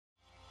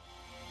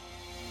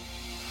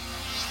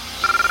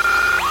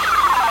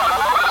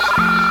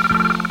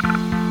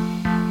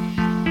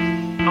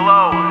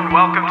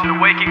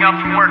Waking Up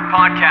From Work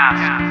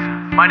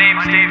podcast. My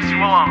name's Dave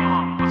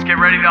Swillem. Let's get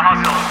ready to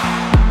hustle.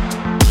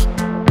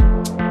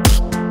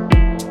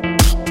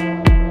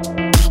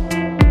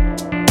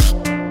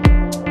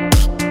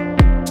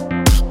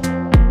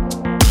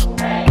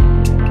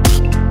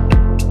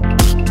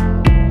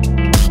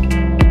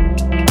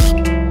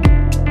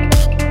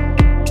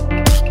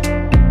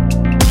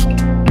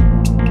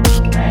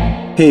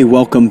 Hey,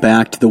 welcome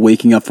back to the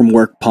Waking Up From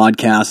Work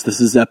podcast.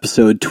 This is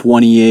episode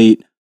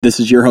 28. This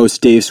is your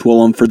host, Dave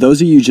Swillem. For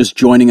those of you just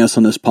joining us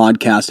on this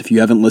podcast, if you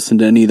haven't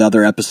listened to any of the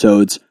other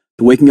episodes,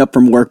 the Waking Up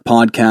From Work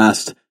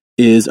podcast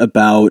is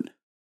about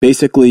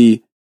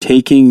basically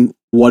taking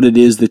what it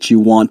is that you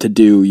want to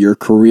do, your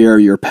career,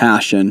 your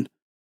passion,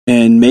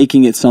 and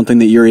making it something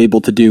that you're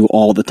able to do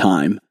all the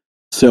time.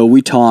 So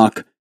we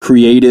talk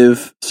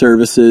creative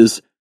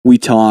services, we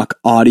talk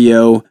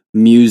audio,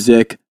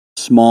 music,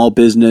 small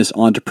business,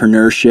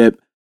 entrepreneurship,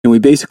 and we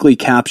basically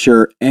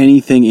capture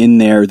anything in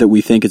there that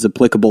we think is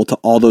applicable to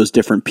all those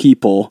different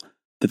people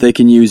that they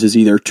can use as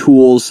either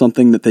tools,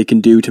 something that they can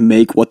do to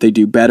make what they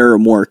do better or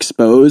more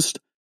exposed,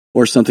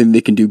 or something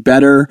they can do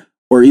better,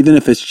 or even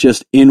if it's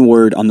just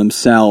inward on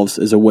themselves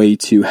as a way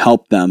to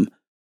help them.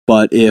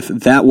 But if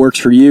that works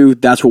for you,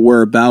 that's what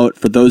we're about.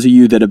 For those of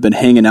you that have been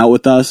hanging out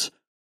with us,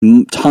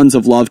 tons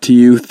of love to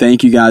you.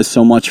 Thank you guys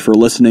so much for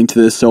listening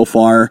to this so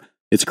far.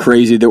 It's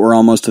crazy that we're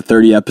almost to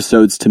 30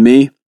 episodes to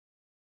me.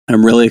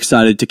 I'm really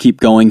excited to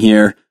keep going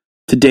here.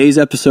 Today's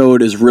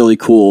episode is really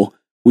cool.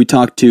 We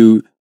talked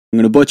to, I'm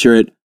going to butcher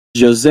it,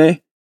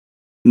 Jose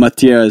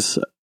Matias.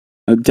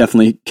 I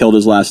definitely killed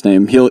his last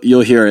name.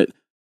 You'll hear it.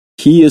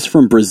 He is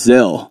from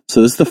Brazil.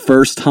 So this is the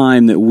first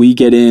time that we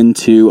get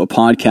into a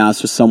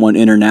podcast with someone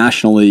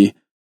internationally,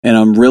 and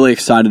I'm really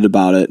excited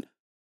about it.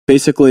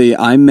 Basically,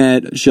 I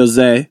met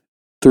Jose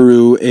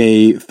through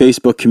a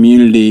Facebook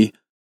community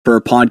for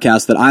a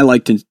podcast that I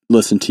like to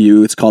listen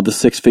to. It's called the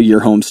Six Figure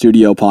Home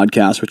Studio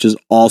podcast, which is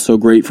also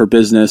great for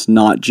business,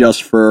 not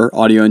just for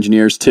audio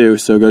engineers too.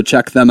 So go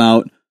check them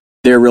out.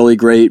 They're really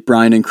great.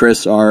 Brian and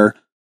Chris are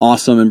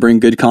awesome and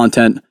bring good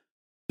content.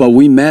 But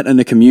we met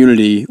in a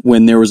community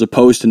when there was a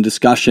post and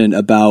discussion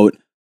about,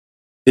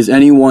 is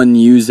anyone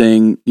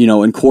using,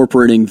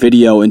 incorporating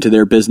video into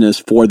their business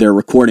for their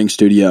recording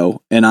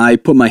studio? And I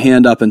put my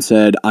hand up and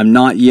said, I'm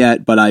not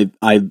yet, but I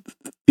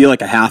feel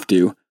like I have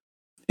to.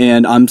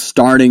 And I'm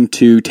starting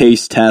to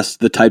taste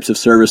test the types of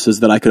services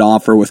that I could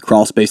offer with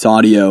Crawlspace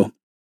Audio,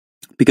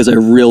 because I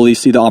really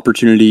see the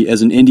opportunity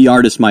as an indie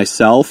artist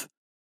myself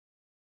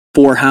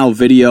for how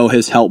video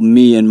has helped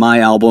me in my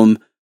album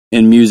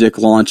and music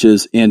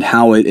launches, and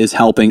how it is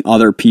helping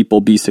other people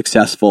be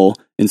successful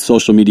in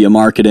social media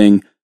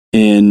marketing,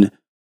 in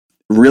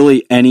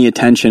really any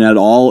attention at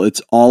all.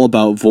 It's all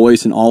about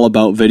voice and all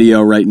about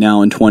video right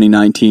now in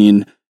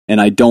 2019. And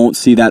I don't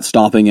see that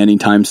stopping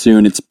anytime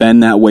soon. It's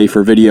been that way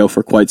for video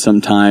for quite some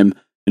time,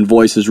 and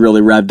voice has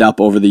really revved up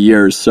over the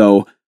years.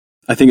 So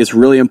I think it's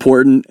really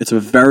important. It's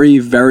a very,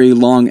 very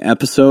long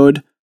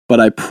episode, but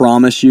I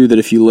promise you that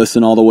if you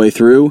listen all the way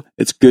through,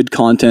 it's good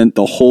content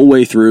the whole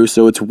way through,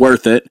 so it's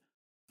worth it.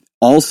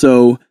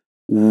 Also,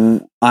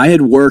 I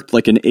had worked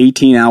like an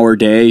 18-hour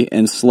day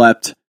and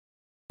slept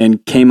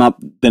and came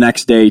up the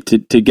next day to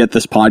get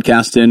this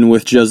podcast in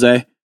with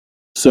Jose.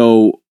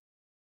 So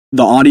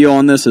the audio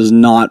on this is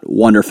not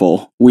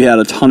wonderful. We had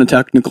a ton of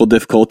technical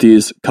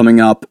difficulties coming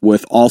up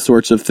with all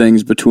sorts of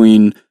things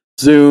between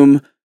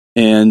Zoom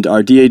and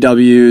our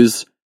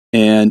DAWs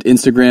and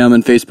Instagram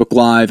and Facebook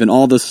Live, and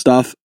all this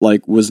stuff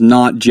was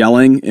not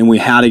gelling, and we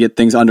had to get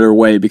things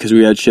underway because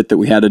we had shit that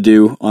we had to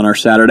do on our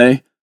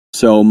Saturday.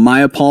 So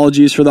my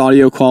apologies for the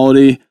audio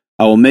quality.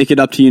 I will make it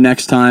up to you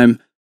next time.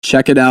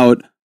 Check it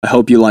out. I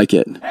hope you like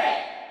it.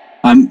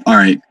 All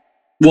right.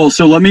 Well,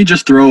 so let me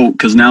just throw,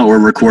 because now we're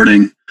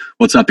recording.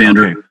 What's up,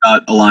 Andrew? Okay.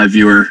 Got a live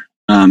viewer.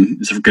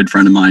 He's a good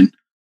friend of mine.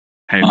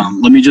 Hey,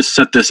 let me just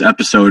set this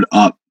episode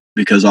up,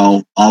 because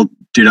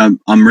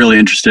I'm really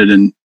interested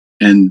in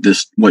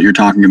this, what you're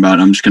talking about.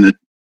 I'm just gonna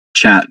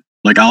chat.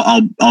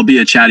 I'll be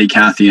a chatty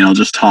Cathy, and I'll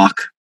just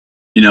talk.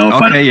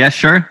 Okay, yeah,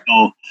 sure.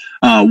 So,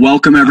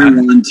 welcome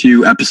everyone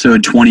to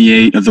episode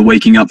 28 of the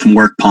Waking Up From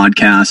Work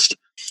podcast.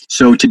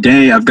 So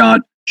today I've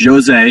got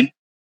Jose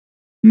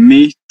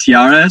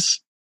Matias.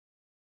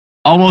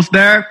 Almost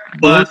there,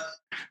 but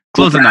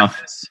close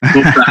enough.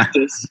 We'll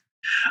practice.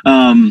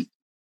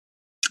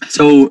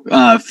 So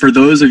for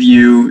those of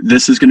you,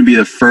 this is going to be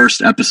the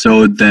first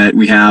episode that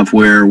we have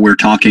where we're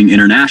talking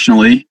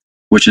internationally,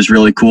 which is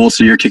really cool.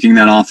 So you're kicking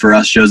that off for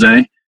us,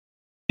 Jose.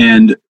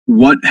 And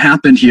what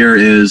happened here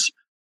is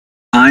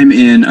I'm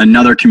in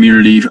another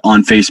community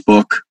on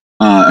Facebook,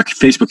 a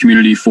Facebook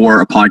community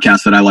for a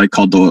podcast that I like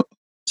called the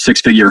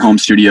Six Figure Home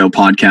Studio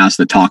podcast,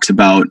 that talks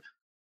about,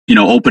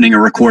 opening a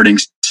recording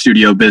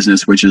studio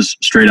business, which is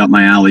straight up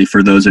my alley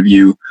for those of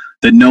you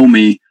that know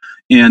me.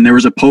 And there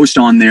was a post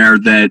on there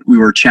that we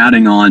were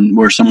chatting on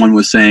where someone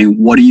was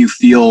saying, how do you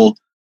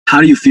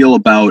feel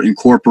about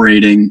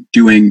incorporating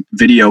doing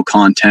video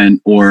content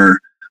or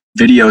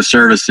video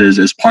services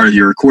as part of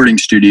your recording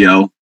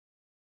studio?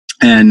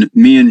 And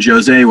me and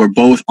Jose were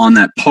both on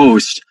that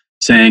post,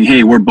 saying,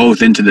 hey, we're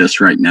both into this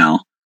right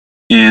now.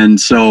 And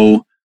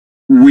so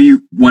we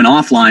went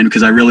offline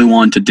because I really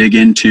wanted to dig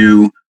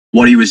into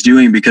what he was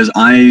doing, because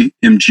I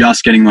am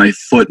just getting my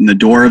foot in the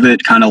door of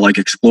it, kind of like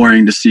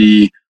exploring to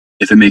see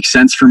if it makes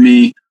sense for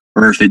me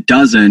or if it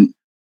doesn't.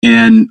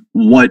 And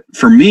what,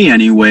 for me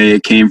anyway,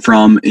 it came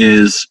from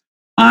is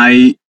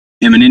I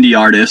am an indie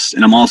artist,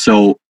 and I'm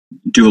also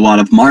do a lot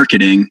of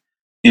marketing.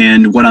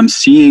 And what I'm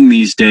seeing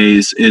these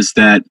days is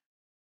that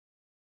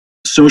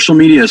social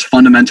media has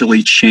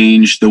fundamentally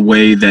changed the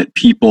way that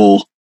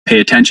people pay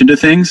attention to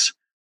things.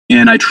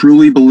 And I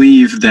truly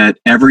believe that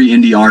every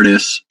indie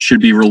artist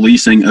should be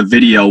releasing a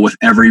video with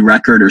every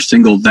record or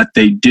single that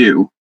they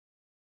do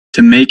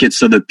to make it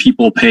so that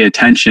people pay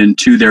attention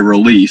to their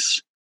release.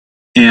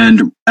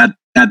 And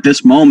at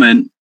this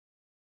moment,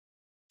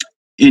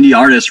 indie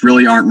artists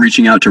really aren't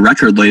reaching out to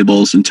record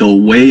labels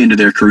until way into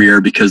their career,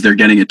 because they're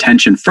getting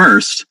attention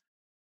first.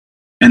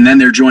 And then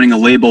they're joining a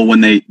label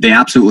when they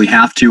absolutely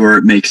have to, or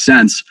it makes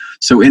sense.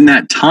 So in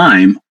that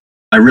time,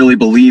 I really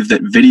believe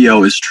that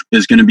video is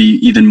going to be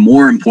even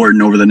more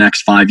important over the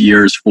next 5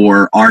 years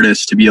for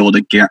artists to be able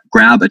to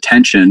grab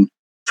attention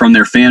from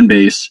their fan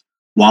base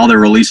while they're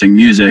releasing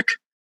music.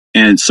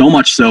 And so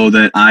much so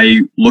that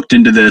I looked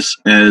into this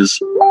as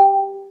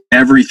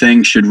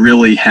everything should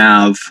really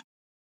have,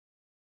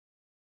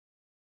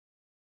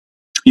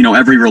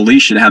 every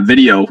release should have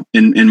video,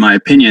 in my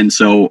opinion.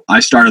 So I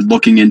started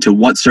looking into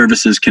what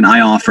services can I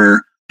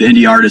offer the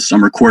indie artists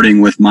I'm recording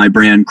with my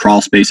brand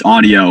Crawl Space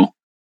Audio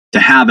to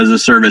have as a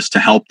service to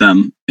help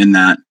them in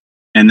that.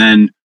 And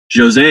then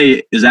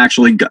Jose is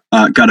actually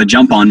got a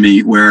jump on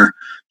me where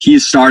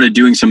he's started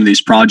doing some of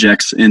these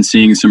projects and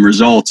seeing some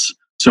results.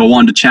 So I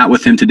wanted to chat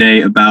with him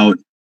today about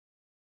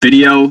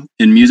video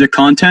and music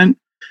content.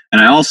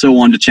 And I also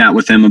wanted to chat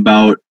with him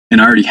about,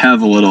 and I already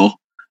have a little,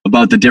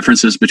 about the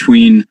differences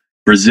between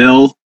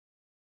Brazil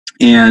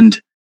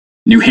and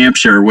New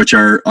Hampshire, which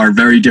are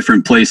very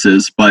different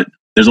places, but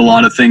there's a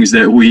lot of things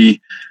that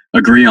we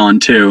agree on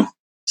too.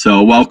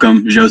 So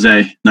welcome,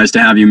 Jose. Nice to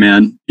have you,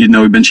 man. Even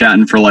though we've been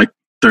chatting for like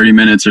 30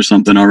 minutes or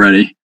something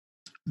already.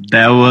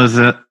 That was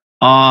an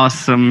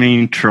awesome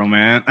intro,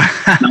 man.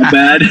 Not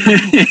bad.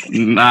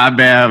 Not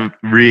bad.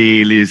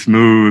 Really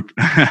smooth.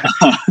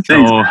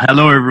 So,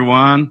 hello,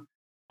 everyone.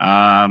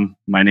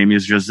 My name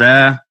is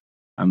Jose.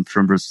 I'm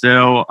from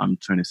Brazil. I'm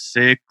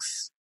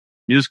 26.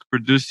 Music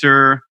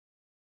producer.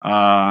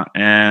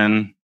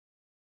 And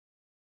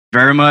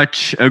very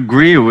much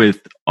agree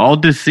with all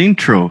this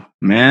intro,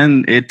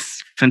 man.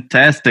 It's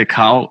fantastic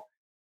how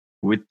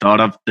we thought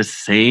of the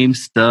same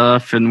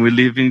stuff, and we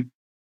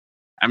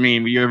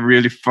are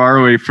really far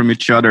away from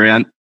each other.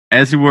 And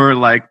as you were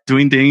like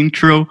doing the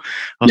intro,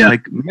 I was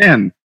like,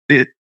 man,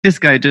 this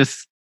guy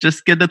just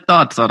get the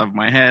thoughts out of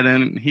my head,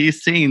 and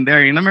he's sitting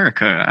there in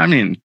America.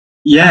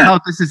 How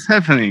this is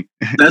happening.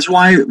 That's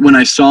why when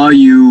I saw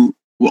you,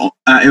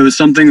 it was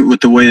something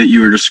with the way that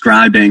you were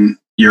describing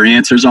your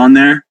answers on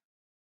there.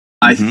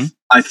 I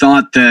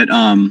thought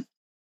that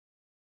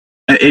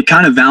it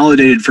kind of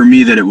validated for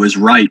me that it was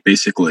right,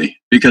 basically,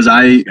 because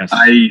I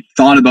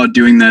thought about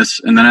doing this,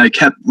 and then I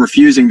kept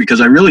refusing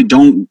because I really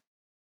don't,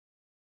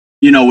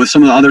 with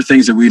some of the other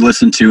things that we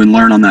listen to and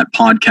learn on that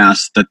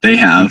podcast that they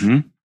have,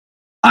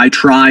 I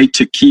try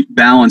to keep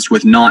balance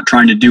with not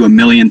trying to do a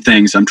million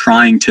things. I'm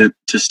trying to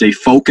stay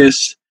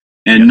focused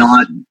and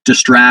not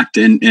distract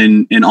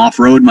and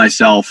off-road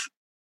myself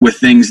with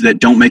things that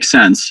don't make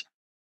sense.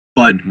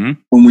 But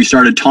when we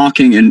started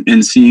talking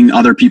and seeing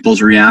other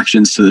people's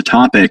reactions to the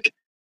topic,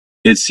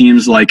 it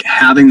seems like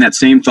having that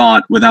same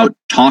thought without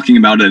talking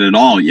about it at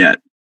all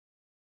yet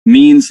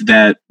means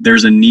that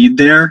there's a need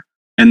there,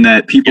 and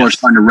that people are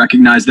starting to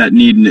recognize that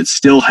need, and it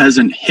still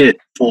hasn't hit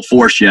full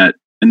force yet.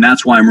 And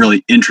that's why I'm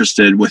really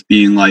interested with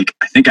being like,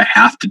 I think I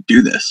have to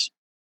do this.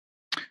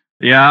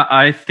 Yeah,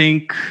 I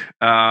think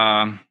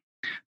that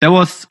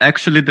was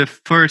actually the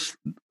first.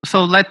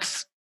 So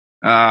let's...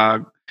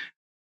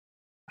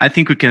 I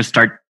think we can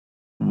start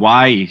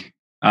why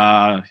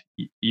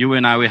you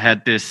and I, we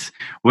had this,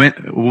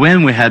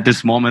 when we had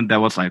this moment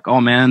that was like,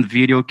 oh man,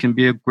 video can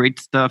be a great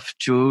stuff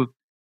to,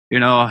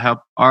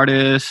 help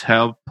artists,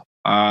 help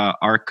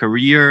our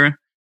career.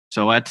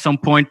 So at some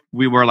point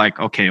we were like,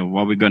 okay,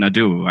 what are we going to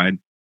do?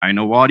 I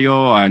know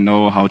audio, I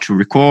know how to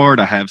record,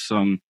 I have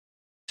some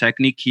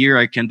technique here,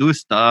 I can do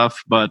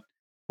stuff, but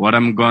what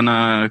I'm going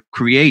to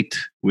create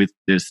with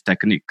this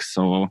technique?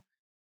 So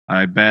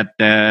I bet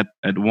that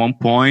at one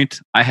point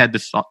I had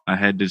this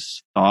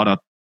thought of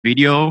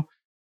video,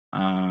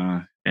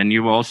 and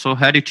you also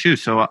had it too.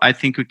 So I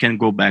think we can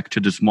go back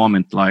to this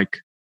moment,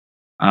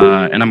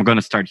 and I'm going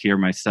to start here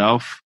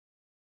myself.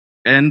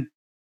 And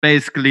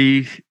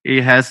basically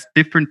it has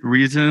different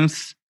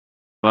reasons,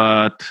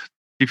 but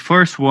the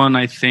first one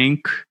I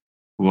think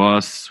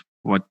was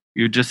what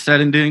you just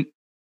said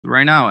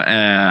right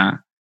now.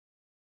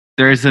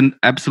 There is an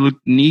absolute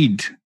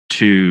need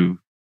to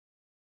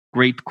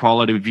great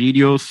quality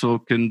video so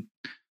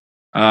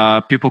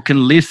people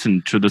can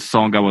listen to the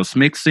song I was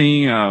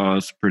mixing, I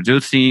was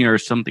producing, or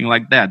something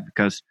like that.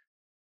 Because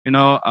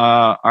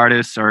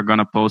artists are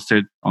gonna post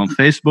it on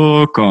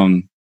Facebook,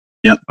 on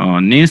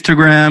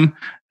Instagram,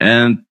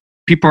 and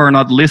people are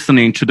not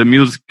listening to the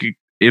music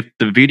if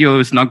the video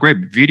is not great.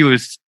 Video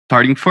is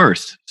starting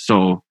first.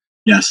 So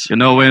yes, when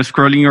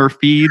scrolling your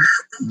feed,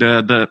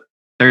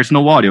 there's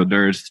no audio,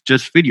 there's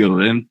just video.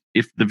 And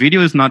if the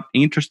video is not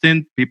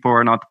interesting, people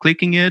are not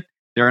clicking it,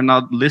 they're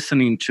not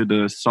listening to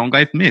the song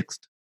I've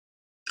mixed.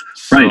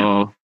 Right.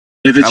 So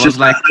if it's just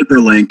like a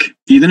hyperlink,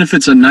 even if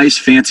it's a nice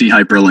fancy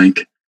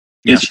hyperlink,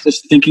 it's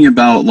just thinking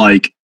about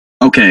like,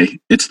 okay,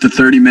 it's the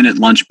 30-minute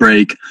lunch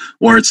break,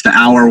 or it's the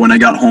hour when I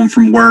got home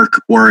from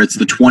work, or it's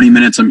the 20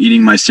 minutes I'm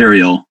eating my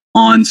cereal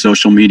on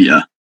social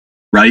media,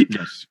 right?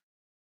 Yes.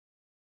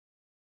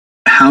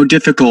 How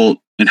difficult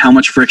and how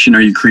much friction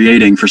are you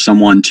creating for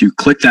someone to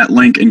click that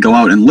link and go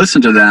out and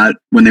listen to that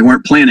when they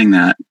weren't planning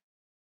that,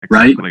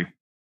 exactly. Right?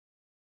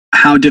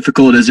 How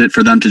difficult is it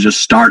for them to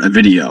just start a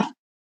video?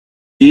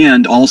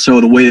 And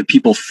also the way that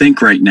people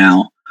think right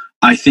now,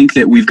 I think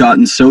that we've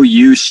gotten so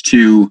used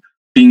to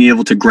being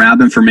able to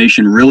grab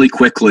information really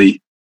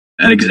quickly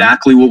at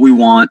exactly what we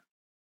want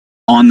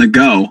on the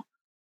go,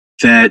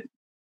 that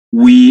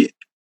we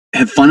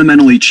have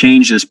fundamentally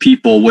changed as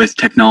people with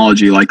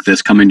technology like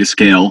this coming to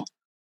scale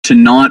to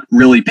not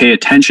really pay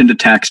attention to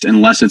text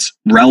unless it's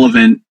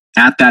relevant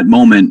at that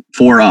moment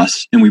for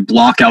us, and we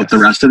block out the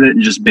rest of it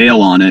and just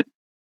bail on it.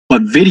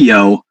 But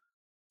video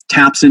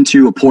taps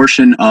into a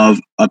portion of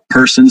a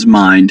person's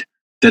mind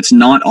that's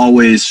not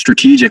always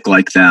strategic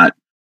like that,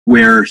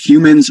 where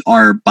humans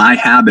are by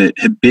habit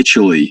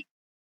habitually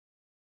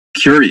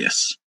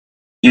curious.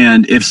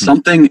 And if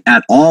something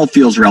at all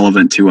feels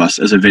relevant to us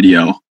as a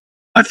video,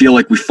 I feel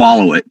like we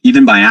follow it,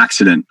 even by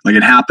accident. Like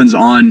it happens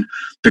on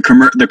the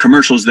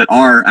commercials that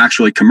are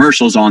actually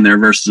commercials on there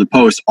versus a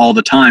post all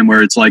the time,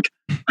 where it's like,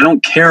 I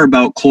don't care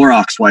about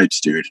Clorox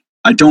wipes, dude.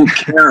 I don't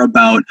care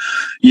about,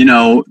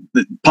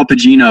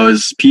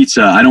 Papagino's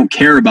pizza. I don't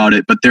care about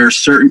it. But there are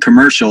certain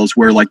commercials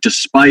where, like,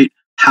 despite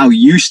how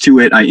used to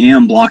it I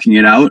am blocking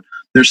it out,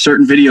 there's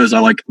certain videos I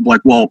like,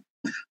 well,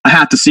 I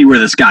have to see where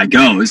this guy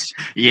goes.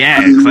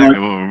 Yeah, exactly.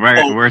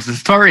 Where's the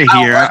story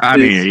here? I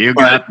mean, you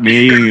got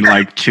me in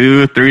like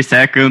 2-3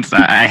 seconds.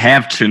 I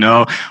have to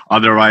know,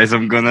 otherwise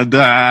I'm gonna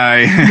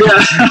die.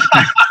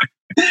 Yeah.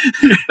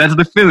 That's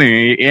the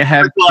feeling. You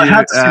have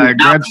to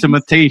grab some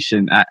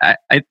attention.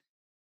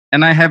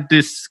 I have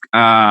this.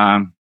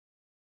 I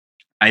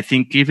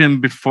think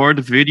even before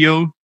the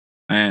video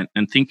and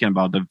thinking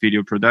about the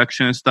video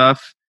production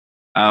stuff,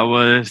 I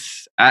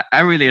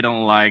really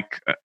don't like.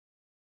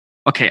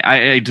 Okay,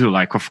 I do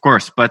like, of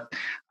course, but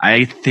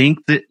I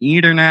think the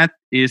internet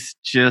is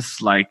just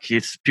like,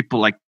 it's people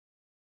like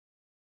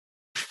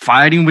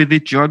fighting with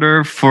each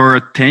other for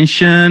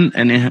attention,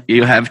 and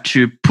you have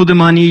to put the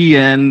money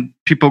and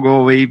people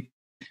go away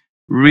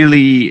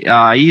really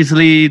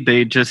easily.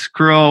 They just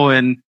scroll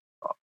and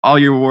all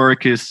your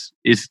work is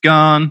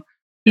gone.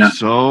 Yeah.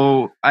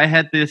 So I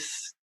had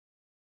this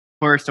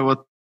first,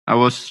 I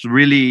was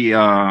really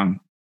a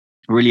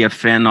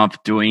fan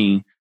of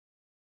doing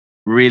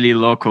really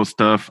local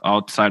stuff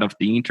outside of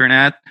the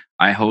internet.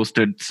 I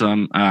hosted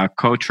some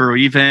cultural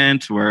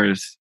events where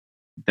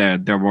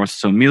there was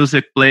some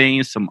music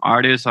playing, some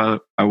artists I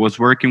was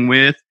working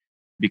with,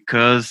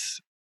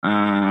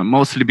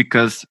 mostly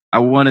because I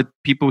wanted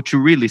people to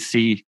really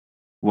see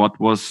what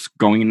was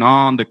going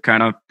on.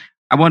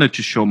 I wanted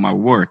to show my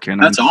work,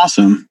 and that's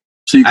awesome.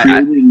 So you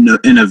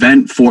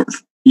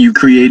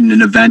created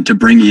an event to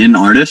bring in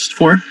artists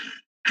for?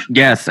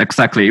 Yes,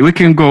 exactly. We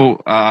can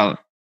go.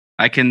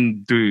 I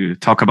can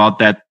talk about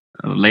that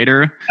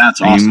later.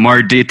 That's awesome. In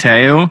more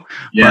detail.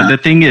 Yeah. But the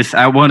thing is,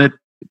 I wanted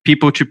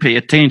people to pay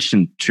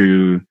attention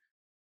to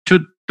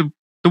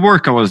the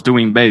work I was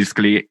doing,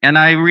 basically. And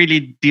I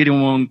really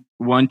didn't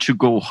want to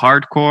go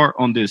hardcore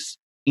on this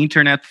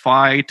internet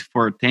fight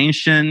for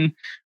attention,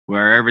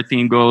 where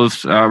everything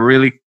goes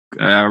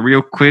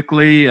real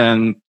quickly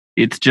and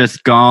it's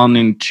just gone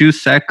in 2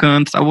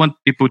 seconds. I want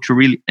people to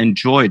really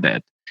enjoy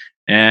that.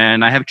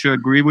 And I have to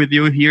agree with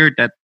you here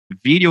that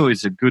video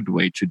is a good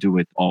way to do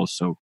it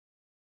also.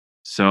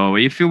 So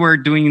if you were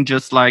doing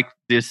just like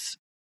this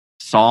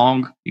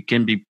song, it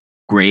can be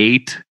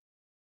great,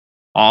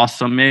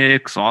 awesome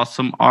mix,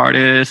 awesome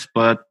artist,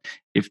 but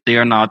if they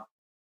are not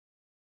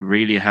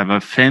really have a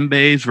fan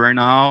base right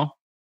now,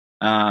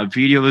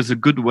 video is a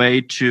good way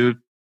to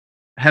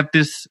have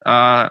this,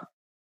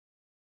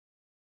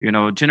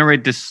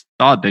 generate this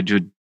thought that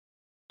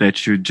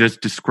you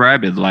just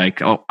describe it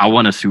like, oh, I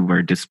want to see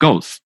where this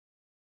goes,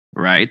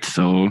 right?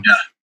 So,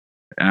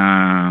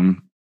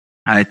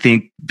 I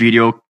think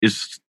video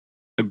is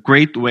a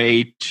great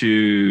way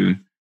to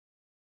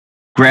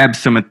grab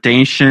some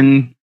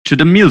attention to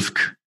the music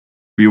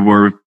we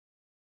were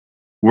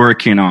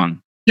working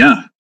on.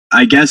 Yeah,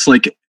 I guess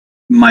like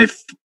my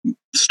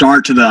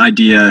start to the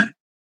idea,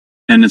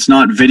 and it's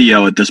not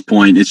video at this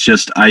point. It's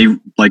just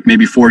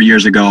maybe 4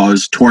 years ago, I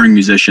was a touring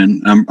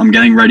musician. I'm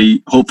getting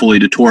ready, hopefully,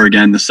 to tour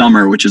again this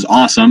summer, which is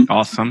awesome.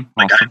 Awesome.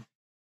 I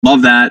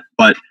love that.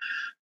 But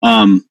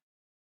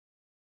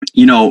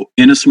you know,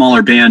 in a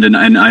smaller band,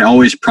 and I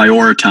always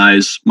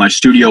prioritize my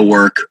studio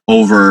work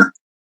over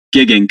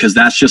gigging because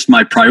that's just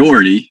my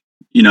priority.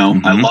 You know,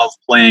 I love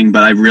playing,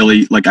 but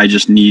I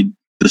just need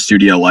the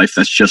studio life.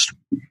 That's just,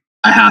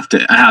 I have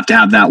to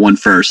have that one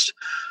first.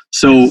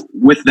 So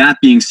with that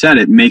being said,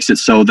 it makes it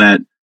so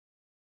that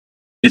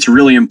it's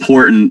really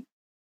important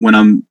when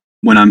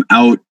I'm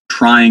out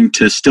trying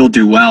to still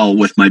do well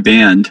with my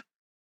band.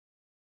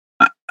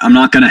 I'm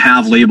not going to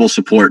have label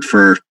support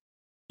for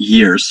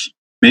years.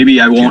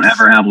 Maybe I won't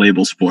ever have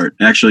label support.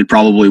 Actually,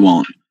 probably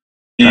won't.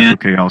 And,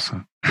 that's okay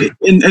also. and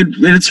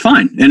it's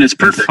fine. And it's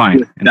perfect. It's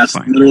fine. That's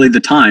literally the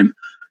time.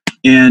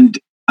 And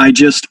I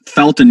just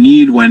felt a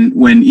need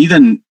when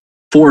even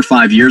 4 or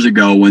 5 years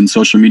ago, when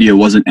social media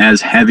wasn't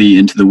as heavy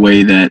into the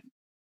way that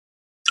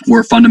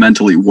we're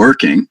fundamentally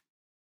working,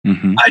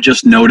 I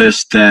just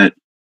noticed that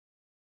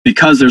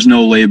because there's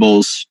no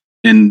labels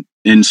in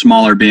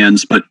smaller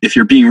bands, but if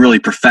you're being really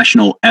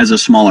professional as a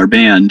smaller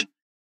band,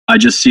 I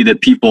just see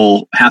that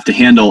people have to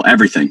handle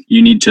everything.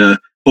 You need to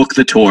book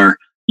the tour.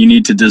 You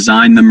need to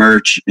design the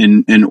merch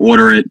and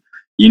order it.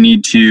 You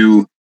need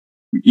to,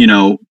 you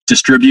know,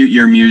 distribute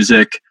your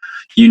music.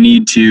 You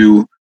need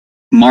to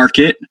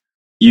market.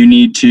 You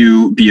need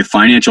to be a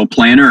financial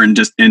planner and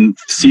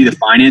see the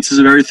finances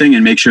of everything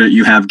and make sure that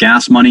you have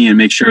gas money and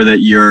make sure that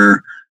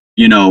you're,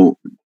 you know,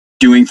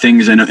 doing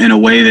things in a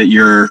way that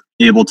you're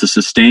able to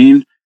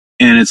sustain.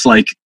 And it's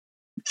like,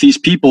 these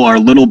people are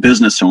little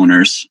business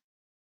owners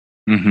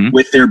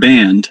with their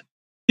band.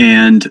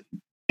 And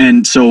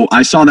so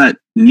I saw that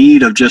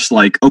need of just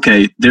like,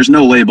 okay, there's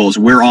no labels.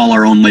 We're all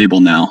our own label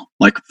now,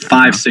 like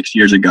 5-6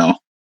 years ago.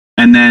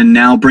 And then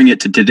now bring it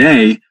to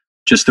today,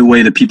 just the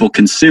way that people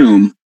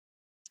consume.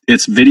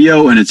 It's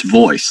video and it's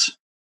voice.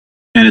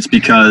 And it's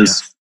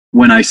because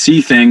when I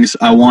see things,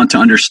 I want to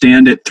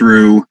understand it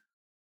through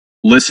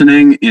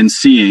listening and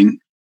seeing,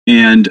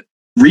 and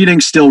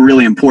reading's still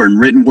really important.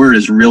 Written word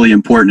is really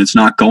important. It's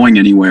not going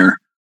anywhere.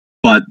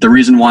 But the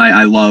reason why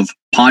I love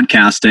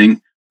podcasting,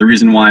 the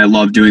reason why I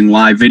love doing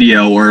live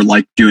video or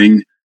like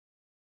doing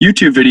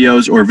YouTube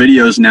videos or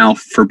videos now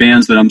for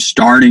bands that I'm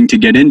starting to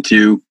get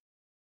into,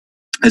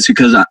 is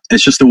because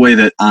it's just the way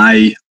that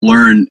I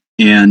learn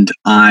and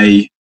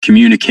I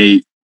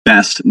communicate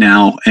best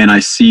now. And I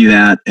see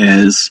that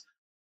as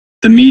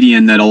the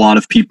median that a lot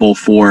of people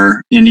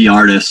for indie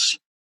artists,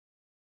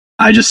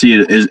 I just see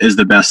it as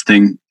the best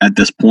thing at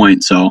this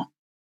point. So,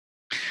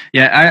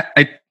 yeah,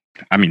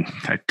 I mean,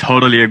 I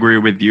totally agree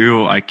with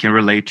you. I can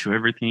relate to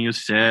everything you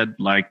said.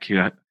 Like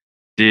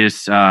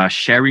this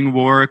sharing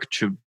work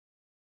to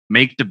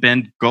make the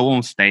band go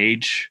on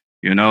stage,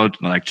 you know,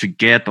 like to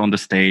get on the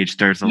stage.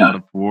 There's a lot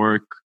of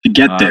work to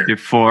get there.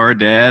 Before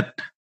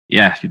that,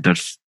 yeah,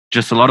 there's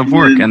just a lot of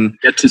work. And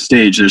get to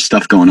stage, there's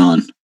stuff going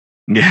on.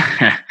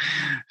 Yeah.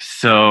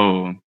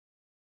 So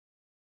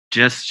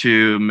just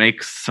to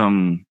make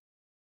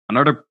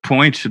another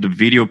point to the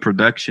video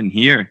production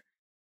here,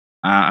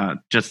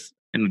 I'm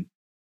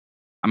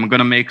going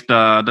to make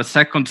the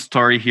second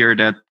story here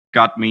that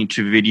got me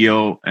into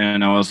video.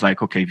 And I was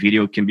like, okay,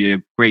 video can be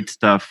a great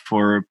stuff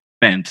for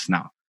bands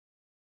now.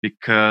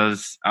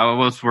 Because I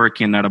was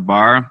working at a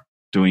bar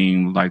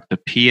doing like the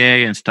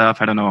PA and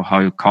stuff. I don't know how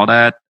you call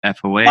that.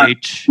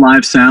 FOH.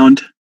 Live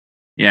sound.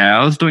 Yeah,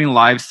 I was doing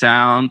live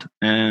sound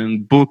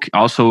and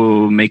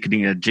also making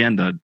the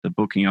agenda, the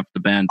booking of the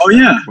band. Oh,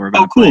 yeah.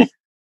 Oh, cool. Play.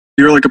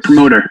 You were like a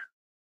promoter.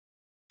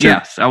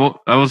 Yes, I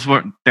was.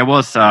 There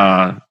was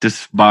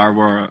this bar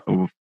where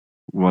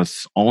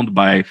was owned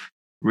by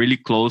really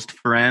close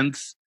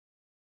friends,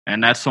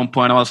 and at some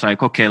point I was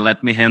like, okay,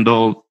 let me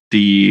handle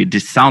the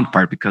sound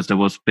part because there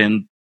was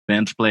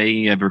bands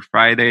playing every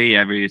Friday,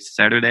 every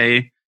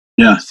Saturday.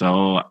 Yeah.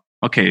 So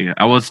okay,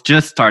 I was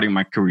just starting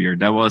my career.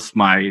 That was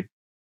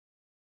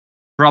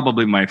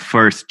probably my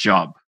first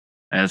job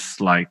as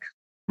like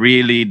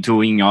really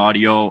doing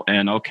audio,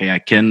 and okay, I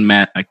can't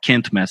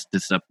mess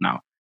this up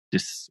now.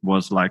 This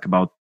was like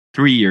about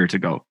 3 years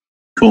ago.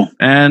 Cool.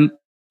 And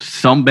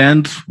some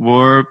bands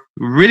were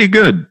really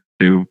good.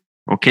 They were,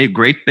 okay,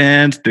 great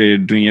bands. They're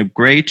doing a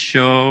great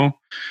show.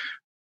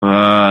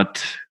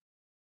 But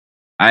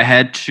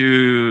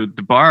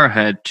the bar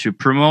had to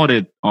promote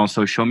it on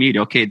social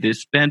media. Okay,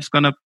 this band's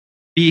going to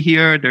be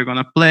here. They're going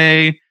to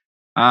play.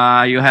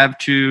 You have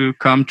to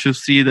come to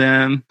see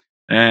them.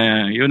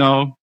 You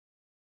know,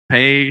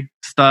 pay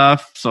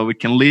stuff so we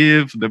can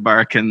live, the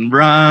bar can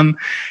run.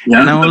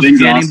 Yeah, and I was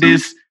getting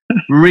these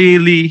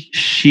really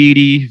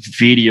shitty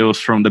videos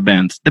from the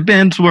bands. The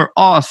bands were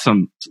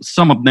awesome.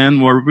 Some of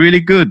them were really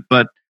good,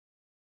 but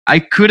I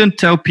couldn't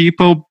tell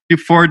people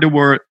before they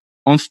were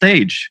on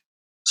stage.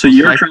 So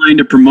you're trying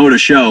to promote a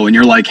show and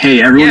you're like,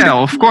 hey, everyone. Yeah,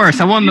 of course.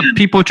 I want the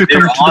people to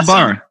come to the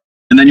bar.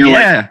 And then you're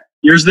like,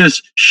 here's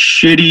this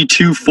shitty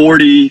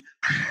 240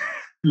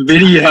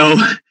 video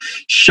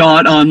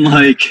shot on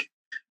like,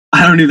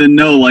 I don't even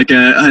know, like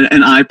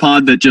an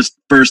iPod that just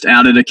first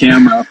added a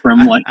camera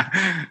from like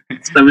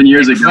 7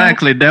 years ago.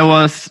 Exactly. There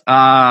was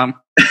come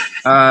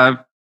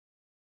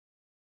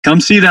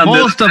see them.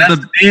 Most of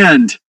the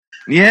band.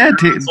 Yeah,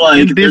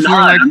 like, these were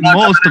like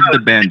most of the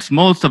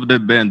the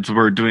bands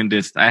were doing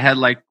this. I had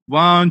like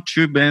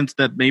 1-2 bands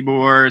that maybe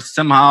were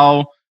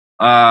somehow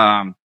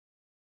working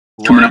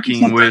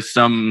with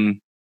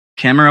some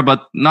camera,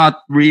 but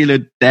not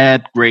really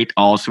that great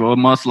also.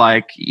 Almost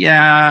like,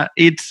 yeah,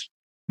 it's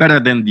better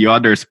than the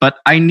others, but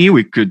I knew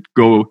it could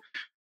go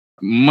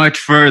much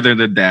further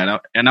than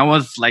that. And I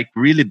was like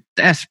really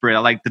desperate.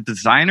 Like the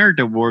designer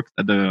that worked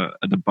at the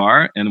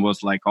bar and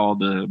was like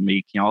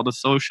making all the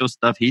social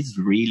stuff. He's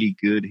really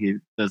good. He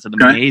does an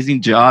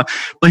amazing job.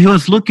 But he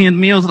was looking at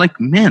me. I was like,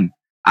 man,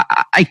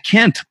 I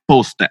can't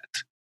post that.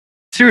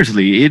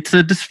 Seriously, it's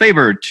a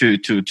disfavor to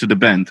the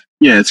band.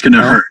 Yeah, it's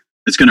gonna hurt.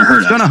 It's gonna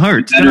hurt. It's gonna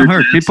hurt. It's gonna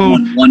hurt. People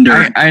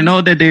wonder. I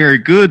know that they are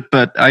good,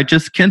 but I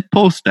just can't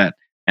post that.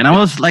 And I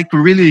was like,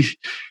 really,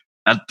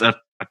 at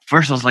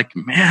first, I was like,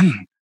 man,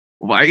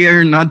 why are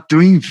you not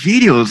doing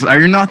videos?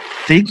 Are you not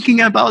thinking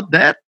about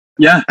that?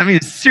 Yeah. I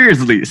mean,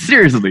 seriously.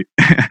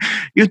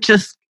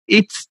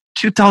 It's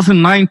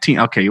 2019.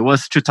 Okay, it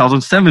was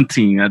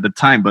 2017 at the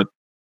time, but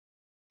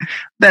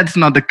that's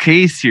not the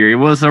case here. It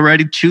was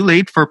already too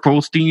late for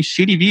posting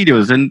shitty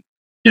videos. And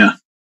yeah,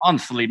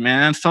 honestly,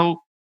 man.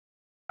 So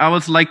I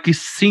was like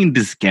seeing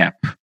this gap.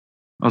 I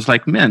was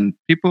like, man,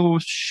 people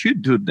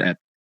should do that.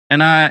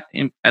 And at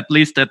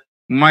least at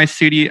my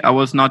city, I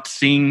was not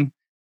seeing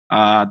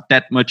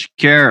that much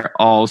care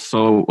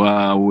also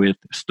with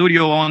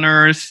studio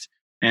owners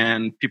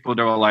and people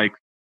that were like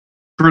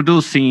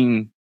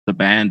producing the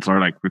bands or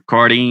like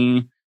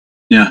recording.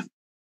 Yeah.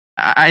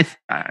 I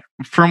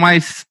from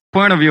my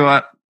point of view,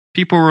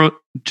 people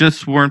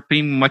weren't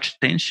paying much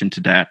attention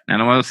to that.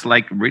 And I was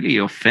like really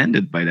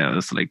offended by that. I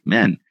was like,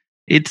 man,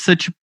 it's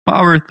such a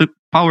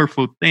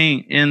powerful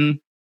thing.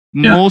 And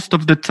most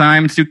of the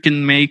times you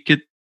can make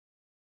it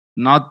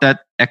not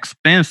that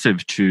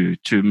expensive to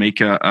make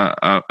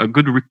a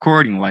good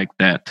recording like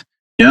that.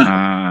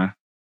 Yeah.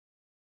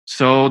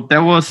 So that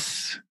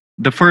was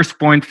the first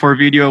point for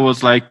video,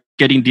 was like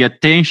getting the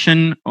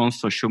attention on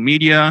social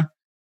media.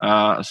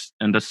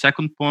 And the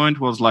second point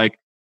was like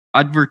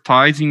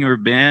advertising your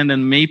band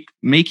and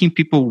making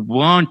people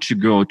want to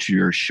go to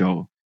your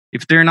show.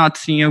 If they're not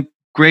seeing a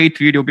great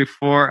video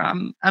before,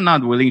 I'm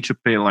not willing to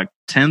pay like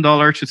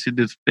 $10 to see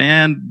this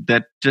band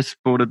that just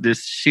posted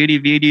this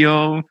shitty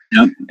video.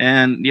 Yep.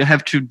 And you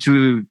have to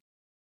do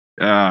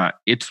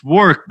its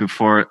work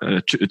before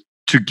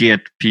to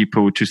get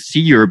people to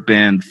see your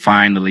band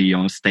finally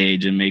on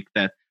stage and make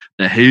that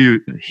the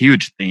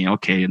huge thing.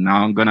 Okay,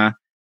 now I'm gonna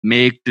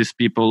make these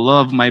people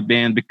love my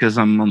band because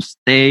I'm on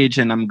stage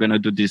and I'm gonna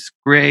do this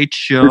great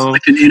show. It's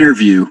like an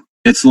interview.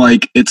 It's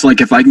like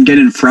if I can get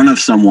in front of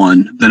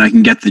someone, then I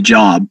can get the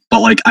job.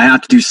 But like I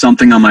have to do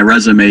something on my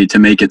resume to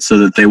make it so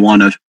that they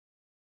want to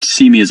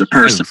see me as a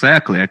person.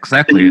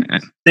 Exactly.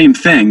 And same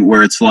thing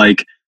where it's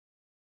like,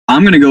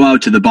 I'm going to go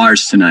out to the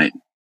bars tonight.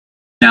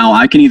 Now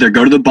I can either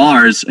go to the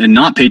bars and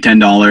not pay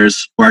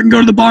 $10, or I can go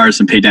to the bars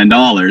and pay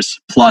 $10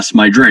 plus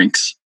my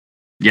drinks.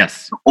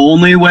 Yes. The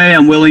only way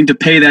I'm willing to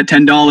pay that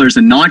 $10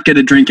 and not get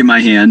a drink in my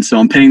hand, so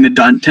I'm paying the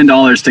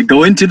 $10 to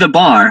go into the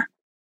bar,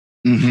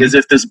 is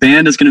if this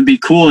band is going to be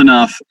cool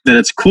enough that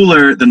it's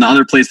cooler than the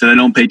other place that I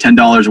don't pay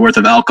 $10 worth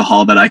of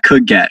alcohol that I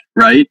could get,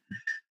 right?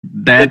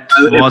 That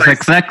was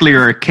exactly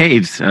your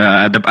case.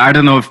 I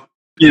don't know if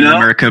in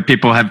America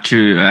people have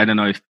to, I don't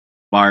know if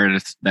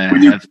bars that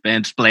have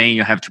bands playing,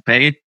 you have to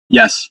pay.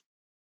 Yes.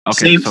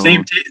 Okay.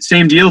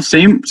 Same deal.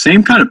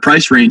 Same kind of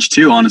price range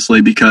too,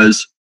 honestly,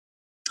 because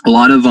a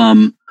lot of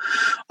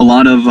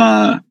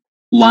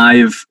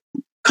live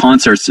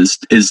concerts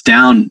is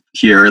down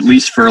here, at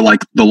least for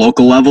like the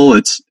local level.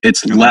 It's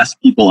less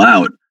people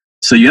out,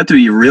 so you have to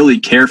be really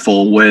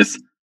careful with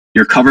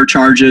your cover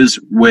charges,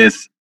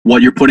 with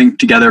what you're putting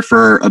together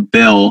for a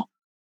bill,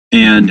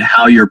 and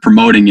how you're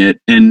promoting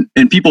it. And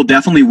people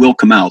definitely will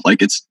come out.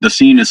 Like the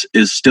scene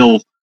is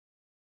still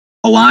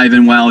alive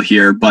and well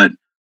here, but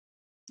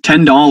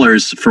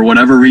 $10 for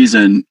whatever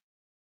reason,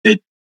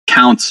 it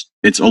counts.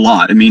 It's a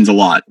lot. It means a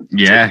lot.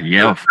 Yeah.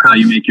 Of course. How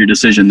you make your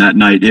decision that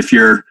night. If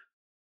you're,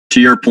 to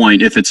your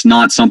point, if it's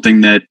not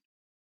something that,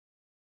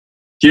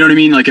 you know what I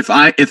mean? Like if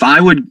I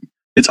would,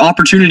 it's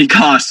opportunity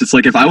cost. It's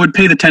like if I would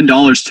pay the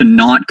 $10 to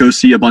not go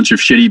see a bunch of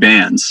shitty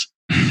bands,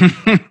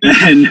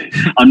 then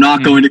I'm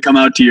not going to come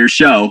out to your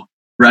show,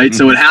 right?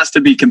 So it has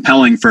to be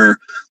compelling for,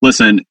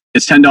 listen,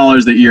 it's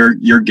 $10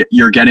 that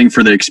you're getting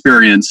for the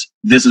experience.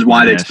 This is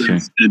why the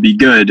experience is going to be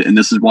good, and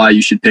this is why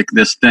you should pick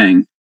this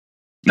thing.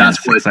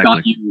 That's what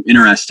got you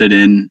interested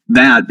in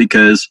that,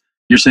 because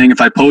you're saying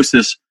if I post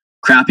this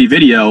crappy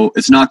video,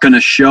 it's not going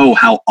to show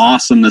how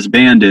awesome this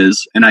band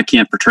is, and I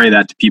can't portray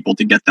that to people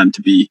to get them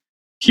to be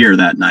here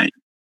that night.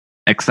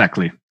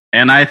 Exactly.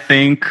 And I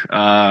think,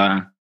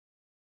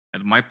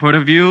 at my point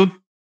of view,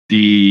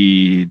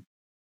 the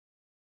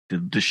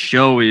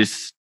show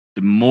is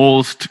the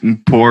most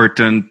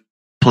important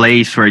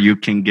place where you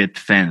can get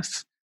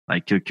fans.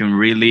 Like you can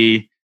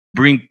really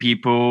bring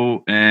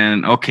people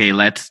and, okay,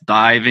 let's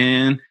dive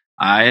in.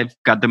 I've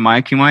got the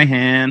mic in my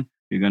hand.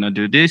 We're going to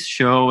do this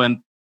show.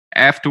 And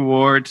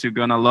afterwards, you're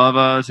going to love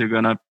us. You're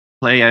going to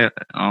play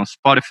on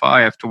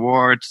Spotify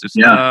afterwards, the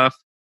stuff,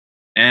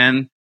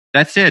 and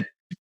that's it.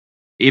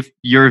 If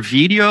your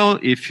video,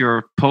 if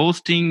your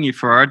posting,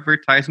 if your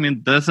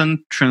advertisement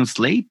doesn't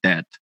translate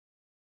that,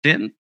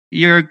 then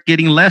you're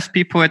getting less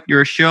people at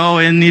your show.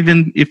 And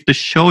even if the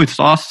show is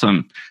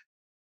awesome,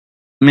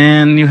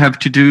 man, you have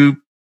to do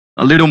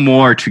a little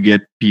more to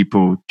get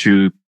people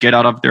to get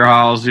out of their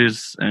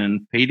houses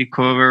and pay the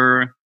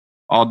cover,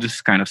 all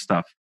this kind of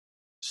stuff.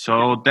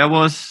 So that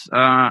was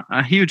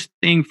a huge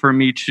thing for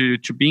me to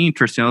be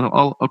interested.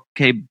 Oh,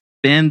 okay,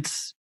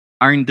 bands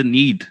are in the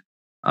need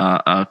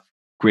of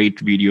great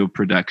video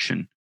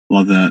production.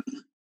 Love that.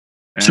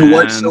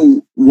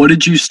 So what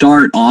did you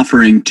start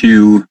offering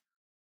to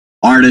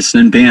artists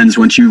and bands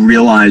once you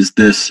realized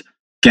this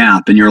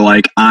gap and you're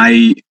like,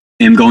 I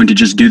am going to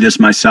just do this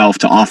myself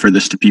to offer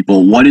this to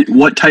people?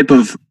 What type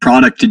of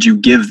product did you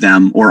give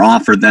them or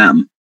offer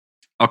them?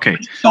 Okay.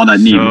 Saw that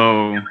need.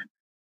 So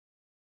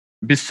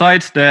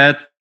besides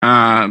that,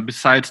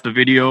 besides the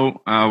video,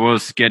 I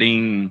was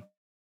getting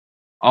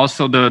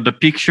also the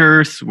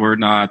pictures were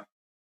not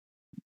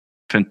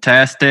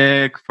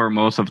fantastic for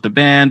most of the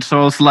band.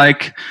 So it's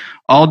like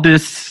all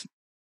this,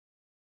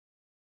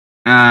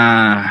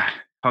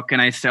 how can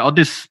I say, all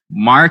this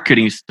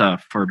marketing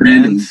stuff for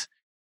bands.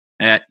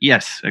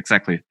 Yes,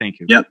 exactly. Thank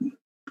you. Yep.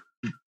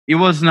 It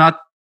was not,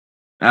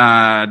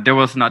 there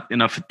was not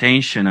enough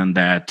attention on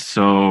that.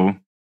 So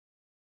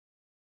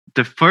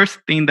the first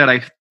thing that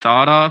I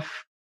thought of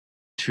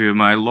to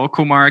my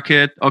local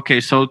market,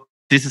 okay, so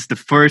this is the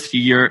first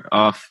year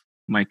of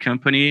my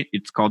company.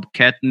 It's called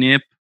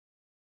Catnip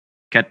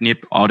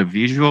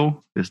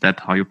Audiovisual. Is that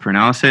how you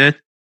pronounce it?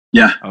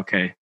 Yeah.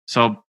 Okay.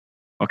 So,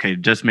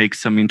 just make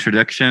some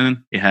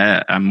introduction.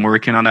 I'm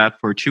working on that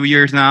for 2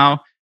 years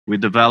now. We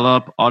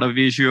develop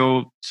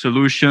audiovisual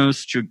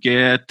solutions to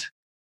get,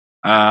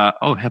 I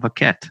have a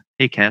cat.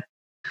 Hey, cat.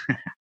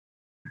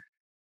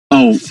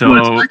 Oh, so,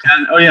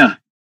 oh yeah.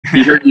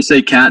 He heard you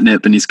say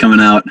catnip and he's coming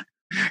out.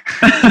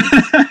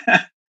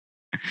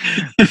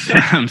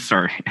 I'm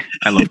sorry.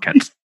 I love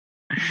cats.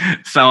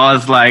 So I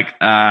was like,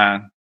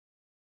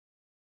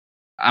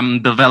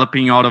 I'm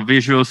developing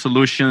audiovisual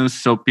solutions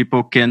so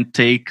people can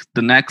take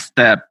the next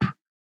step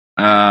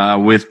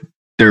with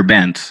their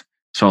bands.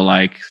 So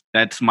like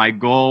that's my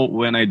goal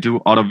when I do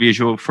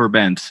audiovisual for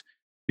bands,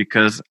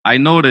 because I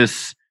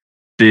notice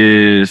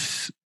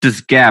this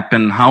gap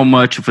and how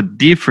much of a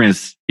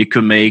difference it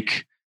could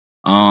make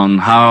on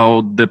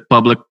how the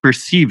public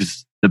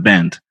perceives the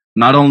band.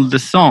 Not only the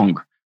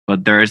song,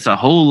 but there's a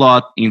whole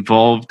lot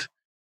involved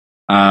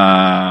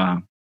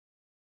in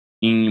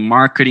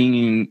marketing,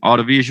 in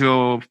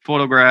audiovisual,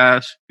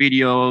 photographs,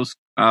 videos,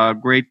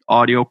 great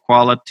audio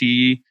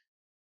quality.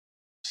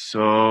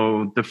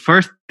 So the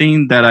first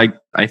thing that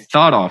I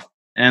thought of,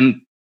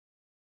 and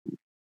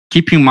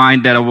keep in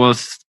mind that I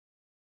was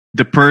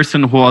the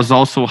person who was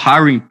also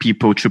hiring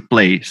people to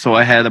play. So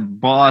I had a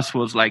boss who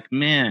was like,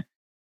 man,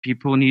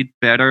 people need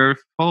better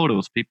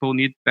photos. People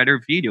need better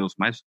videos.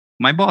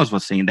 My boss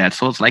was saying that.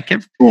 So it's like,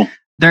 cool.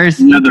 There's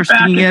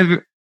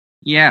interesting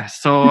yeah,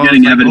 so you're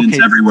getting evidence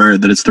everywhere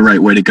that it's the right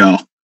way to go.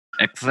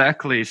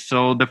 Exactly.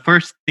 So the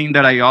first thing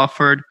that I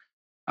offered,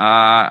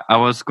 I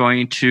was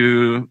going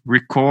to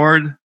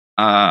record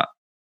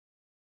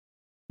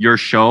your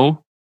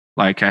show.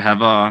 Like I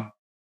have a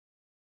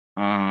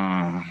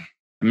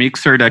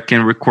mixer that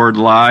can record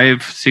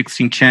live,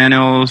 16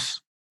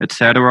 channels,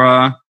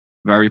 etc.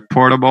 Very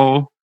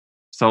portable.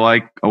 So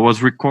like I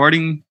was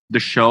recording the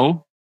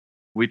show,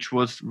 which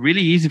was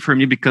really easy for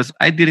me because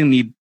I didn't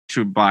need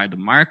to buy the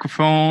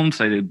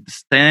microphones, I did the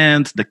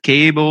stands, the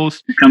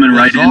cables. You're coming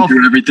right in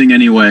through everything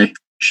anyway.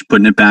 Just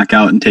putting it back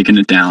out and taking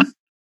it down.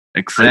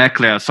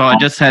 Exactly. Right. So I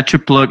just had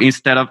to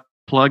instead of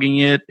plugging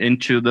it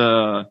into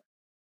the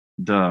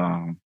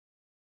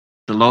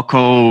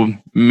local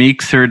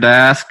mixer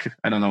desk.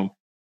 I don't know.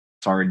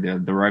 Sorry,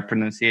 the right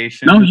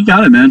pronunciation. No, you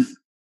got it, man.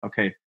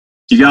 Okay.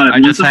 You got it. I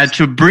just had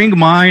to bring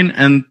mine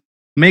and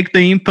make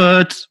the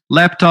inputs,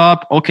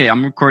 laptop. Okay,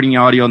 I'm recording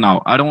audio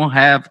now. I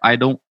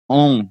don't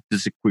own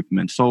this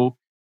equipment. So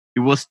it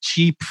was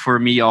cheap for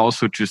me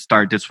also to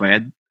start this way.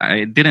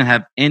 I didn't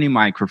have any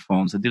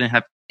microphones. I didn't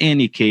have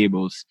any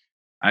cables.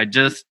 I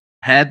just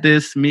had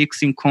this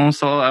mixing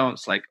console. I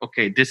was like,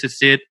 okay, this is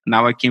it.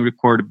 Now I can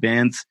record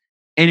bands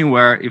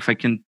anywhere if I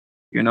can,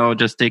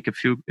 just take a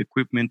few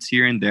equipments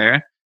here and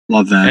there.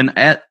 Love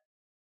that.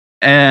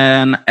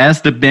 And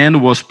as the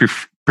band was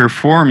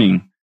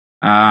performing,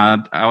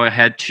 I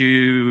had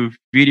 2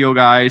 video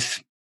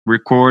guys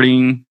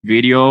recording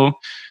video.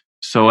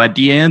 So at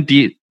the end,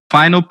 the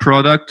final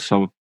product,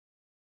 so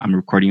I'm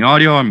recording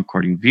audio, I'm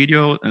recording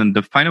video, and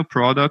the final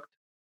product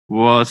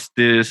was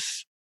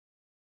this,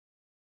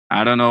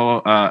 I don't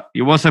know,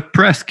 it was a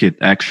press kit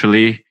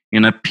actually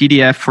in a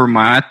PDF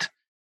format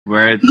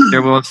where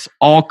there was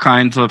all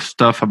kinds of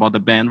stuff about the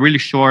band, really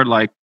short,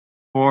 like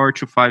 4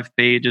 to 5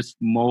 pages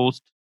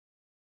most.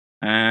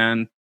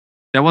 And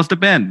that was the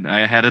band.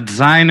 I had a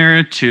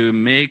designer to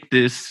make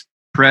this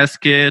press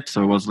kit,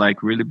 so it was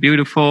like really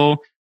beautiful.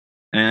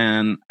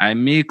 And I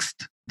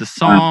mixed the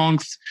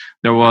songs.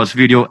 There was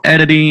video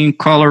editing,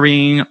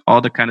 coloring,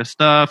 all the kind of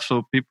stuff.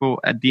 So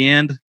people at the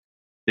end,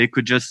 they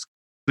could just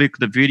click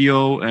the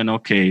video and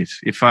okay,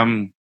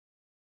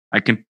 I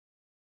can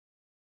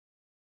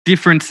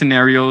different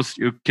scenarios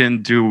you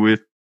can do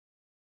with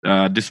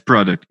this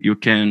product. You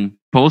can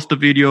post a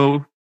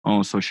video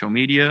on social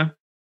media,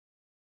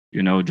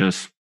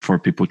 just for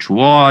people to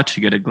watch,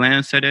 get a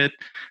glance at it.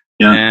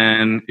 Yeah.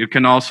 And you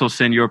can also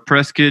send your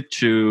press kit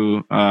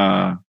to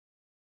other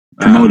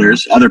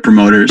promoters.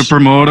 The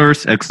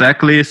promoters,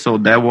 exactly. So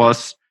that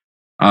was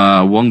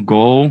one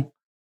goal.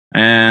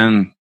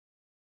 And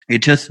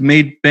it just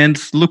made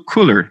bands look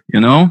cooler,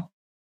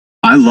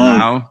 I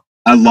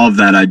love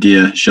that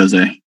idea,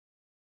 Jose.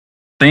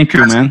 Thank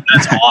you, man.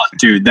 That's awesome,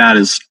 dude. That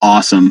is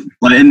awesome.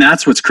 And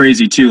that's what's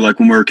crazy too. Like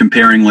when we're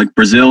comparing like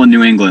Brazil and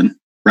New England,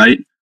 right?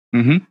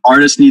 Mm-hmm.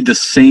 Artists need the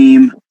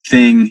same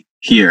thing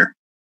here.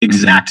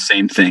 Exact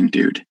same thing,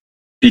 dude.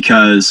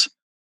 Because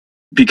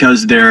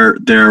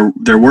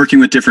they're working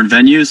with different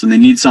venues and they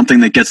need something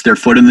that gets their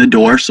foot in the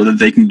door so that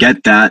they can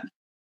get that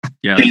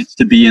chance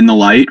to be in the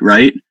light,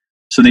 right?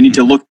 So they need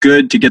to look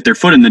good to get their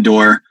foot in the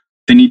door.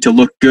 They need to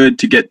look good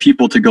to get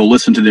people to go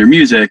listen to their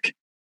music.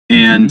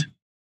 And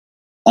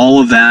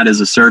all of that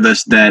is a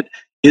service that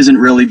isn't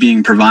really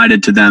being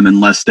provided to them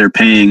unless they're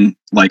paying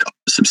like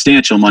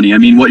substantial money. I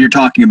mean, what you're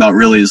talking about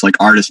really is like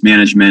artist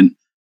management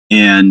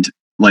and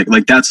like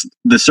that's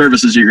the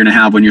services you're going to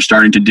have when you're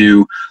starting to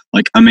do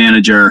like a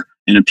manager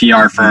in a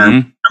PR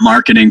firm, a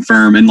marketing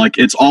firm. And like,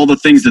 it's all the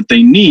things that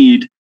they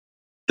need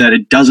that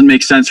it doesn't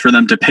make sense for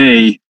them to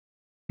pay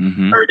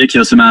a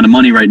ridiculous amount of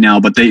money right now,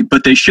 but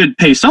they should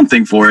pay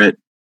something for it.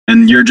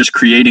 And you're just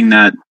creating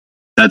that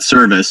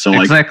service. So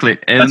like, exactly.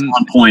 That's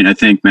on point, I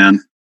think,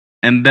 man.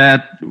 And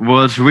that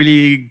was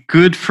really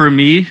good for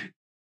me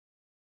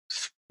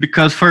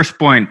because first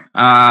point,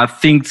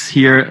 things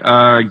here,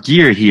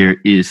 gear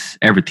here is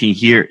everything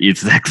here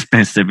is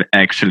expensive.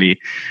 Actually,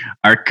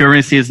 our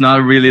currency is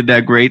not really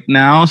that great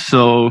now.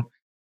 So,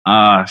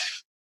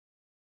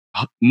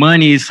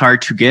 money is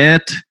hard to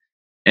get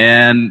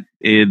and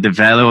the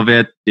value of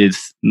it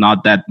is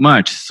not that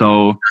much.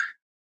 So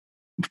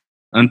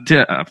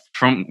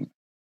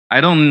I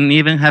don't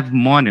even have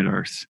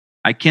monitors.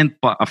 I can't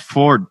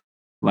afford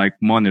like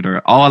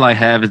monitor. All I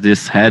have is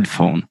this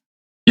headphone.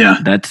 Yeah.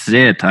 That's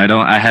it.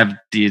 I have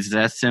this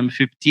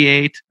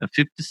SM58, a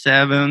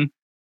 57,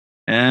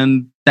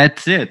 and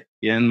that's it.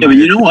 But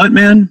you know what,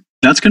 man?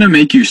 That's going to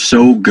make you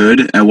so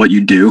good at what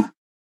you do.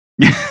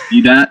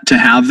 to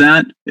have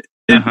that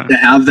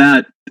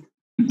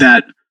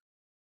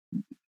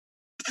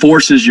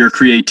forces your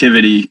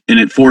creativity and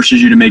it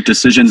forces you to make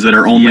decisions that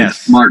are only a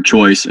smart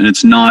choice. And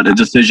it's not a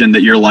decision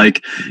that you're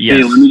like,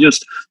 hey, let me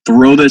just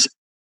throw this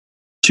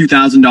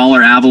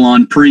 $2,000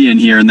 Avalon Pre in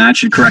here and that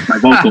should correct my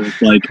vocals.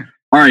 Like,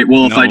 all right,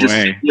 well, if I just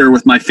sit here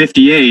with my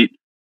 58,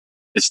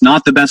 it's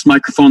not the best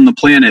microphone on the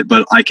planet,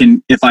 but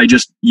if I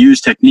just use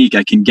technique,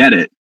 I can get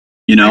it,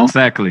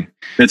 Exactly.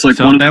 It's like,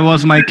 so that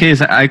was my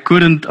case. I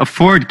couldn't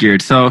afford gear.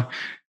 So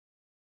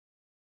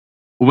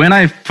when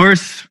I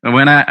first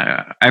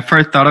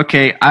thought,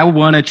 okay, I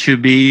wanted to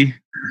be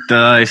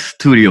the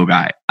studio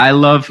guy. I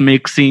love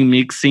mixing.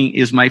 Mixing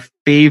is my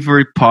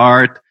favorite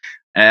part.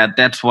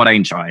 That's what I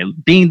enjoy.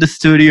 Being in the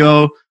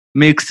studio,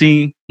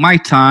 mixing, my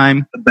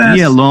time,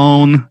 be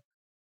alone.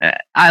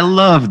 I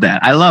love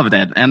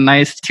that. And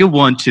I still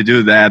want to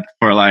do that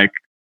for like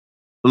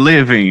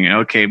living.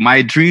 Okay,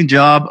 my dream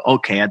job.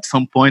 Okay, at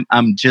some point,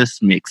 I'm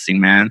just mixing,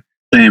 man.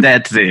 Same.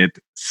 That's it.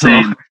 So,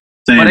 Same.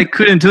 But I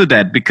couldn't do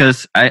that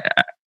because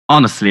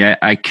honestly,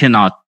 I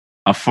cannot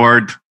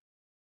afford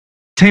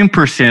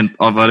 10%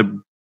 of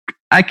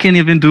I can't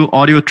even do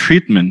audio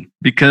treatment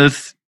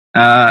because,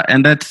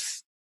 and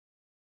that's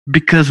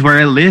because where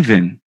I live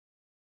in,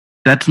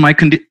 that's my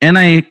condition. And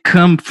I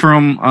come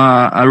from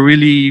a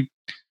really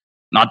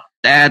not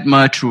that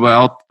much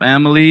wealth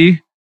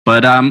family,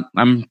 but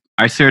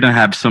I certainly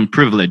have some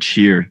privilege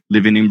here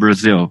living in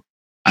Brazil.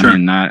 Sure. I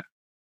mean,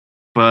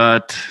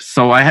 but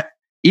so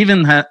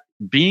even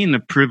being a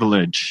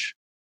privileged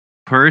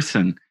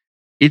person,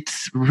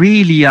 it's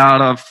really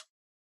out of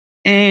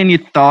any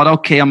thought,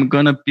 okay, I'm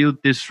going to build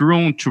this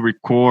room to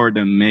record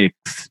and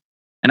mix.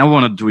 And I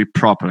want to do it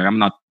properly. I'm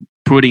not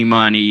putting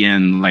money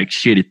in like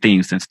shitty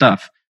things and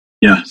stuff.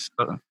 Yeah.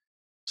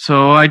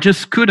 So I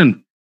just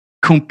couldn't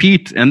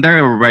compete. And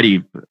there are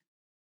already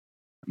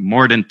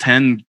more than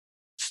 10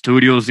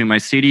 studios in my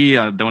city.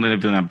 I don't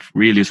live in a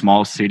really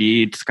small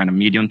city. It's kind of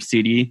medium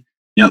city.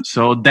 Yep.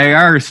 So there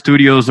are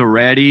studios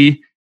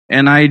already.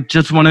 And I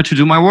just wanted to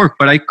do my work,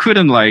 but I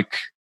couldn't like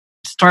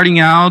starting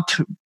out,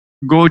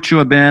 go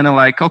to a band and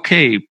like,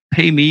 okay,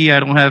 pay me.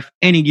 I don't have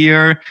any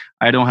gear.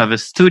 I don't have a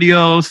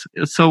studios.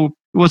 So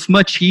it was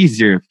much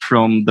easier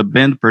from the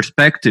band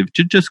perspective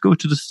to just go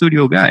to the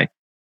studio guy.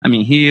 I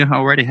mean, he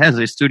already has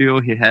a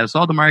studio. He has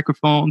all the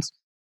microphones.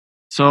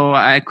 So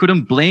I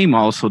couldn't blame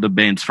also the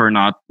bands for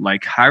not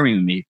like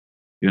hiring me,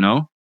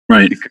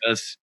 Right.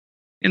 Because,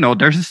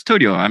 there's a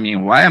studio. I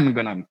mean, why am I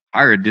going to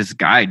hire this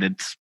guy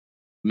that's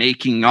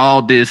making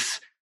all this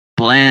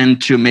plan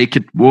to make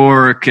it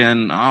work,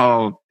 and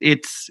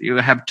you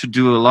have to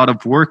do a lot of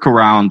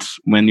workarounds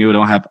when you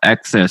don't have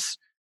access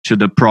to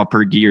the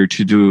proper gear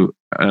to do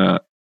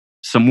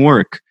some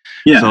work.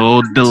 Yeah.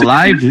 So the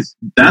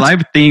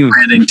live thing,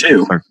 branding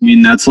too. I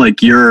mean, that's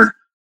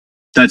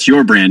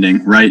your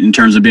branding, right? In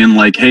terms of being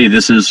like, hey,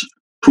 this is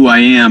who I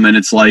am, and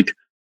it's like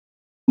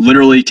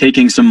literally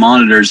taking some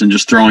monitors and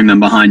just throwing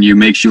them behind you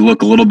makes you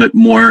look a little bit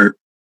more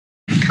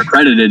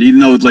accredited, even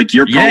though like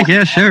you're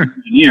sure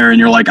engineer and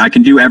you're like, I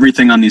can do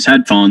everything on these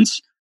headphones.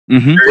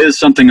 Mm-hmm. There is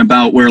something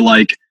about where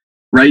like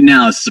right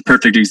now, this is a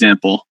perfect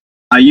example.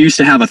 I used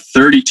to have a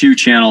 32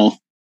 channel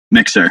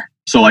mixer.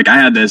 So like I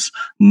had this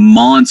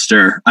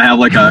monster. I have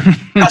like a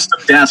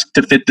custom desk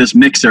to fit this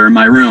mixer in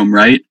my room,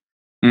 right?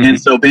 Mm-hmm. And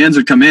so bands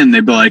would come in,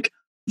 they'd be like,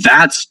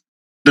 that's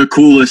the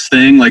coolest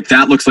thing. Like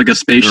that looks like a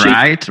spaceship.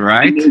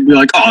 Right. And they'd be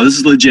like, oh, this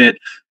is legit.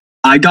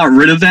 I got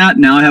rid of that.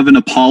 Now I have an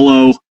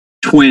Apollo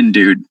Twin,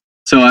 dude.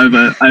 So I have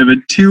a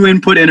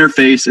 2-input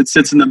interface. It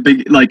sits in the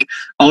big, like,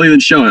 I'll even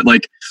show it.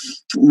 Like,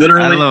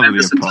 literally, I have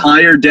this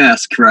entire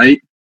desk, right?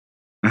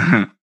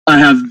 I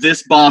have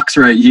this box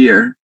right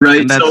here,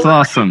 right? And that's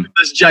awesome.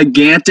 This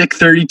gigantic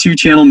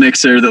 32-channel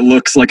mixer that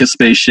looks like a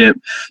spaceship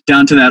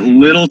down to that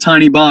little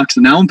tiny box.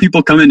 And now when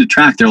people come into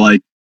track, they're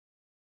like,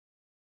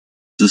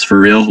 is this for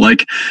real?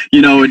 Like,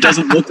 it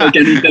doesn't look like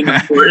anything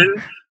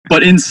important.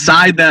 But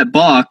inside that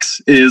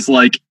box is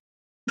like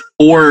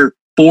four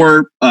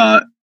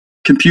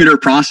computer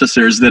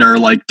processors that are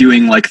like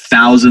doing like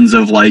thousands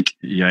of like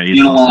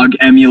analog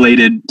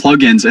emulated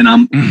plugins, and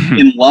I'm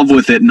in love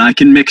with it, and I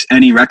can mix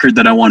any record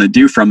that I want to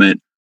do from it.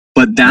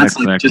 But that's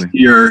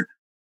exactly. Like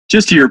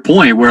just to your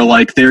point, where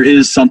like there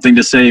is something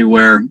to say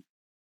where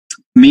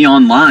me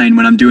online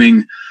when I'm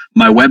doing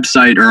my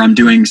website or I'm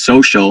doing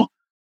social,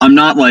 I'm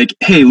not like,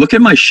 hey, look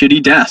at my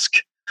shitty desk.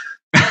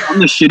 I'm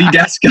the shitty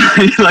desk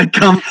guy.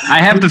 Like, I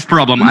have this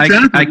problem.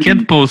 I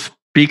can't post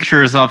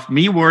pictures of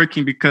me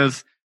working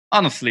because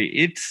honestly,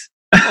 it's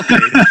okay.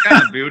 It's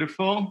kind of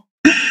beautiful,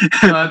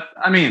 but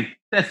I mean,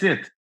 that's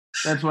it.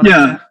 That's what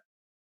I have.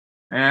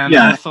 And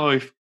also,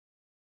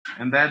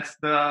 that's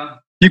the.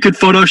 You could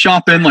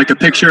Photoshop in like a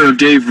picture of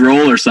Dave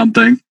Grohl or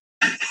something.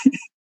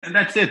 And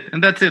that's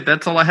it.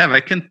 That's all I have. I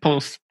can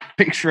post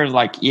pictures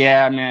like,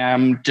 yeah, man,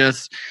 I'm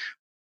just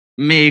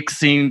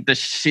mixing the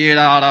shit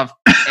out of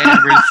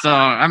every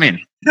song. I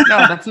mean,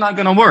 no, that's not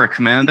gonna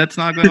work, man. That's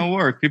not gonna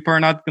work. People are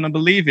not gonna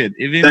believe it.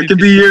 Even that could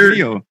be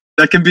your.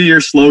 That can be your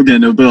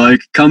slogan. It'll be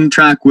like, come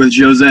track with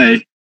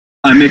Jose.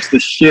 I mix the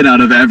shit out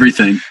of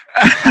everything.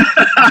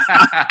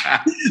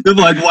 They're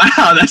like,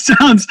 wow, that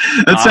sounds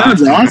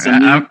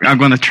awesome. I'm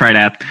going to try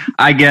that.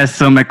 I guess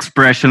some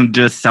expressions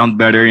just sound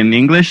better in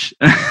English.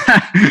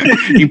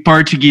 In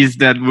Portuguese,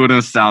 that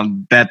wouldn't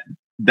sound that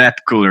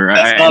cooler.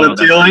 That's not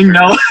appealing,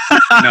 no?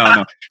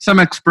 No. Some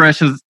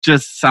expressions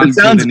just sound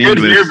good in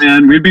English. Here,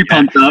 man. We'd be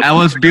pumped up. I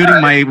was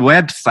building my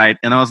website,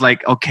 and I was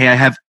like, okay, I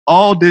have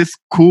all these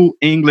cool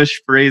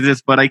English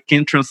phrases, but I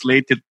can't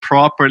translate it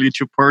properly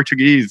to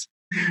Portuguese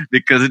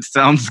because it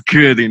sounds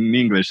good in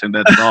English, and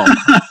that's all.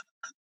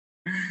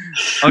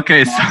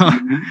 Okay, so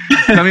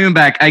coming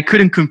back, I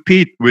couldn't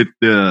compete with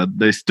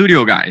the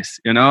studio guys,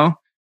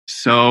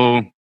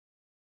 So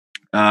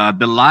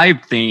the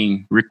live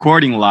thing,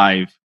 recording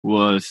live,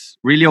 was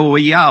really a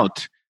way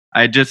out.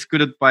 I just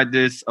couldn't buy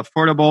this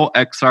affordable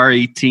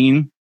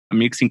XR18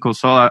 mixing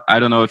console. I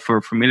don't know if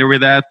you're familiar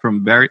with that,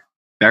 from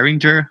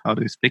Behringer. How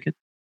do you speak it?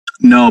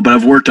 No, but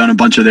I've worked on a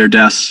bunch of their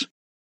desks.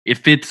 It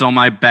fits on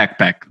my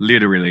backpack,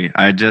 literally.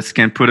 I just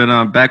can put it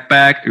on a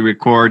backpack. It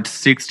records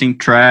 16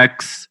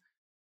 tracks,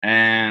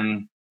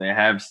 and they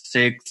have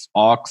 6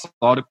 aux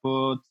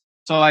outputs.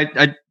 So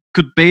I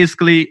could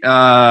basically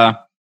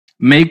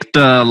make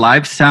the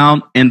live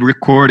sound and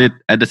record it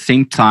at the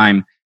same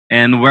time.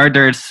 And where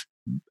there's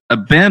a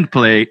band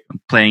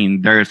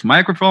playing, there's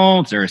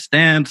microphones, there's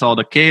stands, all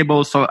the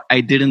cables. So I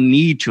didn't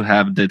need to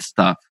have that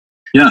stuff.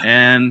 Yeah.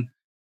 And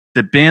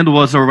the band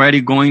was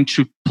already going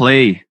to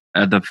play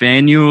at the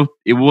venue.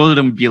 It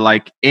wouldn't be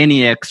like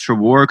any extra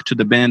work to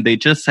the band. They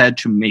just had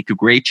to make a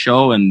great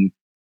show, and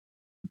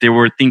they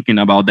were thinking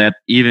about that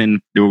even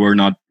if they were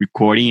not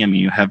recording. I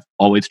mean, you have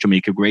always to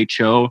make a great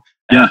show.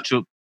 Yeah.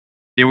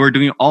 They were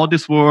doing all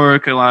this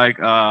work, like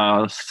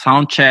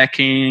sound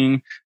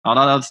checking, all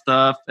that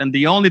stuff. And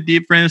the only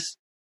difference,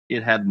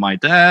 it had my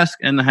desk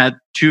and had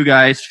 2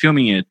 guys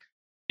filming it.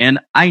 And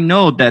I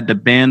know that the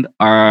band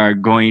are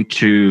going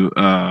to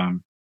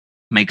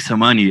make some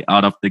money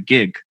out of the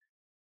gig.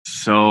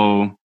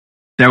 So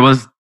there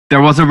was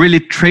a really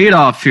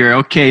trade-off here.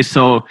 Okay,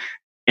 so,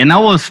 and I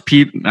was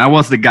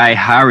the guy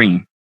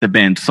hiring the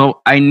band.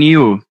 So I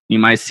knew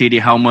in my city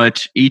how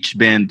much each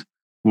band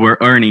were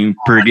earning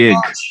per gig.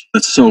 Gosh,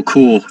 that's so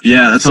cool.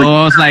 Yeah. That's so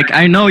I was like,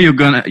 I know you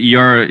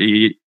were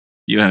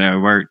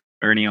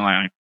earning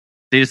like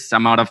this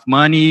amount of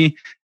money,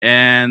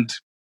 and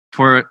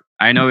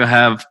I know you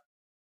have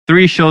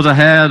 3 shows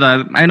ahead.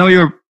 I know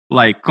you're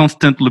like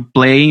constantly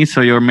playing,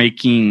 so you're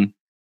making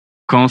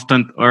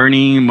constant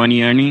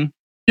money earning.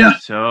 Yeah.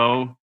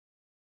 So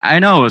I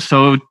know.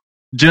 So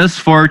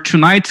just for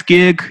tonight's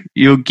gig,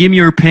 you give me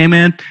your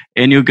payment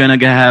and you're going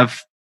to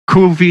have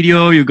cool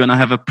video. You're going to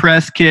have a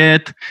press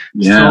kit.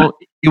 Yeah. So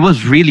it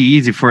was really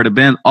easy for the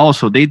band.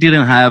 Also, they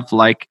didn't have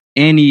like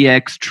any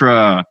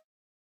extra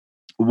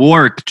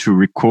work to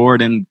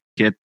record and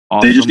get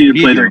awesome They just need to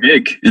video. play their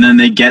gig, and then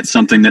they get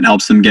something that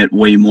helps them get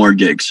way more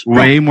gigs.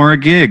 Way more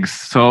gigs.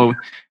 So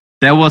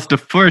that was the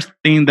first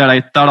thing that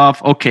I thought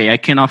of. Okay, I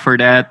can offer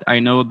that. I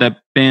know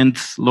that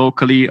bands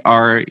locally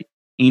are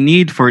in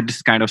need for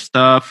this kind of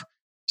stuff.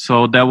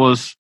 So that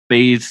was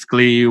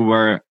basically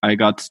where I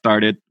got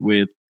started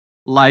with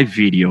live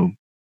video.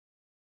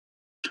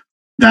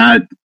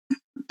 That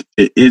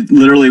it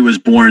literally was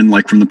born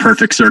like from the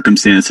perfect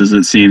circumstances,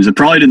 it seems. It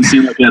probably didn't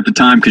seem like it at the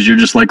time because you're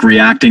just like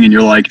reacting and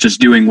you're like just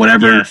doing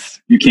whatever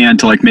you can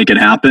to like make it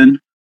happen.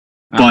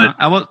 But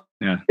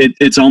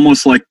it's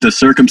almost like the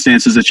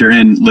circumstances that you're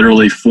in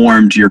literally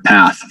formed your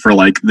path for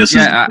like this.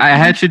 Yeah, I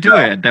had to do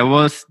it. That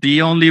was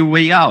the only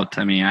way out.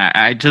 I mean,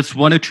 I just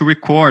wanted to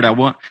record.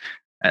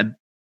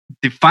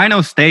 The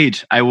final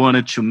stage, I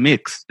wanted to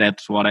mix.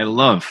 That's what I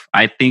love.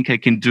 I think I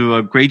can do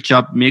a great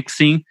job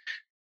mixing.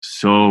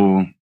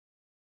 So,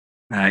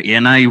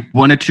 and I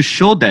wanted to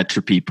show that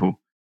to people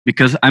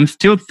because I'm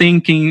still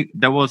thinking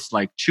that was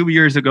like 2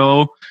 years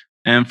ago.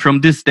 And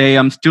from this day,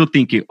 I'm still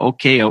thinking,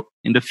 okay,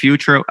 in the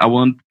future, I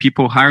want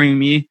people hiring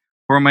me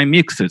for my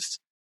mixes.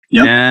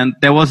 Yep. And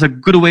that was a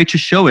good way to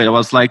show it. I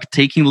was like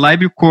taking live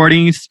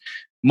recordings,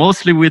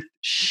 mostly with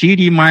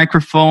shitty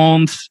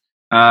microphones.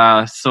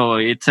 So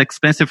it's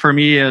expensive for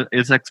me.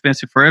 It's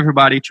expensive for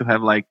everybody to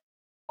have like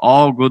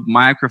all good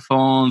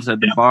microphones at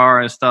the bar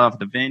and stuff,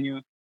 the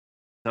venue.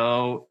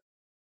 So,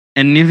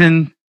 and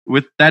even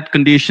with that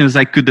conditions,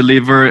 I could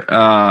deliver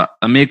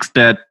a mix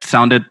that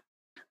sounded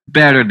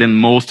better than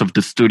most of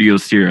the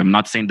studios here. I'm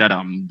not saying that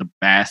I'm the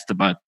best,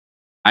 but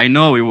I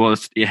know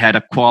it had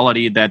a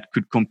quality that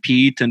could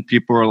compete and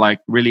people were like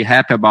really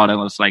happy about it. I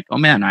was like, oh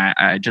man,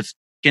 I just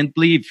can't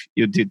believe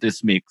you did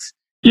this mix.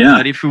 Yeah.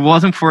 But if it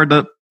wasn't for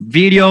the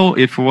video,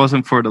 if it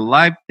wasn't for the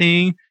live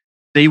thing,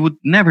 they would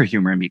never hear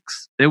my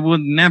mix. They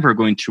would never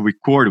going to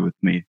record with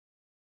me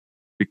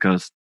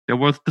because there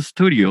was the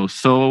studio.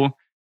 So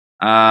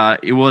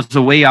it was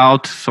a way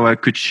out so I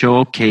could show,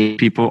 okay,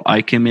 people,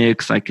 I can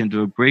mix, I can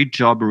do a great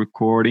job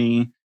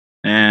recording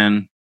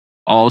and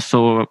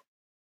also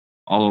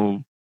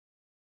all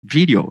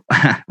video,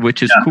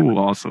 which is cool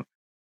also.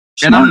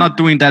 Smart. And I'm not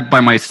doing that by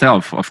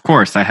myself. Of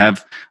course, I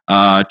have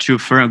two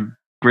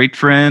great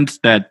friends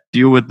that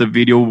deal with the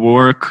video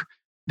work.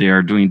 They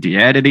are doing the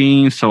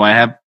editing. So I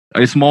have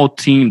a small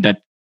team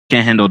that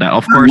can handle that.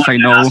 Of course, I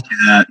know.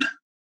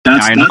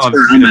 That's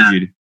where I'm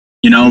at.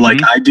 You know, like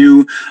I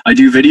do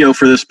video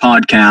for this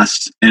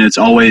podcast and it's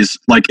always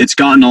like, it's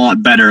gotten a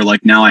lot better.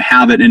 Like now I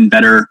have it in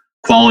better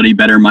quality,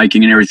 better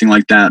miking and everything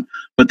like that.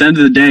 But at the end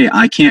of the day,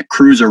 I can't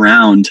cruise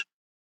around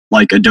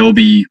like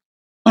Adobe,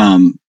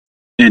 and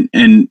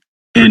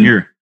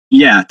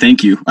yeah,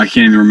 thank you. I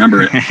can't even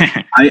remember it.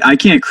 I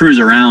can't cruise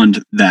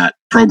around that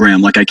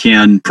program like I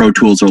can Pro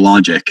Tools or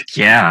Logic.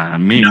 Yeah,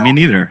 me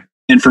neither.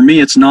 And for me,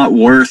 it's not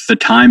worth the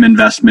time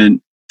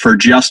investment for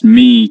just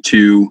me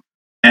to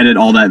edit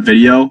all that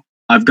video.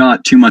 I've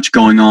got too much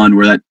going on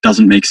where that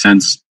doesn't make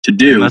sense to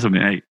do.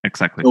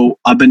 Exactly. So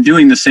I've been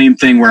doing the same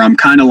thing where I'm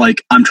kind of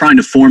like, I'm trying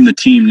to form the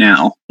team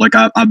now. Like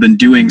I've been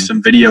doing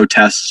some video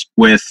tests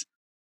with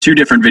 2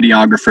 different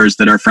videographers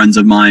that are friends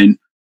of mine.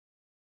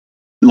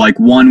 Like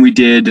one, we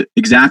did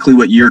exactly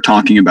what you're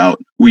talking about.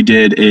 We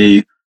did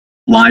a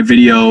live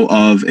video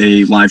of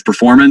a live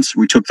performance.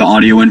 We took the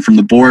audio in from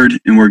the board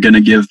and we're going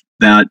to give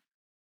that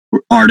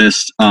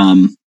artist,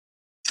 a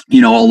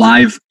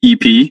live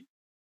EP.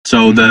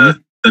 So the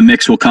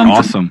mix will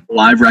come from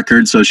live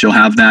record. So she'll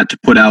have that to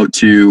put out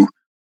to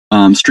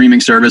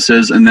streaming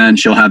services. And then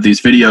she'll have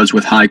these videos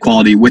with high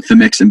quality with the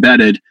mix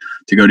embedded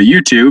to go to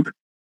YouTube.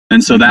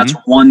 And so that's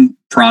one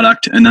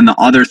product. And then the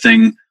other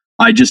thing,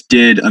 I just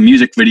did a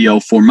music video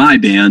for my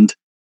band.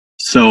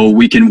 So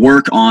we can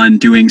work on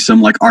doing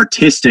some like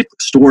artistic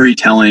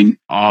storytelling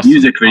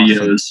music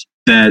videos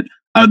that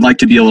I would like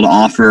to be able to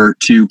offer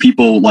to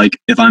people. Like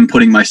if I'm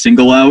putting my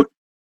single out,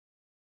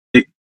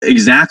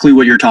 exactly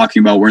what you're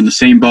talking about. We're in the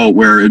same boat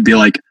where it'd be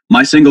like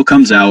my single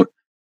comes out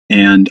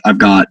and I've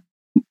got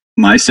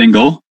my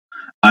single,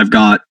 I've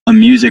got a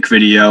music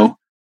video.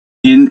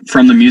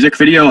 From the music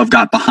video, I've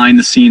got behind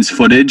the scenes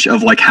footage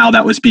of like how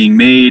that was being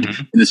made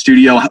in the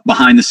studio,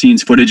 behind the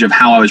scenes footage of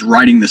how I was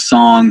writing the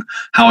song,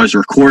 how I was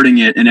recording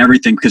it and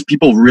everything, because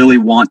people really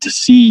want to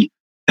see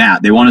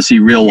that. They want to see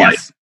real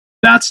life.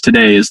 That's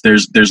today is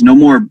there's no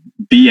more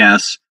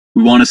BS.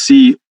 We want to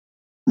see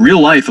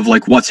real life of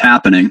like what's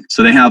happening.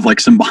 So they have like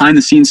some behind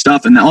the scenes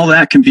stuff and all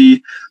that can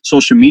be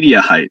social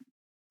media hype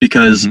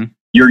because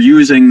you're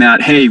using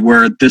that, hey,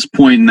 we're at this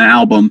point in the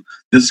album,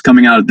 this is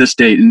coming out at this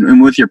date.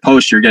 And with your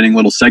post, you're getting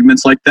little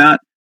segments like that.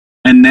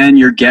 And then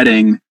you're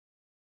getting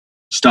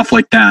stuff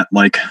like that,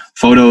 like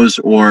photos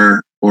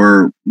or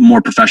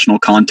more professional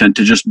content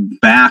to just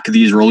back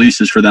these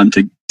releases for them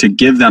to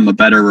give them a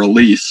better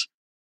release.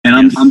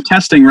 And I'm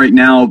testing right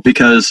now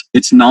because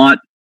it's not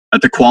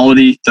at the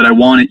quality that I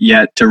want it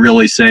yet to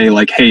really say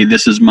like, hey,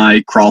 this is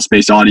my Crawl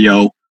Space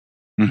Audio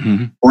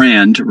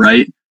brand,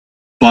 right?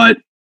 But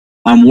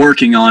I'm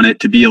working on it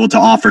to be able to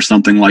offer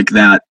something like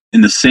that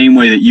in the same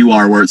way that you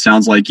are, where it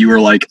sounds like you were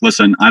like,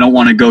 listen, I don't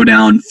want to go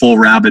down full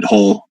rabbit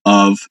hole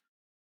of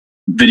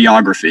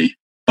videography,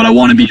 but I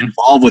want to be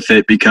involved with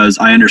it because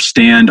I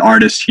understand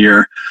artists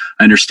here.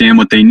 I understand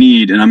what they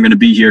need, and I'm going to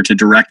be here to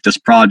direct this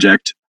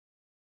project.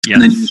 Yes.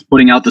 And then you're just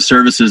putting out the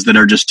services that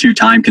are just too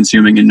time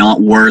consuming and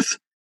not worth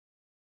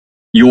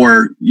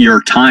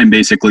your time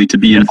basically to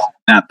be involved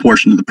in that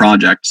portion of the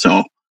project.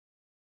 So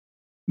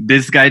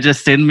this guy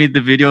just sent me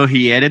the video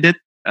he edited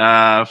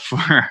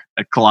for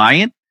a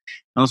client.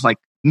 I was like,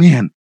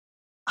 man,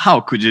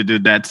 how could you do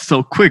that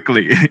so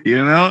quickly?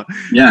 You know?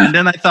 Yeah. And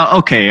then I thought,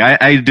 okay,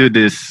 I do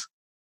this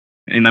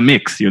in a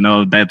mix, you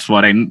know, that's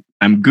what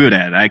I'm good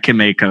at. I can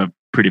make a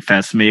pretty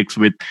fast mix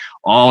with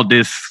all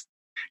this,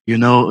 you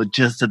know,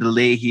 just a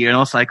delay here. And I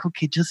was like,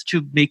 okay, just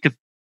to make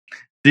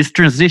this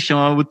transition,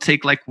 I would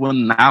take like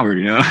 1 hour,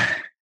 you know?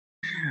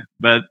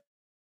 But,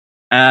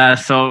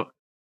 so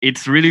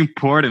it's really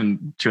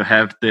important to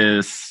have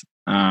this,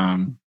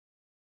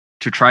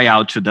 to try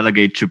out to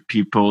delegate to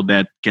people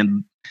that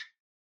can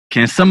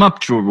sum up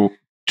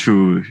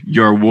to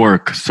your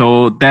work.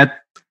 So that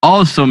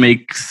also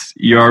makes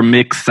your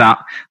mix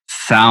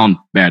sound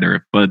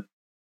better. But,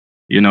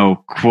 you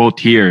know, quote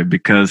here,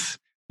 because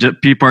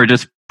people are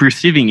just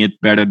perceiving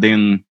it better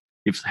than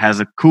if it has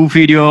a cool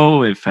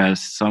video, if it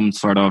has some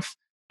sort of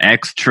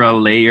extra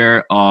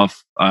layer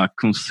of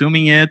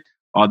consuming it,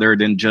 other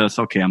than just,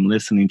 okay, I'm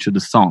listening to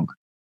the song.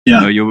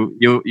 Yeah. You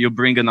know, you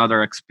bring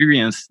another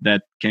experience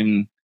that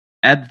can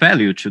add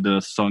value to the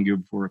song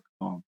you've worked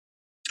on.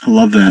 I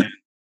love that.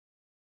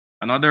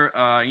 Another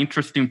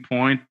interesting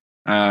point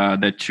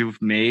that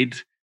you've made,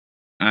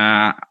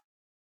 I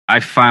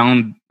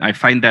find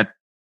that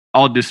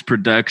all this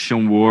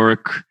production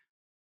work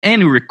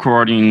and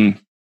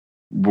recording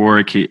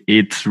work,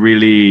 it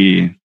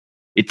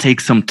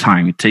takes some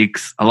time. It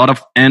takes a lot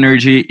of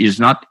energy. It's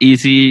not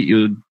easy.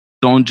 You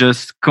don't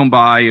just come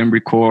by and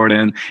record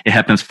and it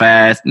happens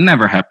fast. It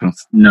never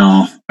happens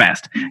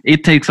fast.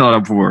 It takes a lot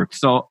of work.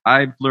 So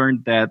I've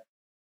learned that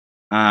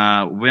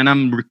when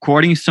I'm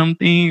recording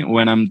something,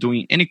 when I'm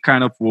doing any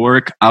kind of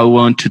work, I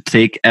want to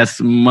take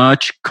as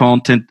much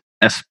content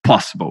as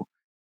possible,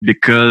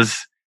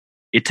 because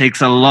it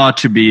takes a lot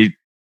to be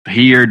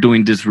here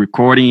doing this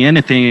recording,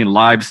 anything in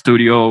live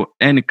studio,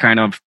 any kind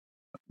of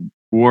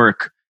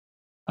work.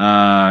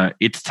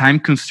 It's time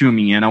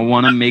consuming, and I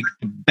want to make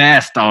the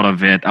best out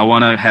of it. I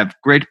want to have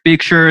great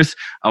pictures.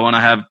 I want to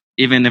have,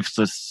 even if it's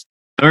a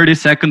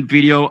 30-second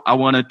video, I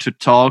wanted to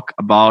talk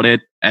about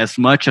it as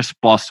much as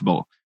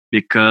possible,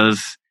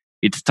 because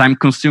it's time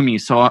consuming.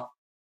 So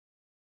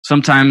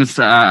sometimes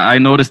I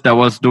noticed that I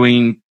was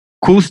doing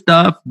cool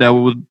stuff that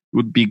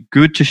would be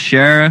good to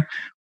share,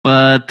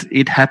 but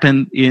it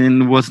happened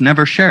and was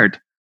never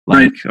shared.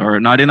 Like, right. Or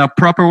not in a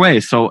proper way.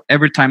 So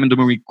every time I'm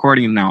doing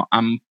recording now,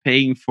 I'm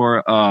paying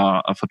for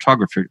a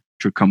photographer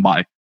to come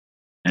by.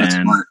 That's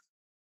smart.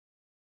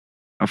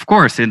 Of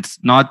course, it's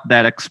not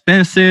that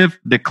expensive.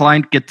 The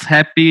client gets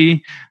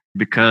happy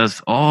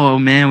because, oh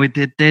man, we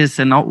did this,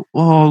 and oh,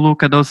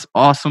 look at those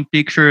awesome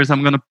pictures.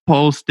 I'm going to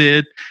post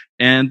it.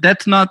 And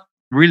that's not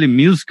really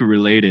music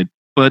related,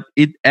 but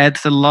it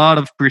adds a lot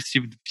of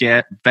perceived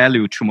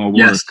value to my work.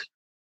 Yes,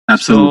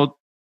 absolutely. So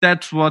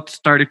that's what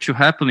started to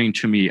happening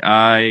to me.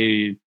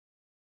 I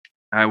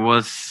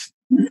was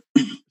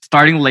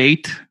starting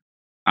late.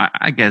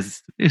 I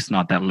guess it's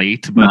not that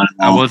late, but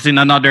I was in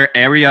another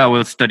area. I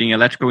was studying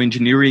electrical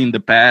engineering in the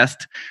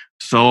past.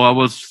 So I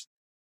was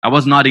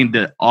not in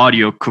the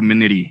audio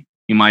community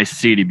in my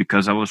city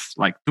because I was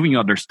like doing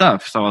other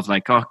stuff. So I was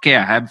like, okay,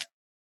 I have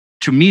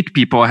to meet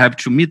people. I have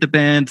to meet the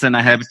bands, and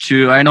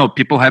I know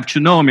people have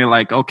to know me,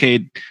 like,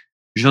 okay,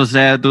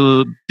 José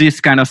do this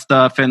kind of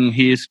stuff and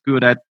he's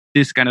good at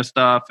this kind of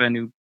stuff.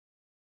 And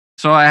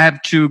so I have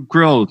to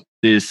grow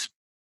this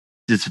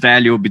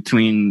value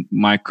between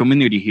my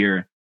community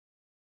here.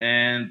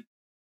 And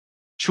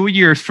 2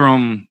 years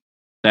from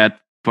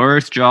that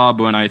first job,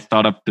 when I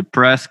thought of the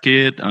press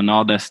kit and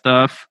all that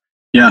stuff,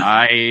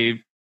 my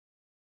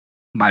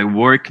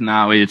work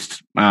now is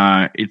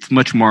it's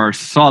much more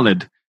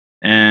solid,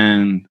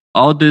 and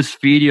all this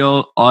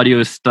video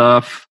audio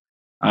stuff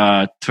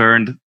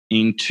turned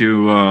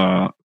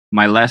into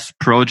my last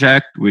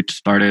project, which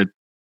started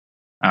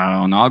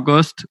on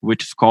August,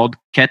 which is called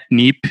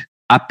Catnip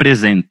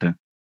Apresenta,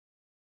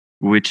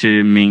 which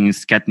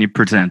means Catnip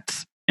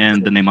Presents,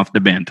 and the name of the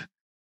band.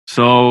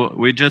 So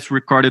we just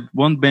recorded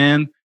one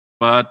band,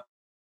 but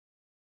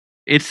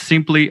it's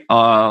simply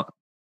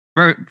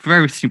very,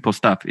 very simple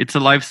stuff. It's a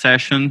live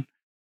session.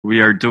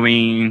 We are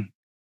doing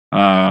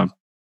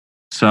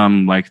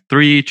some like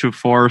 3 to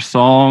 4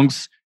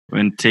 songs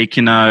and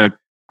taking a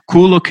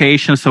cool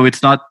location. So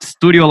it's not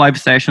studio live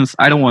sessions.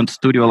 I don't want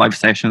studio live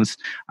sessions.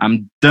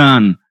 I'm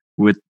done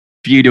with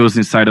videos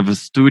inside of a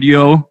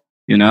studio,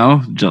 you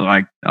know, just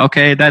like,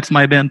 okay, that's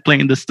my band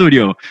playing in the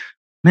studio.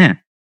 Man,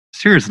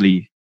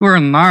 seriously, you're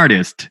an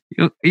artist.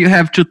 You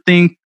have to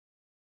think,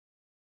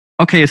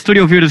 okay,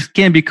 studio videos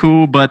can be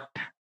cool, but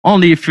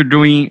only if you're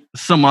doing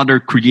some other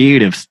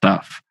creative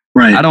stuff.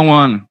 Right.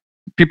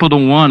 People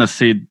don't want to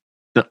see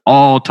the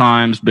all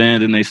times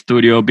band in a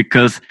studio,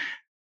 because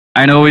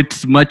I know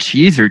it's much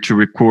easier to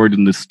record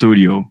in the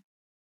studio,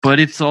 but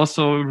it's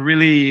also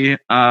really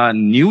a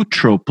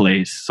neutral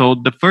place. So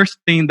the first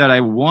thing that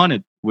I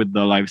wanted with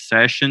the live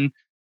session,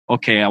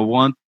 okay, I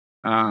want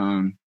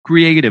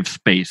creative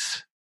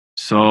space.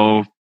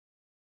 So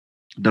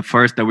the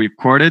first that we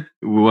recorded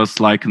was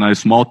like in a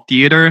small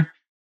theater.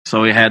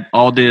 So we had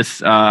all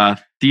this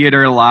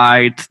theater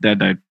lights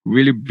that are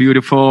really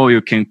beautiful.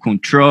 You can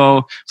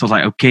control. So it's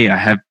like, okay, I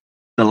have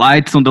the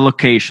lights on the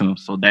location.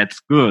 So that's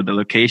good. The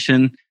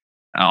location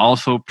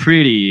also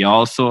pretty,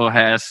 also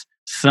has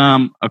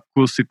some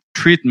acoustic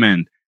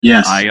treatment.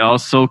 Yes. I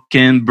also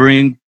can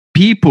bring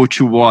people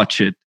to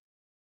watch it.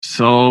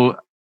 So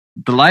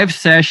the live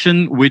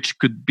session, which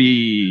could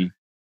be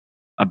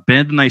a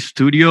band in a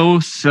studio,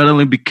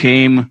 suddenly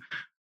became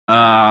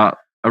a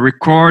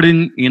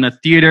recording in a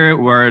theater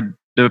where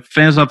the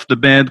fans of the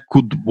band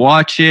could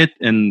watch it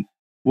and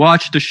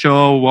watch the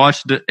show,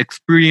 watch the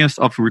experience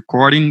of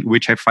recording,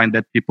 which I find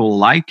that people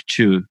like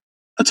to.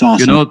 That's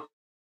awesome. You know,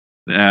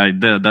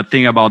 the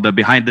thing about the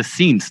behind the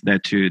scenes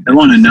that I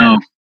want to know.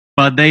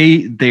 But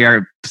they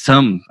are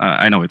some,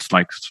 I know it's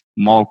like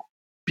small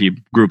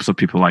groups of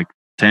people, like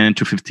 10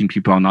 to 15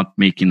 people are not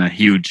making a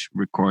huge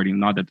recording,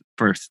 not at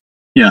first.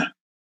 Yeah.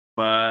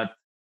 But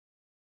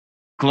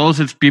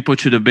closest people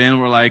to the band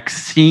were like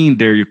seeing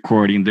their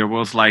recording. There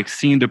was like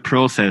seeing the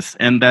process.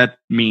 And that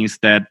means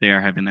that they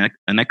are having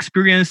an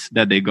experience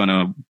that they're going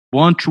to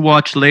want to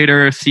watch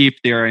later, see if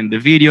they are in the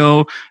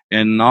video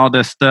and all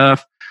that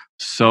stuff.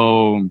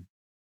 So,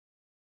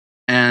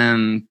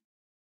 and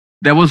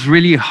that was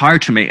really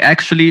hard to make.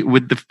 Actually,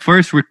 with the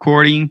first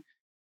recording,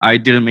 I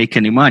didn't make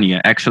any money.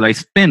 Actually, I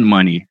spent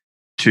money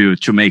to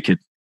make it,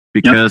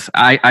 because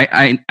yep.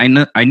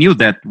 I knew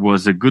that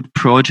was a good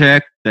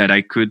project that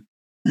I could,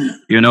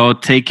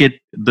 take it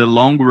the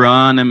long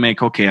run and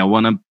make, okay, I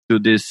want to do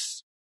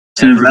this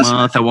every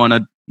month.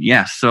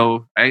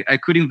 So I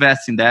could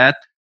invest in that.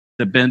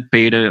 The band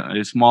paid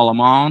a small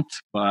amount,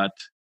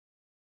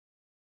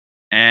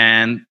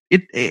 and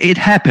it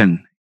happened.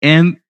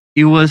 And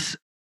it was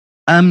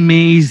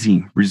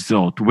amazing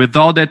result with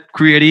all that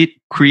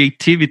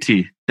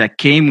creativity that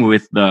came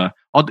with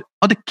all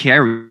the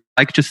caring.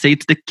 I like to say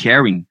it's the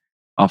caring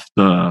of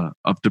the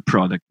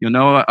product.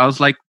 I was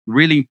like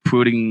really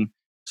putting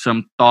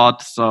some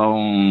thoughts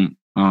on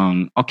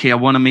okay, I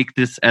want to make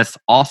this as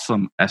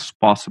awesome as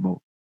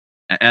possible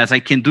as I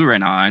can do right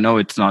now. I know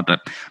it's not the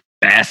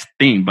best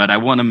thing, but I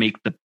want to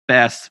make the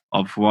best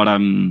of what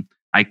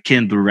I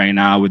can do right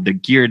now with the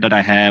gear that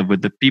I have,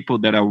 with the people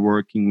that are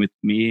working with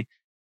me.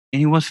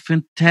 And it was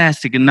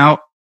fantastic. And now,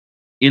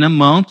 in a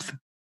month,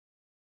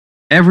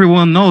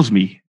 everyone knows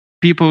me.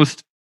 People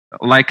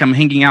like I'm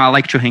hanging out. I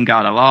like to hang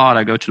out a lot.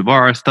 I go to the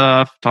bar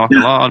stuff, talk a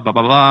lot, blah,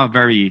 blah, blah.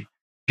 Very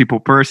people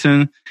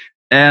person.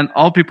 And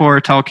all people are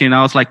talking.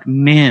 I was like,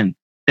 man,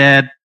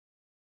 that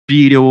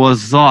video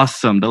was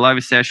awesome. The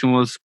live session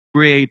was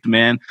great,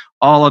 man.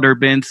 All other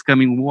bands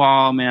coming,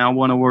 wow, man, I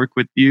want to work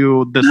with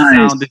you. The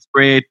sound is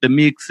great. The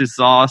mix is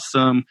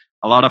awesome.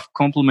 A lot of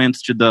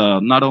compliments to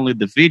not only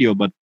the video,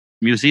 but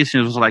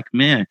musicians was like,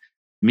 man,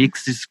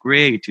 mix is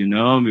great, it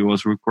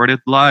was recorded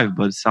live,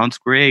 but it sounds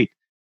great.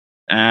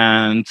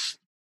 And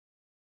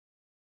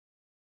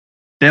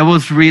that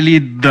was really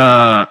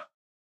the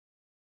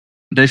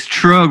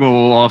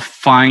struggle of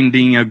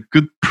finding a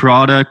good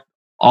product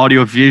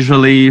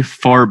audio-visually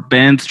for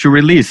bands to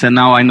release. And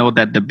now I know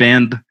that the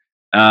band,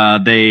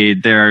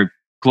 they're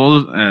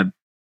close,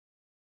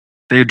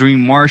 they're doing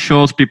more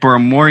shows, people are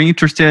more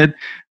interested.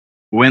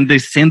 When they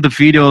send the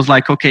videos,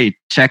 like, okay,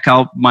 check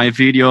out my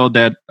video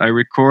that I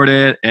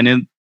recorded, and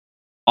it's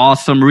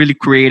awesome, really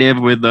creative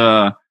with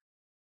the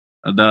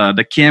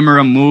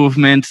camera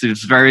movements.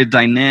 It's very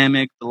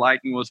dynamic. The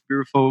lighting was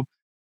beautiful.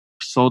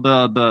 So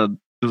the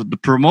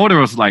promoter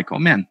was like, oh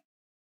man,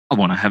 I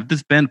want to have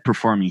this band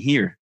performing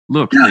here.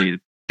 Look,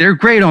 they're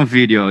great on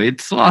video.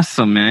 It's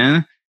awesome,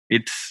 man.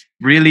 It's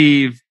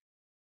really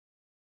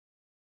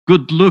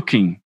good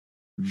looking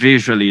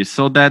visually.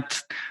 So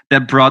that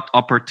brought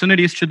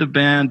opportunities to the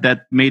band,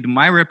 that made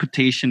my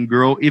reputation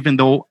grow, even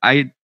though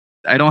I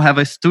don't have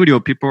a studio.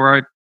 People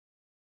are,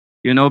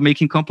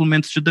 making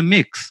compliments to the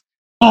mix.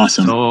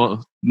 Awesome.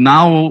 So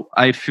now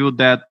I feel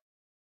that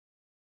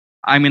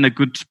I'm in a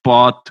good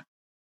spot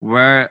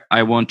where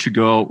I want to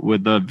go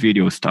with the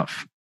video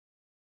stuff.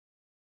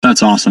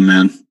 That's awesome,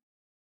 man.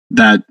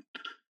 I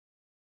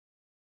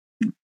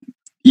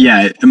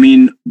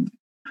mean,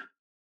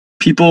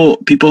 people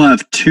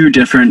have two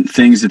different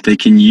things that they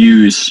can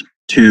use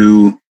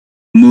to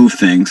move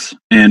things,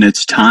 and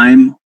it's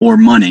time or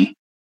money.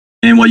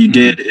 And what you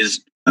did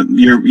is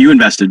you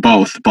invested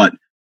both, but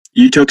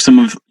you took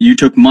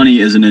money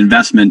as an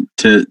investment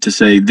to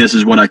say, this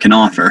is what I can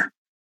offer,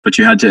 but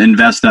you had to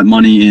invest that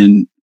money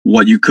in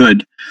what you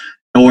could.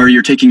 or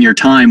you're taking your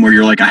time where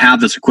you're like, I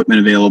have this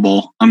equipment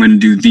available. I'm going to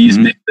do these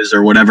mixes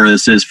or whatever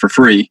this is for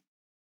free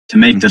to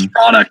make this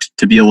product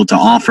to be able to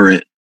offer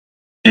it.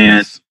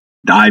 And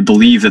I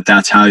believe that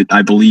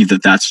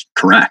that's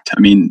correct. I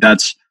mean,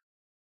 that's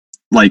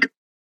like,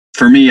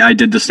 for me, I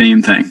did the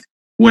same thing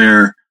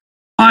where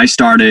I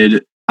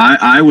started,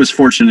 I was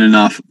fortunate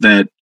enough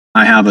that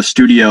I have a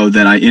studio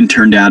that I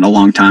interned at a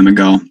long time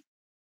ago.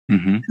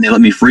 And they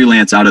let me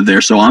freelance out of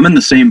there. So I'm in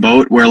the same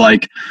boat where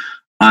like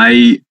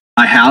I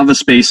have a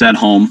space at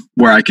home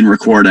where I can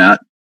record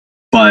at,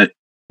 but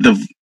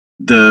the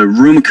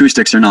room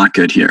acoustics are not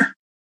good here.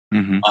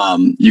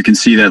 You can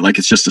see that like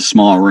it's just a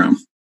small room,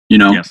 you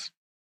know? Yes.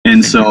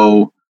 And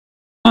so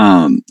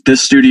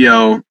this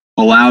studio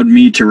allowed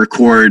me to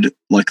record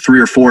like 3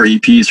 or 4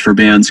 EPs for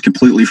bands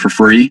completely for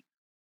free,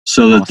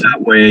 so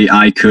that way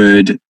I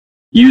could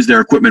use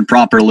their equipment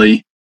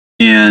properly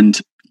and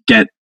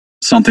get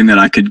something that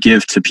I could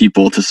give to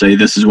people to say,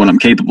 this is what I'm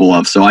capable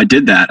of. So I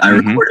did that. I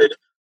recorded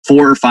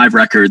 4 or 5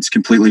 records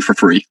completely for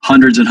free,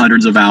 hundreds and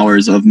hundreds of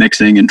hours of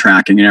mixing and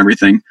tracking and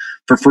everything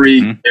for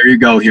free. There you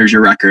go. Here's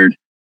your record.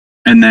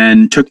 And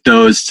then took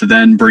those to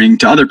then bring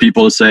to other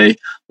people to say,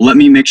 let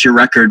me mix your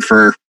record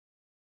for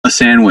a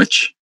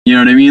sandwich. You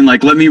know what I mean?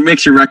 Like, let me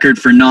mix your record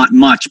for not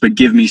much, but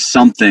give me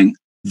something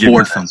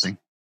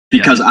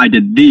because I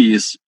did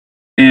these.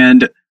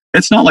 And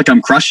it's not like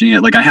I'm crushing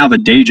it. Like, I have a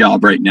day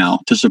job right now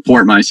to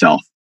support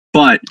myself,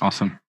 but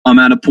I'm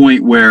at a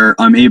point where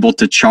I'm able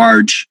to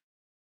charge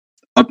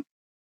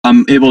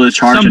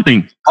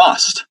something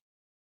cost.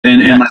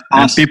 And my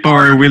cost, and people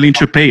are willing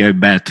to pay, I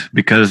bet,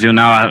 because you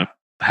now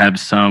have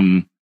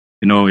some,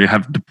 you know, you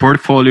have the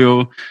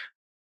portfolio.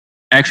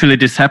 Actually,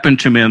 this happened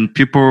to me, and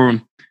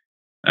people,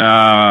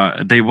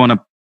 they want to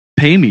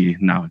pay me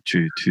now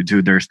to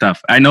do their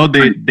stuff. I know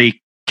they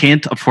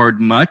can't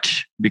afford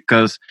much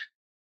because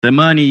the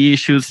money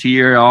issues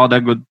here, all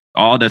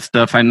that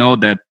stuff. I know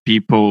that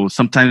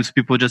sometimes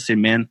people just say,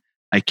 man,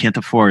 I can't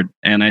afford.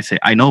 And I say,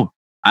 I know.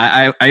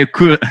 I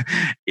could,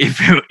 if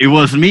it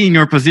was me in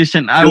your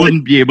position, I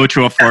wouldn't be able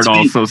to afford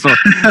also. So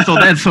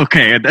that's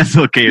okay. That's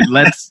okay.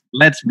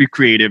 Let's be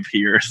creative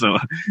here. So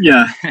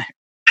yeah.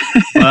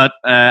 But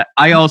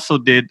I also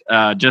did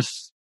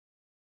just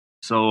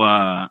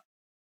so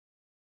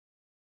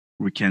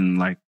we can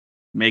like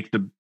make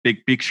the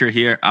big picture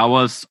here. I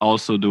was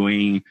also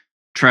doing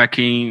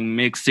tracking,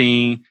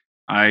 mixing.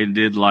 I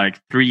did like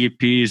 3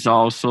 EPs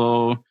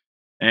also,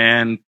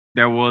 and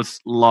there was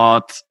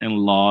lots and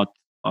lots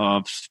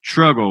of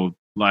struggle,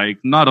 like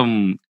not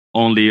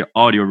only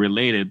audio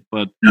related,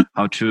 but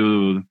how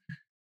to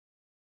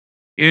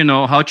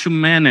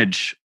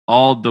manage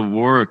all the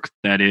work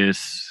that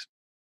is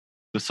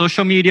the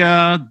social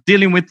media,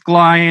 dealing with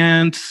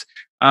clients,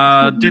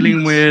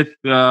 dealing with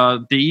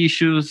the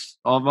issues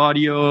of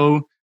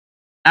audio.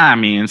 I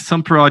mean,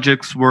 some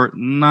projects were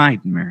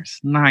nightmares.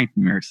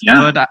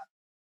 Yeah. But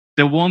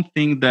the one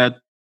thing that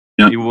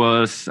it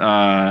was,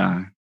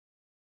 I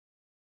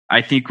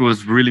think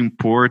was really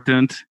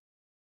important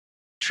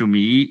to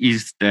me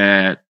is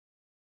that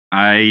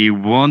I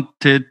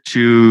wanted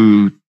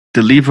to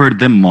deliver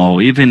them all,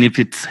 even if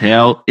it's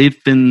hell,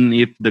 even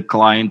if the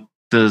client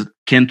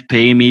can't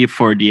pay me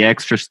for the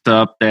extra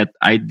stuff that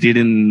I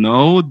didn't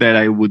know that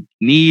I would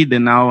need,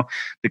 and now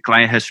the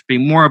client has to pay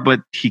more,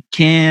 but he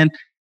can't.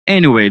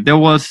 Anyway, there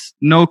was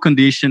no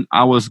condition.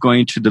 I was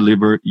going to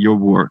deliver your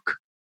work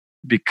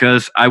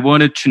because I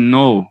wanted to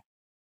know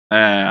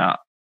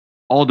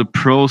all the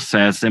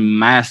process and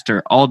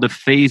master all the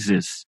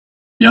phases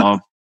of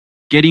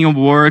getting a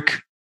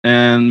work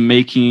and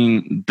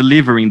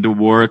delivering the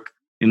work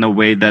in a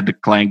way that the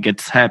client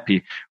gets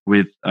happy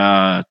with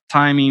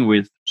timing,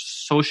 with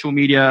social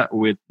media,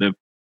 with the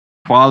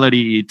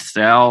quality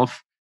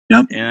itself.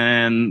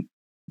 And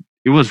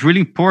it was really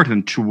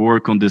important to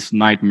work on this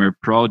nightmare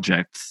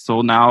project.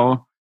 So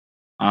now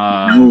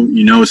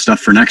you know stuff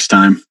for next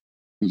time.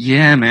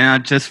 Yeah,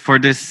 man. Just for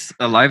this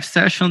live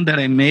session that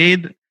I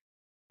made,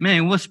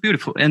 man, it was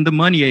beautiful. And the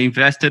money I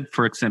invested,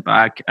 for example,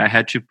 I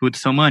had to put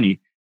some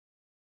money.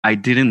 I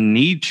didn't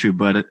need to,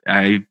 but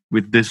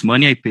with this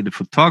money, I paid the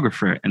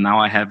photographer. And now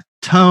I have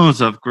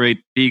tons of great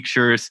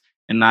pictures.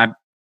 And I'm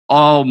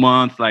all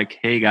month like,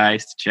 hey,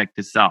 guys, check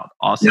this out.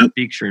 Awesome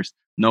pictures.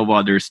 No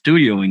other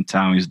studio in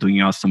town is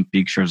doing awesome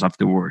pictures of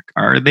the work.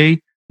 Are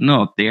they?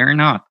 No, they are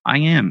not. I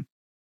am.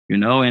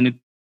 And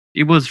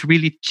it was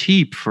really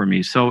cheap for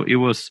me. So it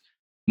was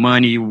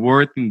money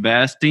worth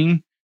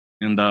investing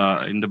in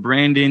the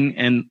branding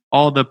and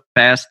all the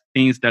past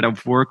things that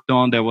I've worked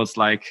on that was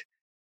like,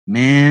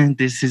 man,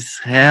 this is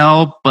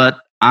hell,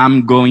 but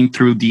I'm going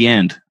through the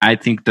end. I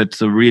think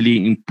that's a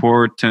really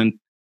important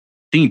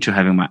thing to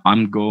have in mind.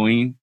 I'm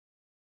going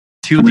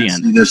to the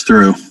end. See this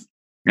through.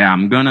 Yeah,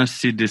 I'm going to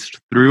see this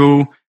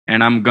through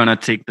and I'm going to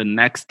take the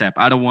next step.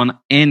 I don't want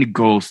any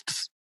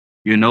ghosts,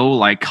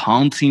 like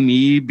haunting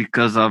me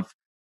because of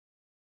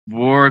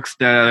jobs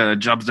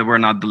that were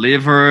not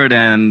delivered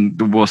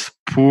and was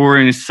poor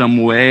in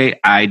some way.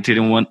 I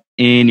didn't want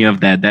any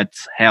of that.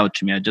 That's hell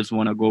to me. I just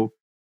want to go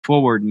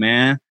forward,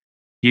 man.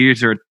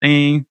 Here's your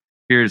thing.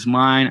 Here's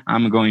mine.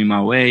 I'm going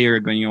my way.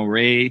 You're going your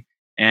way.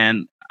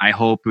 And I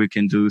hope we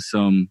can do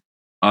some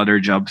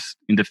other jobs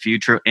in the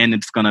future. And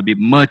it's going to be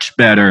much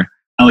better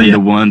than the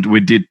one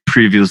we did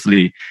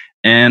previously.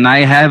 And I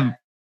have,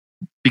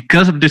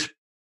 because of this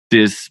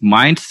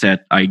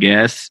mindset, I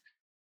guess.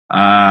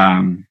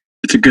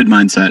 It's a good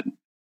mindset.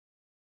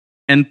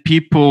 And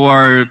people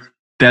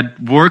that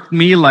worked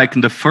me like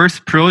in the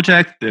first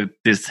project,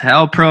 this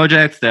hell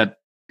project that,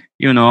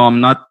 I'm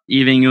not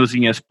even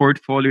using as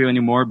portfolio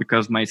anymore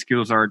because my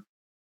skills are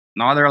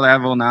another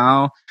level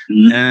now.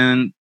 Mm-hmm.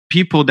 And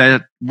people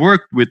that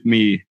worked with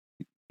me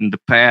in the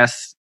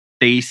past,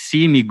 they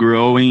see me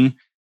growing.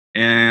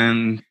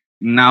 And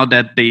now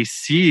that they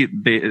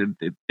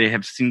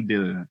have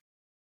seen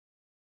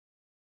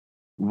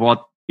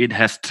what it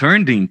has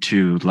turned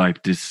into,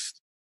 like this,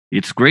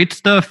 it's great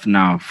stuff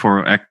now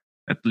for at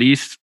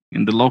least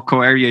in the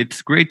local area.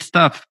 It's great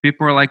stuff.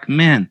 People are like,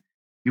 man,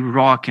 you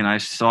rock. And I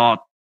saw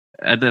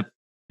at the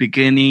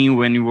beginning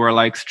when you were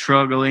like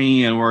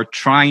struggling and were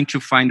trying to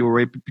find a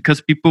way, because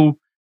people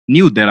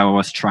knew that I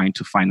was trying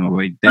to find a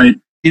way.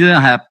 That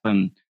didn't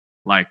happen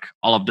like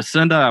all of the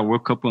sudden. I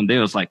woke up one day,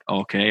 I was like,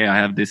 okay, I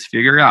have this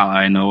figured out.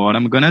 I know what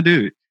I'm going to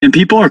do. And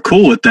people are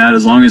cool with that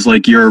as long as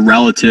like you're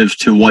relative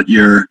to what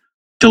you're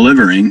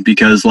delivering,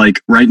 because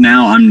like right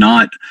now I'm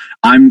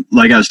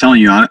like I was telling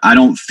you, I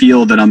don't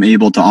feel that I'm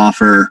able to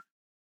offer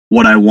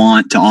what I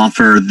want to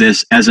offer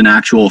this as an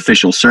actual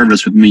official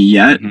service with me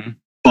yet. Mm-hmm.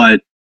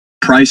 But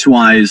price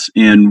wise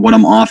and what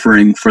I'm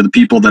offering for the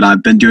people that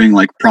I've been doing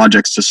like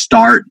projects to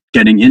start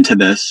getting into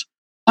this,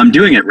 I'm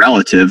doing it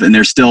relative, and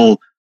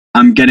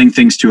I'm getting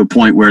things to a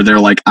point where they're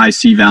like, I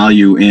see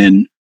value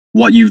in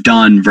what you've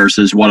done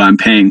versus what I'm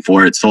paying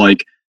for it. So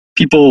like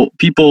people,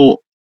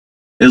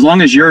 as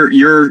long as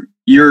you're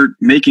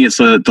making it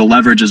so that the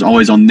leverage is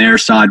always on their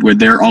side, where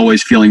they're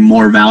always feeling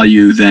more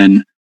value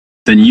than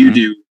you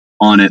do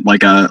on it,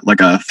 like a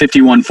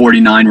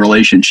 51-49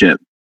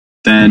 relationship,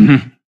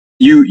 then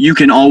you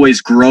can always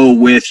grow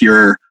with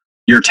your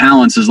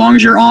talents as long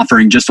as you're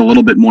offering just a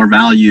little bit more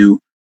value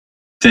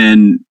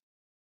than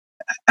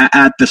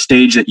at the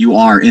stage that you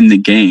are in the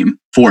game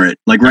for it.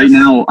 Like right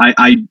now,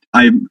 I'm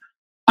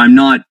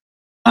not,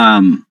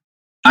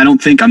 I don't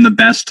think I'm the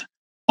best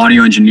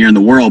audio engineer in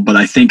the world, but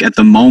I think at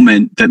the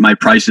moment that my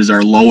prices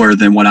are lower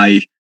than what I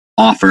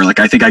offer. Like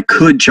I think I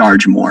could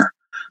charge more,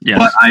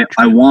 but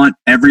I want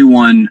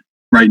everyone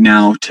right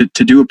now to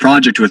do a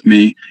project with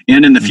me,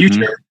 and in the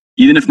future,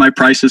 even if my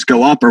prices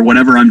go up or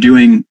whatever I'm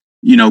doing,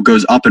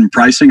 goes up in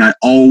pricing, I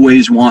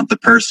always want the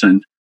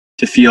person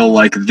to feel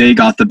like they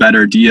got the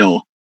better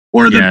deal,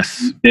 or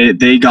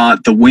they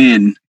got the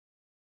win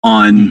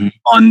on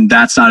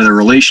that side of the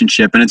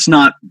relationship. And it's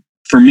not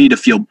for me to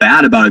feel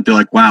bad about it, be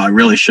like, wow, I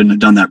really shouldn't have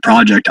done that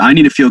project. I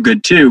need to feel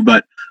good too,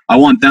 but I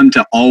want them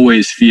to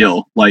always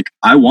feel like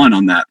I won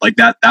on that. Like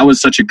that was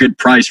such a good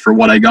price for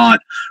what I got,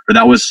 or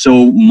that was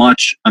so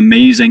much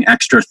amazing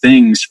extra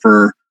things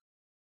for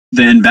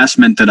the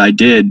investment that I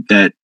did.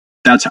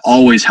 That's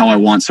always how I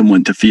want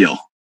someone to feel.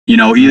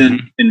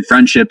 Even in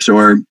friendships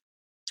or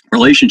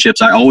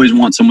relationships, I always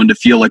want someone to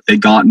feel like they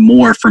got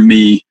more from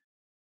me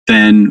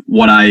than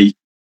what I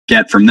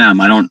get from them.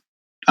 I don't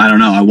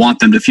know. I want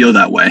them to feel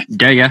that way.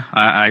 Yeah.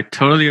 I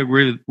totally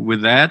agree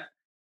with that.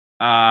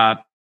 I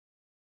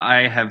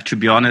have to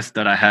be honest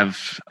that I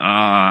have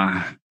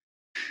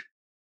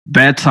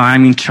bad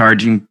time in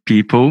charging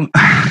people.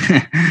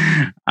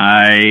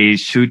 I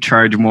should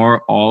charge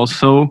more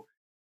also.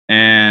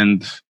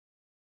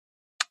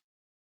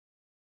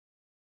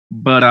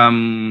 But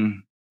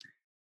I'm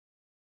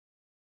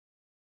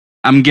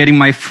getting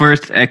my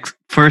first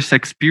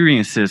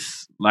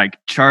experiences like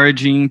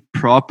charging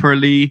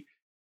properly,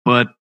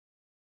 but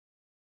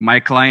my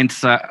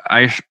clients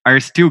are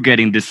still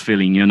getting this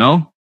feeling,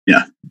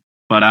 Yeah.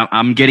 But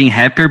I'm getting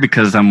happier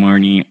because I'm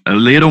earning a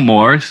little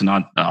more. It's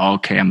not,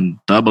 okay,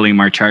 I'm doubling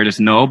my charges.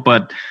 No,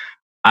 but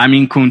I'm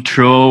in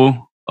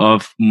control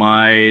of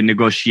my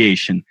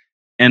negotiation.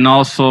 And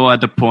also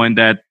at the point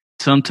that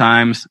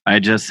sometimes I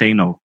just say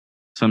no.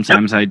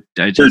 Sometimes I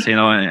just say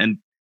no. And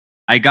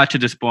I got to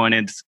this point.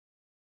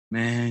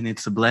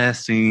 It's a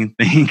blessing.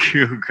 Thank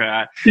you,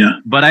 God. Yeah.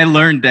 But I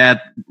learned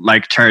that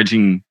like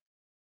charging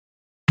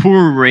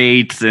poor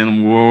rates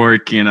and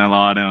working a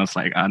lot, and I was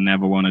like, I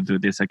never want to do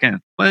this again.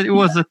 But it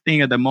was a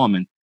thing at the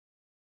moment.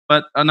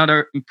 But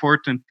another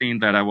important thing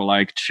that I would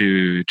like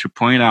to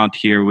point out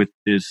here with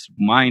this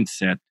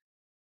mindset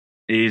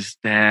is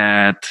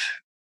that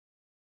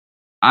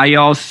I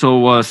also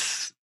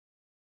was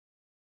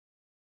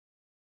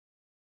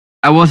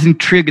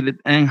intrigued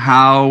in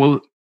how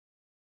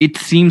it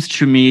seems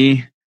to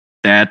me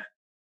that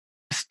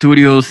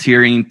studios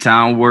here in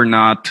town were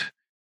not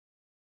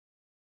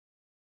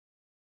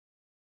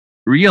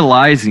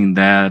realizing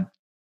that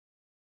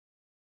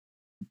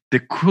the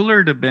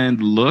cooler the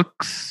band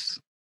looks,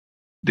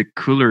 the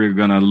cooler you're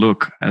gonna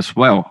look as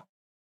well.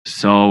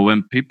 So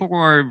when people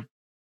are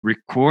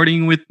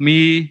recording with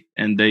me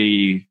and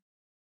they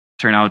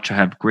turn out to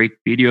have great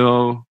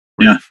video,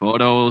 great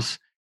photos,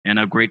 and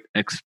a great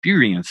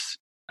experience,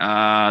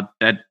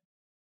 that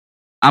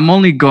I'm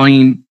only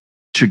going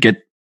to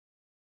get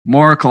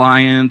more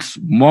clients,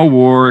 more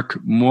work,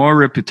 more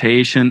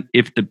reputation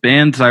if the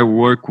bands I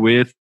work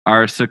with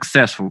are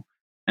successful.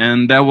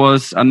 And that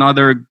was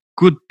another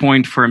good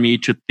point for me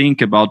to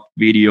think about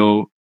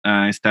video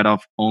instead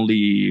of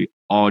only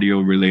audio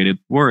related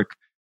work,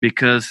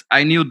 because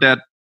I knew that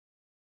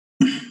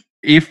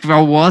if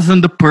I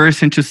wasn't the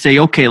person to say,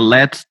 okay,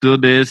 let's do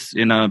this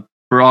in a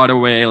broader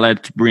way,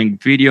 let's bring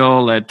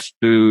video, let's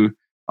do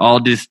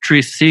all this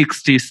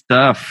 360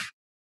 stuff,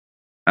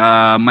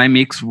 my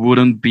mix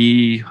wouldn't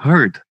be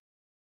heard.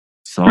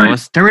 So I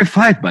was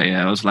terrified by it.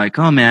 I was like,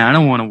 oh man, I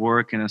don't want to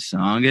work in a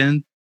song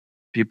and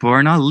people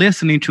are not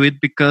listening to it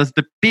because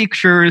the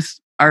pictures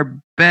are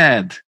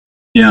bad.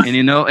 Yeah.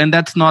 And and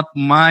that's not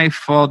my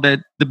fault. That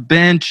the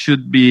band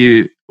should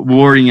be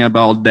worrying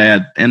about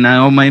that. And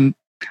now my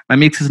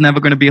mix is never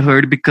going to be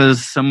heard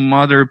because some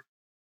other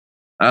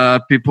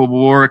people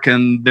work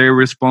and their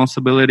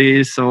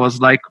responsibilities. So I was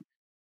like,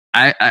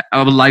 I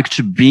would like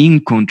to be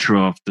in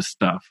control of the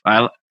stuff.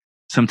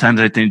 Sometimes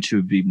I tend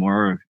to be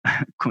more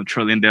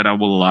controlling than I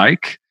would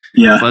like.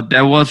 Yeah. But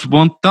that was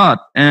one thought.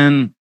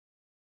 And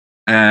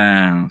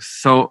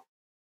so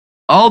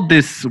all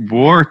this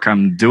work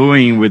I'm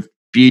doing with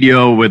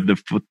video, with the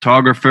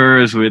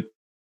photographers, with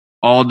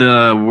all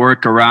the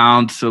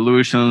workaround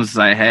solutions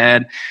I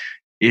had,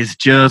 is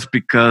just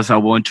because I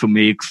want to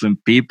make some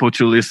people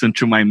to listen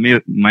to my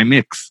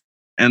mix.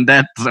 And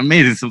that's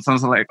amazing.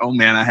 Sometimes I'm like, oh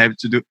man, I have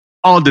to do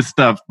all this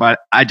stuff, but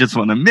I just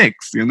want to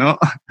mix,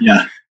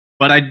 Yeah.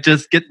 But I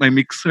just get my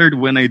mix heard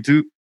when I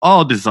do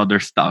all this other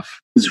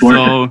stuff. It's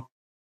worth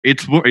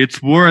it.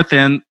 It's worth,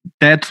 and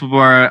that's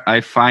where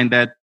I find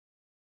that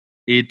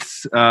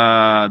it's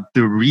the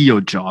real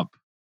job.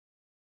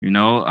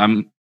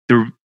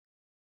 The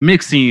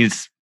mixing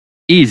is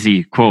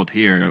easy, quote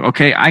here.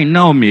 Okay, I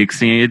know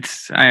mixing.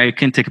 I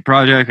can take a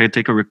project, I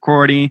take a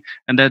recording,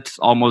 and that's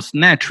almost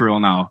natural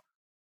now.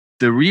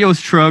 The real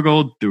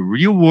struggle, the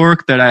real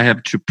work that I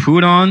have to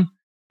put on,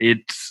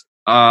 it's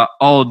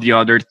all the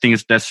other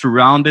things that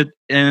surround it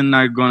and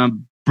are gonna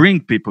bring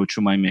people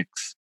to my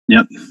mix.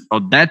 Yep. So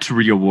that's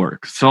real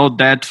work. So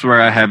that's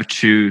where I have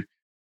to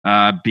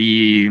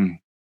be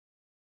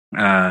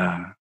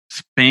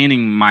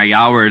spending my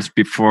hours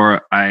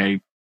before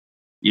I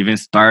even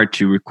start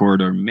to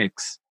record or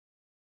mix.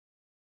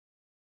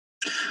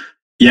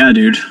 Yeah,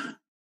 dude.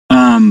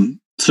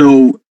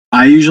 So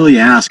I usually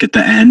ask at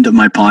the end of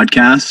my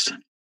podcast,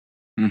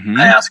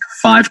 I ask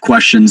 5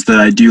 questions that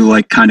I do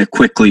like kind of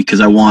quickly because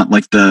I want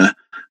the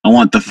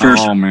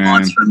first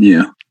response from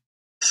you.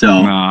 So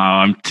no,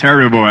 I'm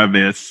terrible at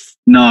this.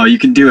 No, you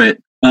can do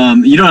it.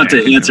 You don't have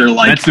to answer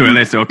like. Let's do it.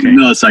 Let's okay.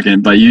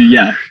 Millisecond, but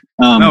yeah.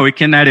 No, we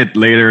can edit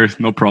later.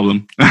 No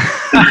problem.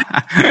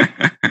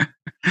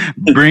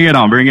 Bring it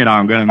on.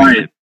 I'm gonna make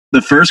it.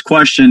 The first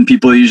question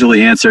people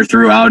usually answer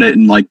throughout it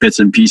in like bits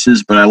and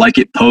pieces, but I like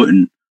it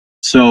potent.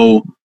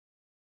 So,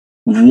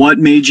 what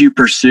made you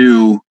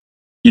pursue,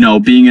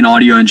 being an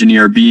audio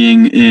engineer,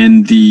 being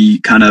in the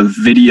kind of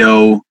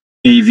video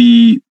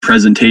AV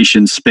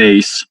presentation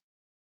space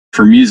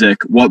for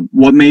music?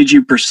 What made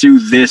you pursue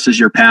this as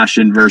your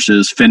passion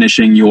versus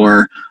finishing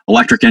your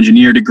electric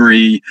engineer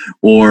degree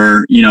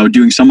or,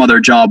 doing some other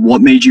job?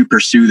 What made you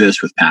pursue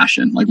this with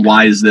passion? Like,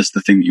 why is this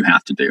the thing that you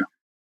have to do?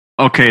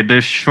 Okay,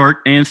 the short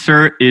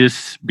answer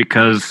is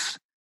because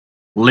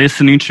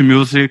listening to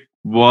music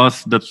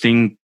was the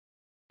thing.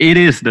 It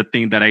is the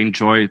thing that I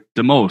enjoy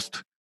the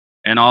most.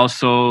 And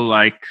also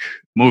like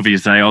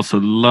movies. I also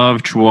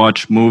love to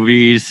watch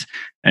movies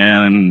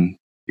and,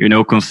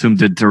 consume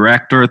the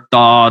director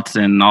thoughts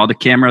and all the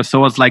cameras. So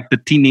I was like the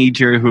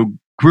teenager who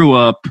grew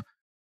up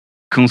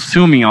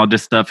consuming all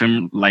this stuff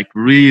and like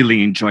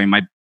really enjoying.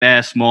 My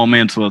best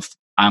moments was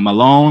I'm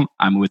alone,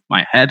 I'm with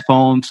my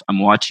headphones, I'm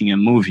watching a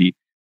movie.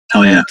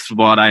 Oh yeah. That's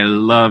what I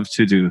love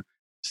to do.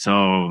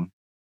 So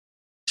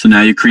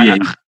now you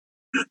create.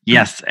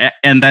 Yes.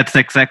 And that's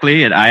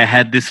exactly it. I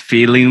had this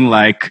feeling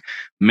like,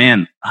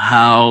 man,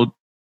 how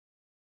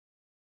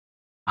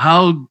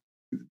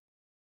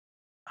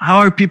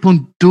are people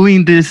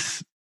doing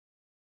this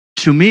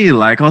to me?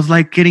 Like, I was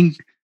like getting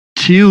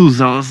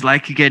chills. I was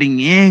like getting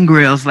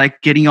angry. I was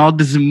like getting all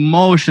these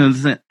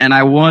emotions. And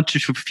I wanted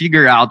to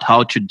figure out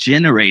how to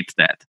generate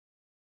that.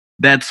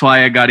 That's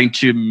why I got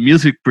into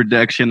music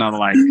production. I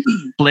like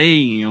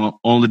playing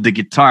only the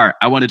guitar.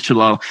 I wanted to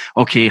know,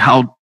 okay,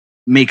 how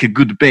make a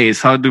good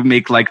bass? How to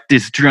make like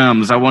these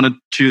drums? I wanted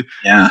to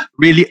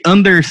really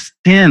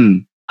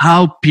understand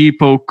how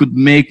people could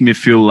make me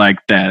feel like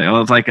that. I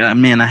was like,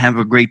 man, I have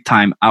a great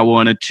time. I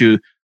wanted to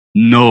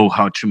know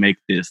how to make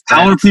this.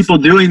 How are people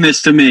doing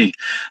this to me?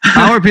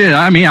 How are people?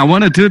 I mean, I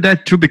want to do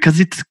that too because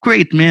it's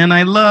great, man.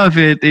 I love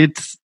it.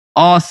 It's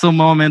awesome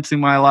moments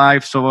in my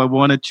life. So I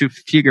wanted to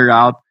figure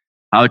out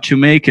how to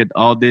make it,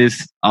 all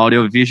this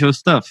audio visual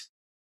stuff.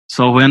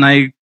 So when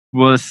I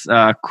was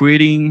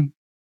quitting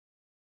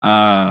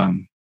my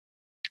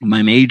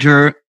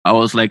major, I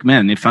was like,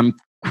 man, if I'm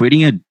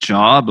quitting a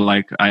job,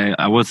 like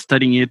I was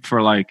studying it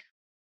for like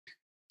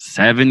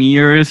 7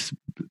 years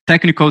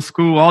technical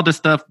school, all the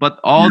stuff, but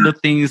all the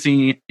things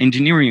in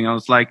engineering, I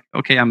was like,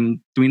 okay,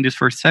 I'm doing this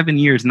for 7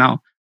 years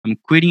now. I'm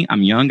quitting.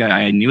 I'm young.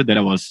 I knew that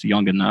I was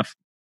young enough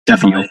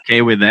Definitely. to be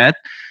okay with that.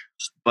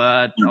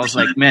 But 100%. I was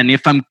like, man,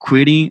 if I'm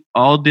quitting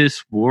all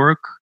this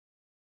work,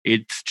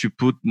 it's to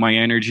put my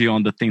energy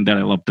on the thing that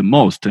I love the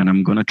most. And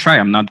I'm going to try.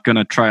 I'm not going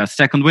to try a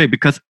second way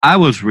because I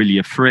was really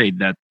afraid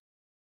that,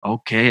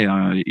 okay,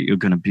 you're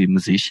going to be a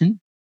musician.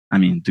 I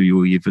mean, do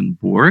you even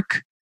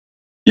work?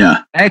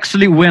 Yeah.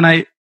 Actually,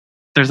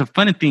 there's a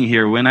funny thing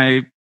here. When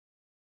I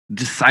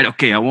decide,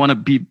 okay, I want to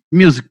be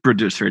music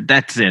producer,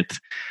 that's it.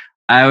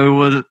 I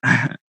would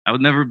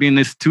never be in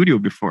a studio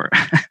before.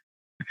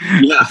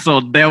 Yeah.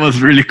 So that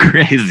was really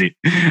crazy.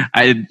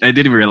 I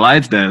didn't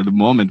realize that at the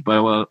moment,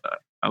 but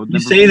I would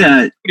never say be in a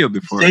that, studio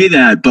before. say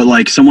that, but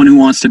like someone who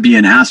wants to be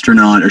an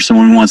astronaut or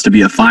someone who wants to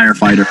be a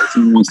firefighter or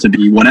someone who wants to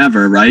be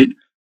whatever, right?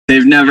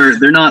 They're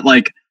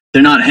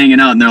not hanging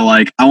out and they're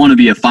like, I want to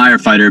be a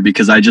firefighter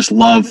because I just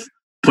love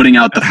putting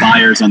out the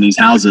fires on these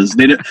houses.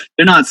 They're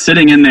not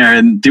sitting in there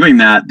and doing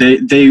that.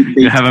 They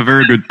You have a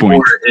very good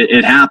point.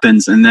 It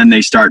happens, and then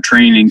they start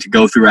training to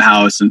go through a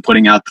house and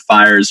putting out the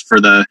fires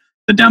for the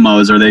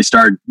demos, or they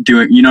start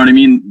doing, you know what I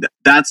mean?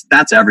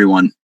 That's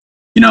everyone,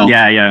 you know?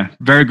 Yeah.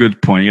 Very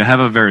good point. You have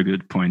a very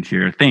good point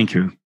here. Thank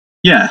you.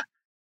 Yeah.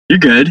 You're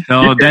good.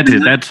 So You're that's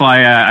good. it. That's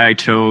why I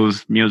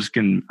chose music,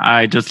 and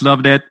I just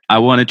loved it. I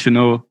wanted to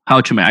know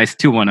how to make. I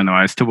still want to know.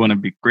 I still want to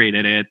be great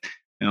at it,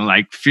 and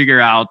like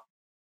figure out.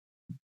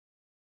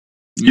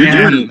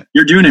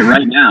 You're doing it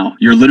right now.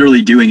 You're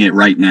literally doing it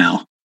right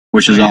now,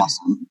 which is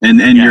awesome. And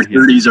your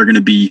 30s are going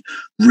to be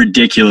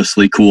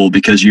ridiculously cool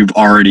because you've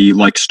already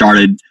like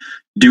started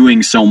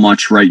doing so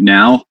much right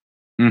now.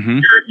 Mm-hmm.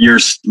 You're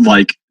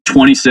like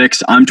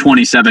 26. I'm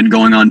 27,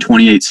 going on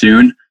 28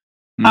 soon.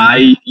 Mm-hmm.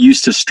 I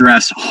used to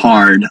stress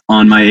hard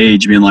on my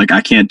age, being like,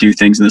 I can't do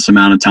things in this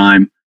amount of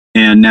time.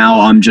 And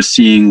now I'm just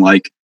seeing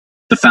like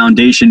the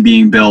foundation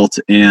being built,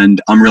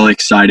 and I'm really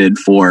excited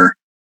for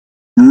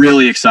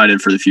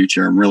the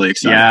future. I'm really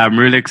excited. Yeah, I'm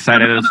really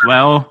excited as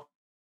well.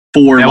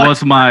 That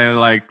was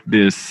my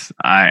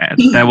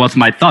that was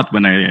my thought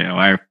when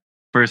I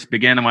first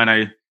began, when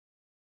I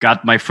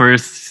got my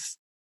first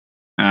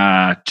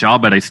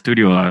job at a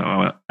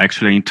studio.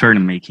 Actually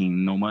intern,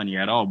 making no money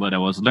at all, but I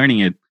was learning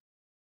it.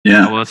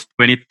 Yeah. I was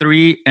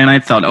 23 and I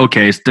thought,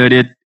 okay, I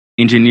studied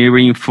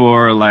engineering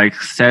for like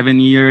 7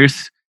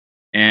 years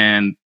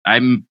and I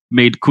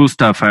made cool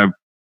stuff. I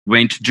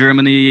went to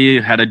Germany,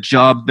 had a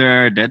job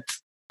there. It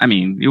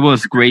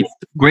was great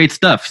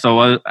stuff.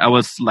 So I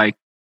was like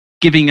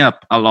giving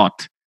up a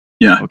lot.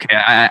 Yeah. Okay.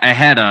 I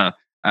had a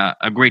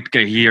great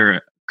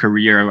career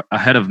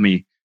ahead of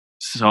me.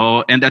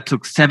 So, and that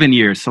took 7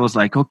 years. So I was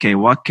like, okay,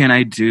 what can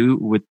I do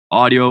with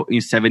audio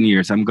in 7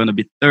 years? I'm going to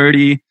be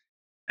 30.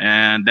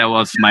 And that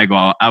was my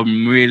goal. I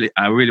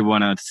really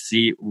want to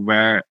see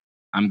where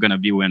I'm going to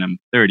be when I'm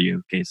 30.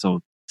 Okay.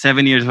 So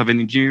 7 years of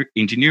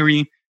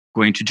engineering,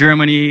 going to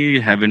Germany,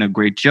 having a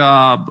great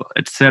job,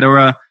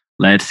 etc.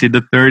 Let's see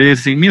the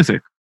 30s in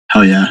music.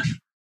 Hell yeah.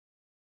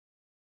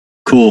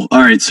 Cool.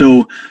 All right.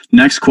 So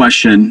next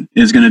question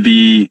is going to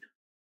be,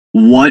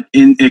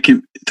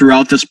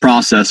 throughout this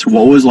process,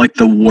 what was like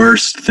the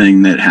worst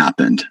thing that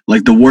happened?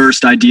 Like the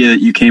worst idea that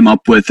you came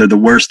up with, or the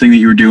worst thing that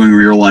you were doing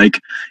where you're like,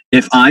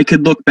 if I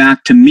could look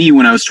back to me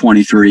when I was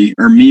 23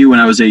 or me when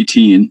I was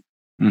 18,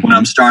 when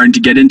I'm starting to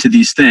get into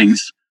these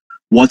things,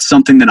 what's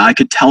something that I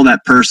could tell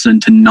that person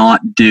to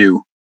not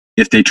do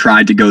if they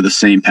tried to go the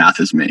same path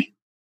as me?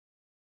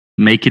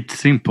 Make it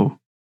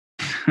simple.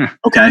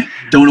 Okay.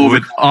 Don't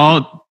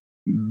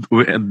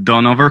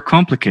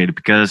overcomplicate it,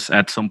 because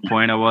at some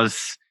point I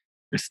was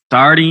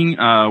starting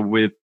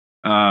with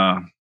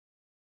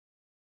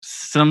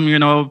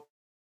some,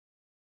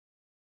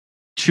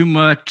 too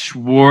much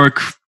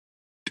work.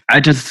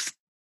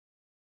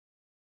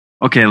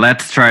 Okay,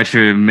 let's try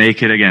to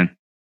make it again.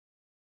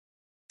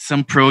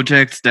 Some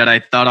projects that I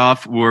thought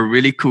of were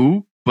really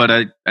cool, but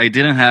I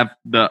didn't have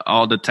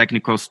all the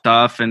technical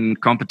stuff and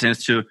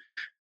competence to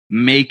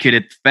make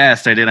it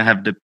fast. I didn't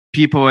have the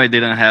people. I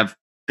didn't have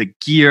the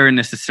gear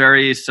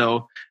necessary.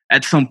 So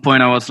at some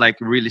point I was like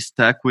really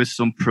stuck with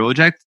some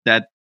projects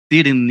that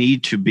didn't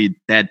need to be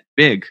that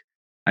big.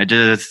 I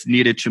just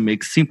needed to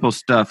make simple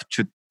stuff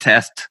to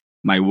test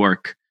my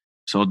work.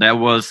 So that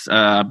was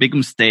a big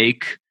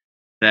mistake,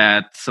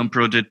 that some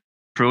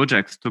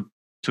projects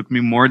took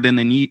me more than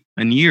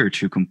a year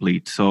to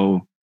complete.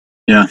 So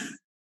yeah,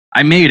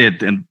 I made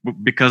it, and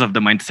because of the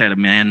mindset of,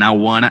 man, I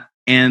want to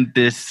end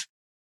this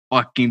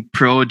fucking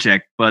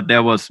project, but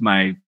that was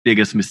my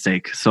biggest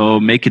mistake. So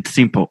make it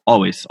simple,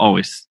 always.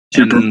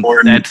 Super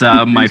important.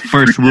 That's my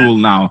first rule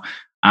now.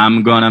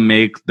 I'm gonna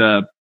make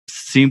the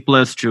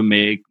simplest to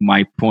make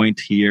my point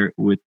here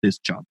with this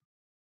job.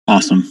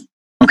 Awesome.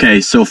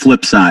 Okay, so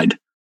flip side,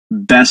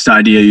 best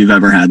idea you've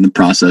ever had in the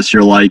process.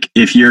 You're like,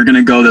 if you're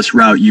gonna go this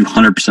route, you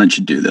 100%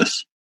 should do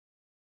this.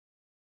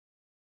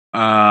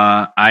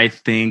 I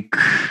think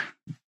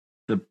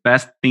the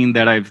best thing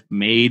that I've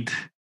made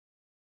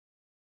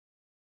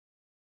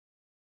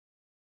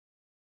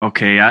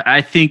Okay,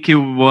 I think it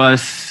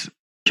was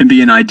Can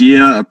be an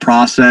idea, a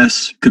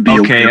process, could be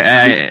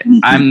okay.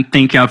 I'm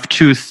thinking of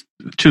two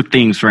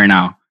things right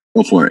now.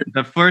 Go for it.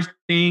 The first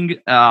thing,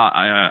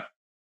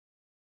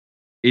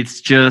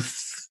 it's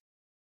just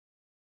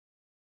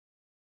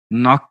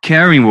not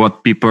caring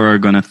what people are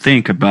gonna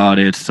think about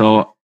it.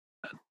 So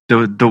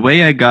the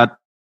way I got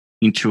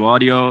into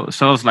audio,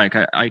 so I was like,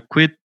 I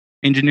quit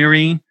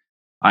engineering.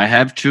 I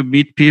have to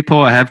meet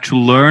people. I have to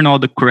learn all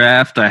the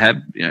craft. I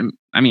have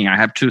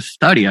to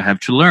study. I have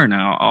to learn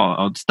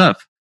all the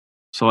stuff.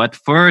 So at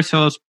first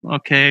I was,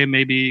 okay,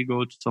 maybe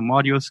go to some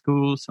audio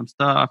school, some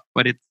stuff,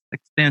 but it's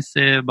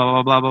expensive, blah,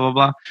 blah, blah, blah, blah,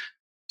 blah.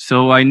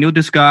 So I knew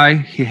this guy.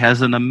 He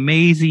has an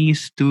amazing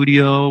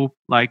studio,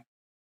 like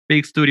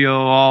big studio,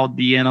 all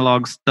the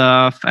analog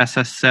stuff,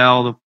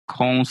 SSL, the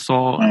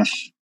console.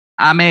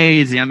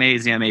 Amazing,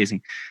 amazing,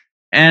 amazing.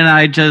 And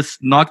I just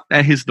knocked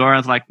at his door. I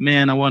was like,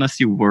 man, I want to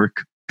see you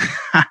work.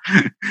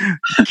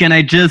 Can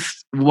I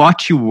just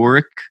watch you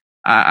work?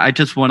 I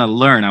just want to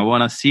learn. I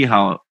want to see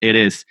how it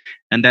is.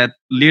 And that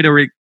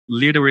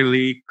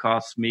literally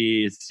cost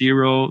me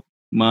zero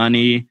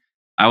money.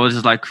 I was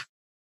just like,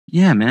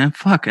 yeah, man,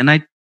 fuck. And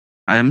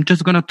I'm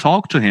just going to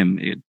talk to him.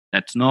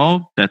 That's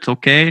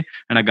okay.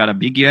 And I got a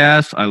big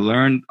yes. I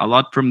learned a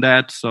lot from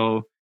that.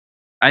 So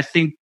I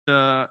think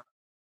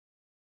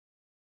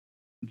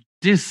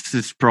this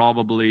is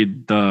probably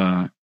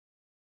the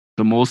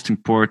most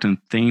important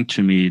thing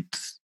to me.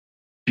 It's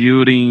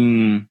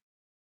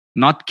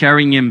not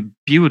caring and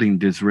building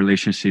these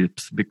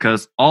relationships,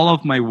 because all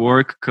of my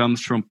work comes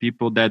from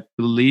people that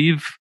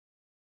believe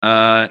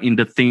in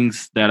the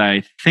things that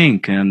I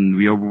think, and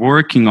we are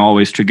working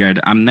always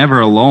together. I'm never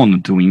alone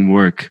doing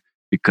work,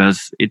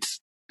 because it's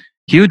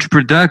huge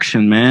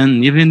production,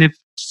 man. Even if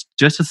it's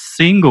just a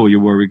single you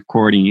were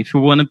recording, if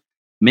you want to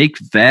make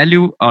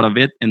value out of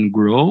it and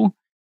grow,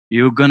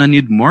 you're gonna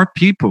need more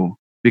people,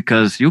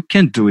 because you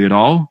can't do it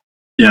all.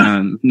 Yeah,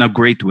 in a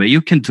great way.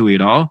 You can do it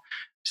all.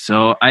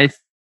 So I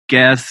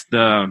guess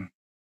the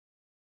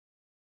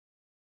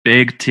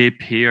big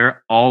tip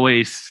here,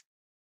 always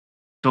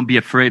don't be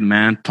afraid,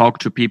 man. Talk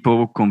to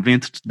people,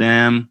 convince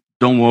them.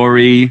 Don't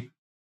worry.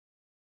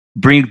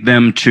 Bring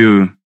them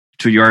to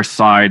your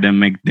side and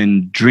make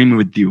them dream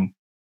with you.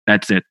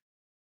 That's it.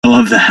 I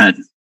love that.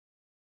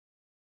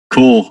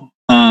 Cool.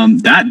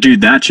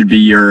 That should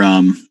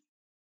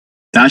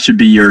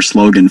be your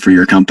slogan for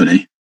your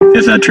company.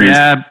 If that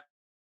translates.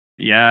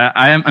 Yeah,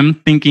 I'm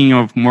thinking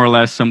of more or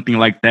less something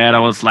like that. I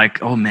was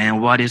like, oh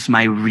man, what's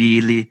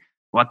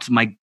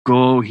my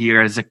goal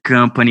here as a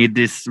company?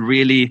 This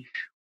really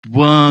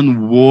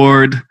one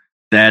word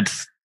that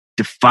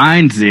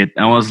defines it.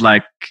 I was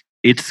like,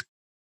 it's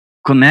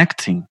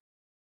connecting,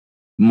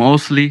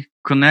 mostly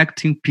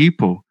connecting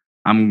people.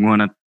 I'm going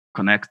to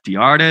connect the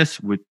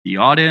artist with the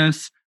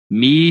audience,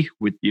 me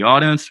with the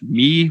audience,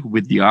 me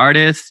with the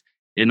artist.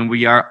 And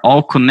we are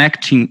all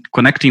connecting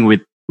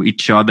with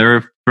each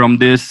other from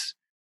this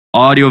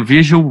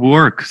audio-visual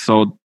work.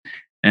 So,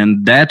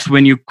 and that's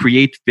when you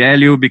create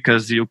value,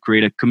 because you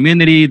create a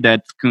community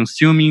that's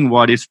consuming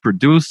what is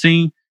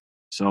producing.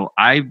 So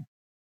I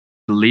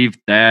believe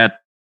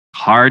that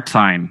hard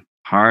time.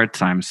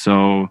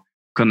 So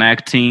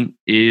connecting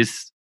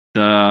is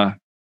the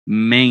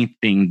main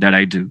thing that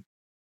I do.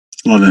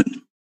 Love it.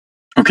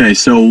 Okay.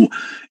 So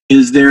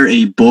is there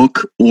a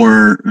book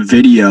or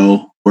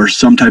video or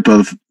some type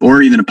of,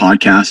 or even a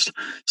podcast,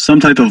 some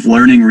type of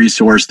learning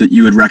resource that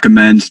you would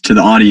recommend to the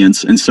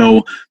audience? And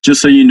so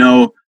just so you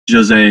know,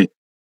 Jose,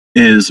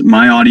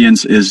 my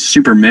audience is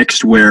super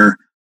mixed, where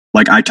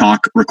like I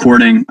talk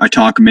recording, I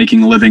talk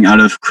making a living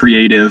out of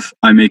creative,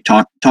 I make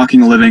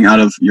talking a living out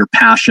of your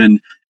passion.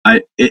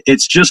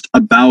 It's just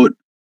about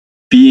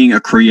being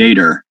a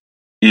creator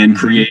and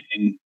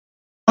creating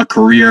a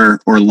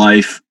career or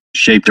life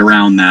shaped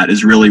around that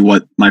is really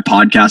what my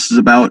podcast is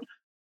about.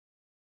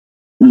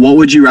 What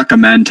would you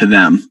recommend to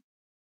them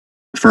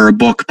for a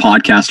book,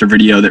 podcast, or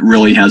video that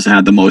really has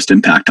had the most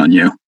impact on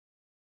you?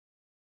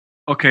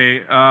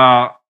 Okay,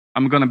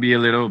 I'm going to be a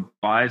little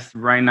biased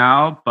right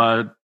now,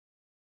 but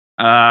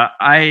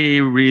I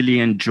really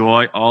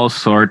enjoy all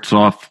sorts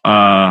of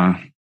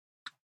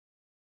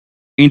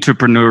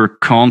entrepreneur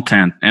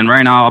content. And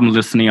right now I'm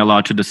listening a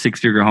lot to the Six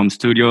Figure Home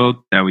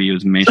Studio that we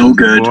mentioned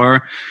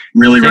before.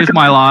 Really saved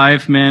my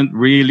life, man.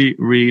 Really,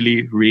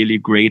 really, really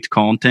great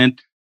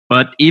content.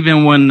 But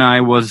even when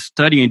I was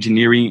studying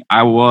engineering,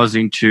 I was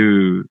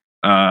into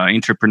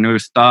entrepreneur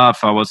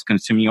stuff. I was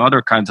consuming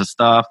other kinds of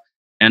stuff,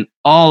 and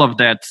all of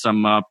that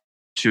sum up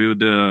to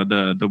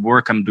the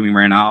work I'm doing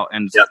right now,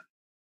 and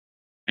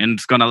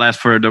it's gonna last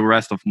for the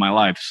rest of my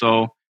life.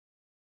 So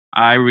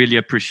I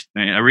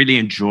really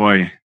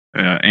enjoy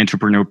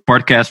entrepreneur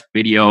podcast,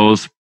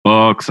 videos,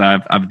 books.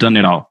 I've done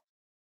it all,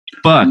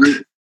 but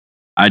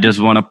I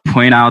just want to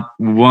point out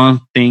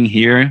one thing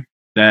here,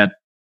 that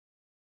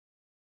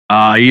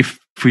if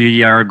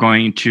we are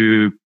going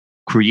to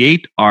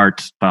create art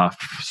stuff,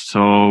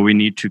 so we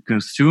need to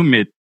consume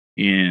it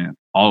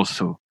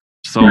also.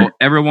 So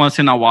every once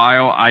in a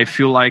while, I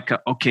feel like,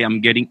 okay,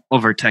 I'm getting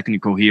over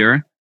technical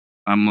here.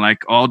 I'm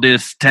like all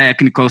this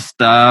technical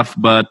stuff,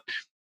 but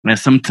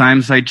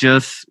sometimes I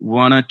just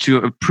wanted to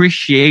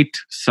appreciate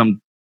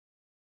some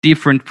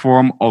different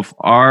form of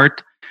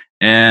art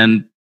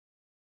and,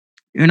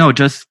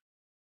 just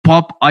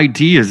pop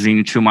ideas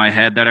into my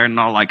head that are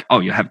not like,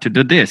 oh, you have to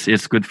do this.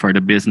 It's good for the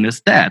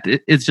business.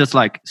 It's just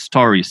like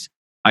stories,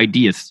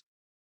 ideas,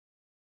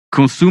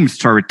 consume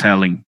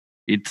storytelling.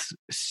 It's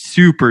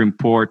super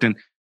important.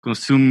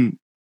 Consume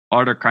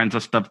other kinds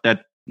of stuff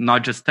that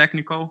not just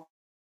technical.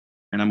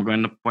 And I'm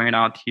going to point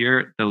out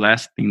here the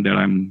last thing that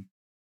I'm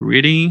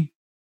reading,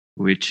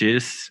 which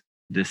is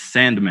The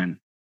Sandman.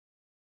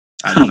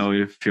 I don't know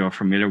if you're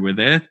familiar with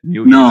it.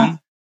 No. Gaiman.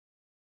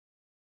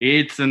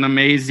 It's an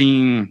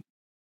amazing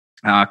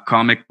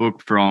comic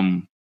book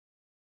from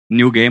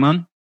Neil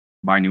Gaiman,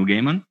 by Neil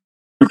Gaiman.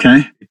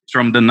 Okay. It's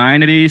from the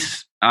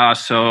 90s.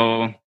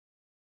 So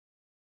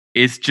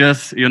it's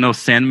just,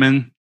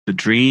 Sandman, the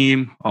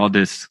dream, all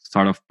this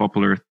sort of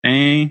popular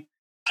thing.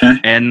 Okay.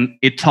 And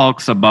it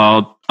talks a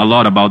lot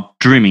about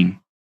dreaming.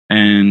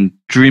 And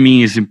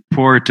dreaming is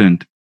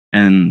important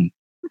and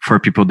for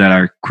people that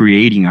are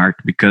creating art,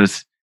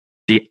 because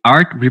the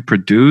art we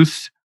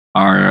produce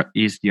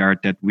is the art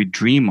that we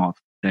dream of,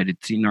 that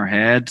it's in our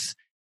heads,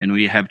 and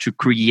we have to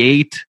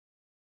create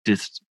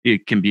this.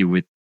 It can be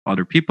with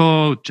other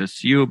people,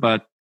 just you,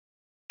 but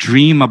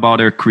dream about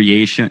our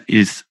creation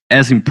is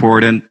as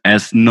important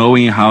as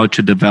knowing how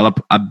to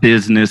develop a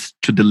business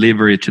to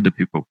deliver it to the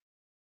people.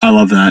 I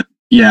love that.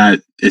 Yeah,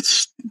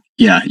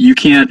 you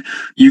can't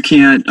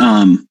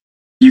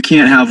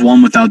have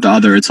one without the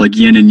other. It's like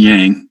yin and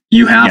yang.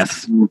 You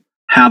have to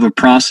have a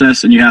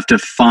process, and you have to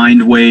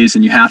find ways,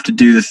 and you have to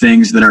do the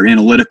things that are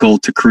analytical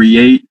to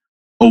create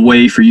a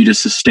way for you to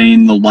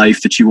sustain the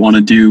life that you want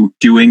to do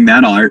doing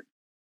that art.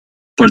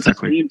 But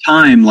Exactly. at the same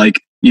time,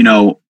 like,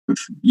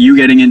 you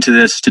getting into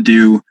this to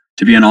be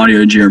an audio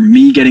engineer,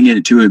 me getting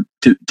into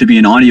to be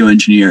an audio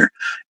engineer,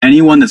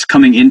 anyone that's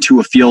coming into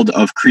a field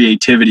of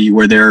creativity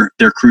where they're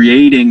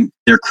creating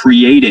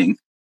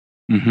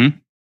Mm-hmm.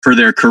 for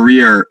their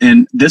career.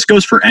 And this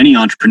goes for any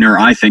entrepreneur,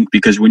 I think,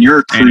 because when you're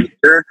a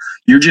creator,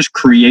 you're just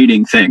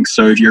creating things.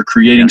 So if you're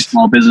creating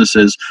small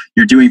businesses,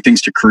 you're doing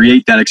things to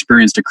create that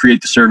experience, to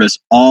create the service.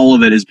 All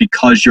of it is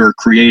because you're a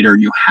creator.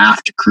 You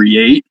have to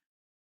create.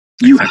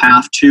 You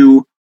have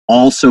to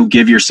also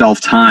give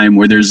yourself time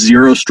where there's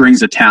zero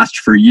strings attached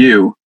for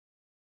you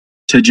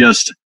to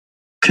just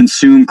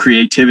consume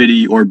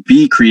creativity or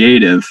be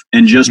creative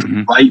and just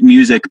write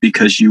music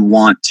because you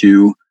want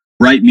to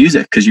write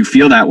music because you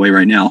feel that way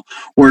right now,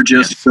 or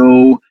just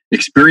go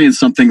experience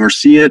something or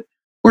see it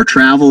or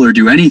travel or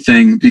do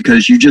anything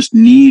because you just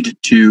need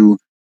to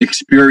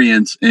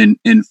experience and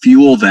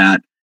fuel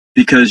that,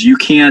 because you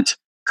can't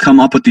come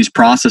up with these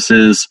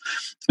processes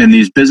and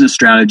these business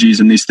strategies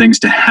and these things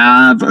to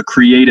have a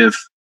creative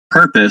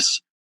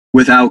purpose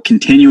without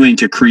continuing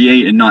to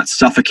create and not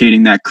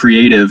suffocating that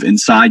creative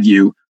inside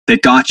you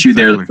that got you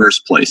there in the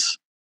first place.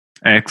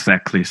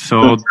 Exactly.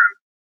 So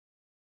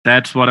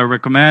that's what I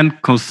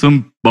recommend.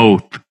 Consume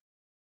both.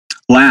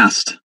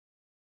 Last.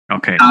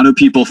 Okay. How do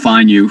people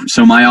find you?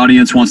 So my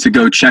audience wants to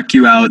go check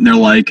you out and they're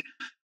like,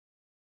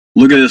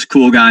 look at this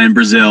cool guy in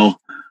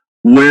Brazil.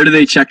 Where do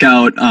they check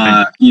out,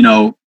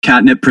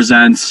 Catnip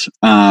Presents?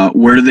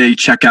 Where do they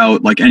check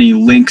out like any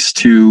links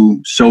to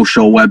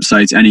social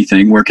websites,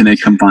 anything? Where can they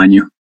come find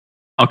you?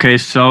 Okay.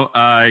 So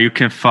you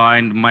can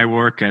find my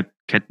work at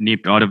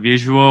Catnip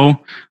Audiovisual.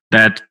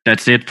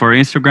 That's it for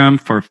Instagram,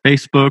 for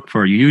Facebook,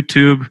 for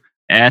YouTube,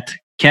 at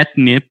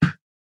Catnip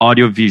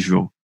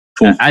Audiovisual.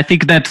 Cool. I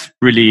think that's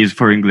really easy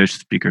for English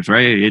speakers,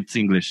 right? It's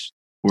English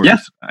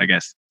words, I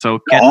guess. So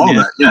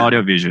Catnip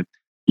Audiovisual.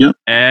 Yep.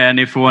 And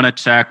if you want to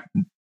check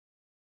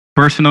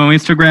personal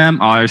Instagram,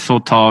 I also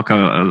talk.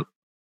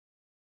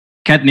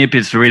 Catnip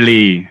is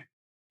really,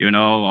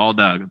 all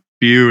the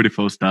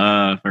beautiful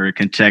stuff, or you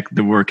can check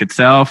the work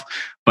itself.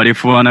 But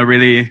if you want to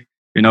really,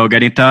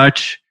 get in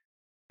touch,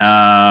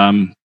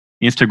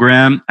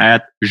 Instagram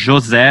at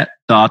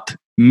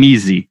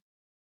jose.mizi.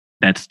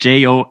 That's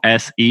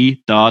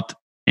JOSE.MIZI.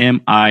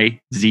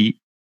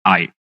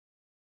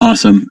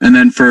 Awesome. And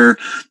then for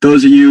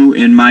those of you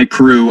in my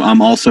crew,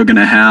 I'm also going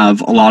to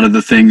have a lot of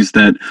the things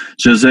that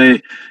Jose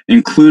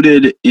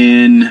included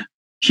in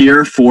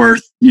here for,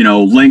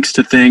 links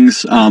to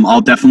things.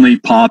 I'll definitely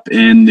pop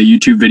in the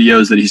YouTube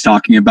videos that he's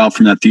talking about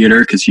from that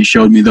theater, because he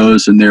showed me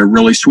those and they're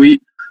really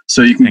sweet.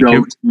 So you can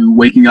go to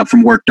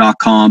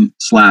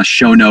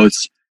wakingupfromwork.com/show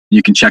notes.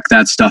 You can check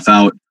that stuff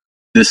out.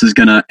 This is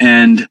going to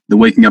end the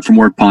Waking Up From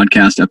Work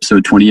podcast,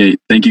 episode 28.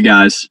 Thank you,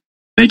 guys.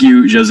 Thank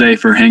you, Jose,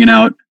 for hanging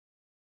out.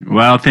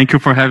 Well, thank you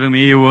for having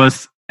me. It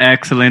was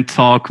excellent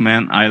talk,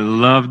 man. I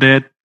loved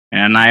it.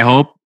 And I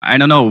hope,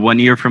 1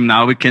 year from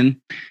now, we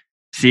can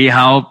see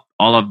how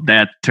all of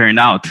that turned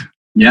out.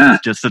 Yeah.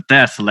 It's just a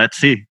test. Let's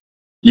see.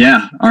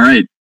 Yeah. All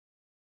right.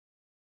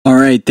 All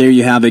right. There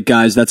you have it,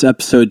 guys. That's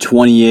episode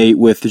 28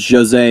 with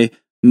Jose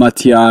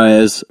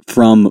Matias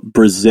from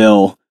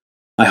Brazil.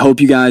 I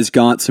hope you guys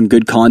got some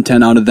good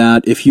content out of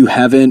that. If you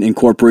haven't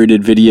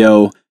incorporated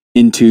video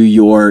into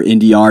your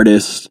indie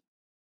artist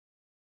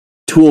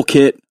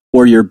toolkit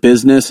or your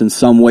business in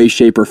some way,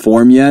 shape, or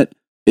form yet,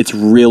 it's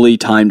really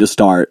time to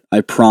start.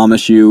 I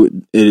promise you,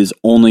 it is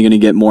only going to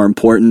get more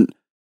important.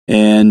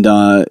 And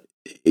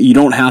you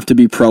don't have to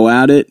be pro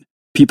at it.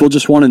 People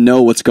just want to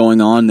know what's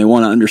going on. They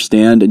want to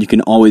understand, and you can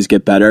always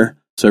get better.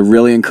 So I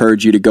really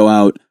encourage you to go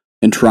out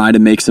and try to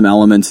make some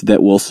elements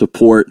that will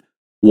support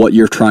what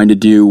you're trying to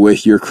do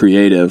with your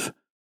creative.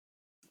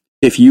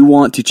 If you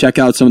want to check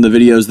out some of the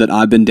videos that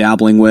I've been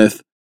dabbling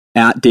with,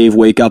 at Dave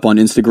Wake Up on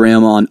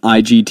Instagram, on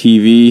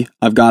IGTV,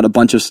 I've got a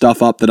bunch of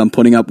stuff up that I'm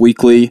putting up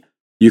weekly.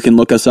 You can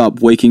look us up,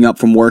 Waking Up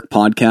From Work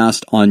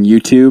Podcast on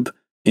YouTube,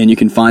 and you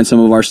can find some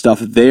of our stuff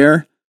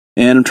there.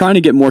 And I'm trying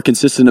to get more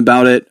consistent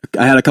about it.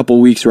 I had a couple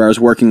of weeks where I was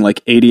working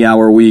like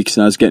 80-hour weeks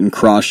and I was getting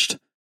crushed,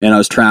 and I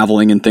was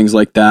traveling and things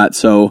like that.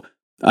 So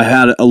I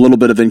had a little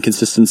bit of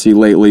inconsistency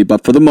lately,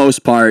 but for the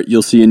most part,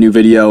 you'll see a new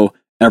video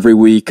every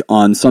week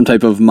on some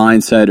type of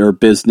mindset or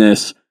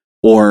business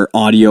or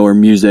audio or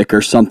music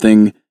or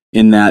something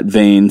in that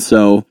vein.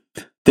 So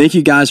thank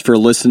you guys for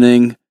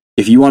listening.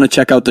 If you want to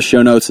check out the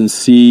show notes and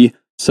see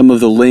some of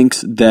the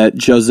links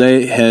that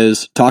Jose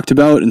has talked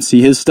about and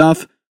see his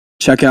stuff,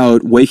 check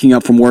out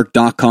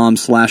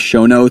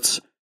wakingupfromwork.com/show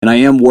notes. And I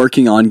am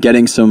working on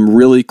getting some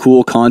really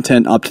cool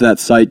content up to that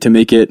site to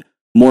make it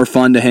more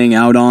fun to hang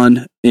out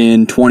on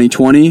in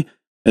 2020,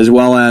 as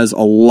well as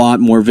a lot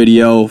more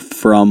video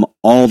from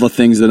all the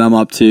things that I'm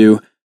up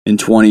to in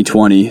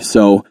 2020.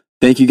 So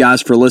thank you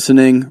guys for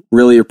listening.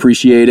 Really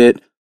appreciate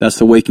it. That's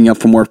the Waking Up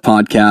From Work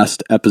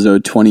podcast,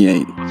 episode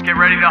 28. Let's get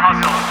ready to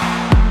hustle.